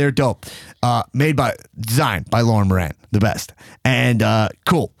 They're dope. Designed by Lauren Moran, the best. And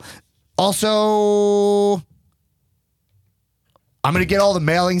cool. Also, I'm going to get all the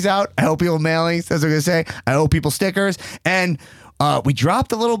mailings out. I owe people mailings. That's what I'm going to say. I owe people stickers. And we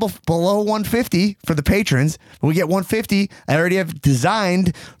dropped a little below 150 for the patrons. When we get 150, I already have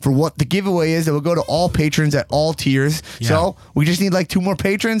designed for what the giveaway is that will go to all patrons at all tiers. Yeah. So we just need 2 more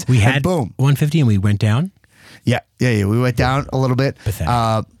patrons. We had boom 150 and we went down. Yeah. We went down a little bit.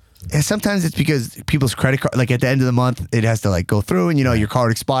 And sometimes it's because people's credit card, at the end of the month, it has to go through, and your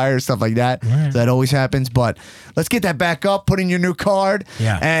card expires, stuff like that. Right. So that always happens. But let's get that back up. Put in your new card.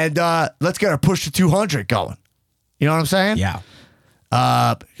 Yeah. And let's get our push to 200 going. You know what I'm saying? Yeah.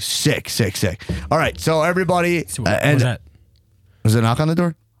 Sick. All right. So everybody, what was that? Was there a knock on the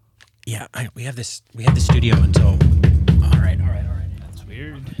door? Yeah. We have the studio until. All right. That's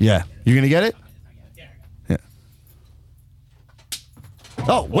weird. Yeah. You gonna get it? Yeah.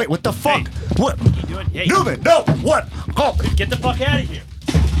 Oh wait! What the fuck? Hey. What? What are you doing? Hey. Newman! No! What? Oh! Get the fuck out of here!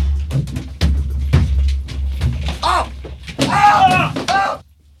 Oh! Oh!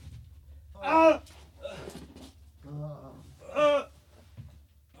 Oh! Oh!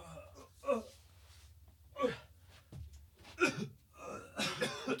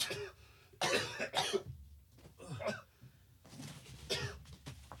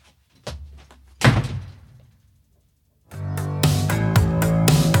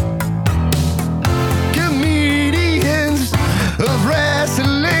 Comedians of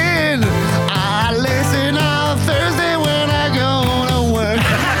wrestling. I listen on Thursday when I go to work.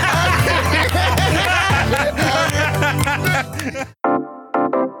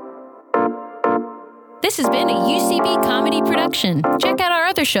 This has been a UCB Comedy production. Check out our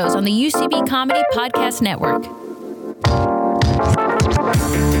other shows on the UCB Comedy Podcast Network.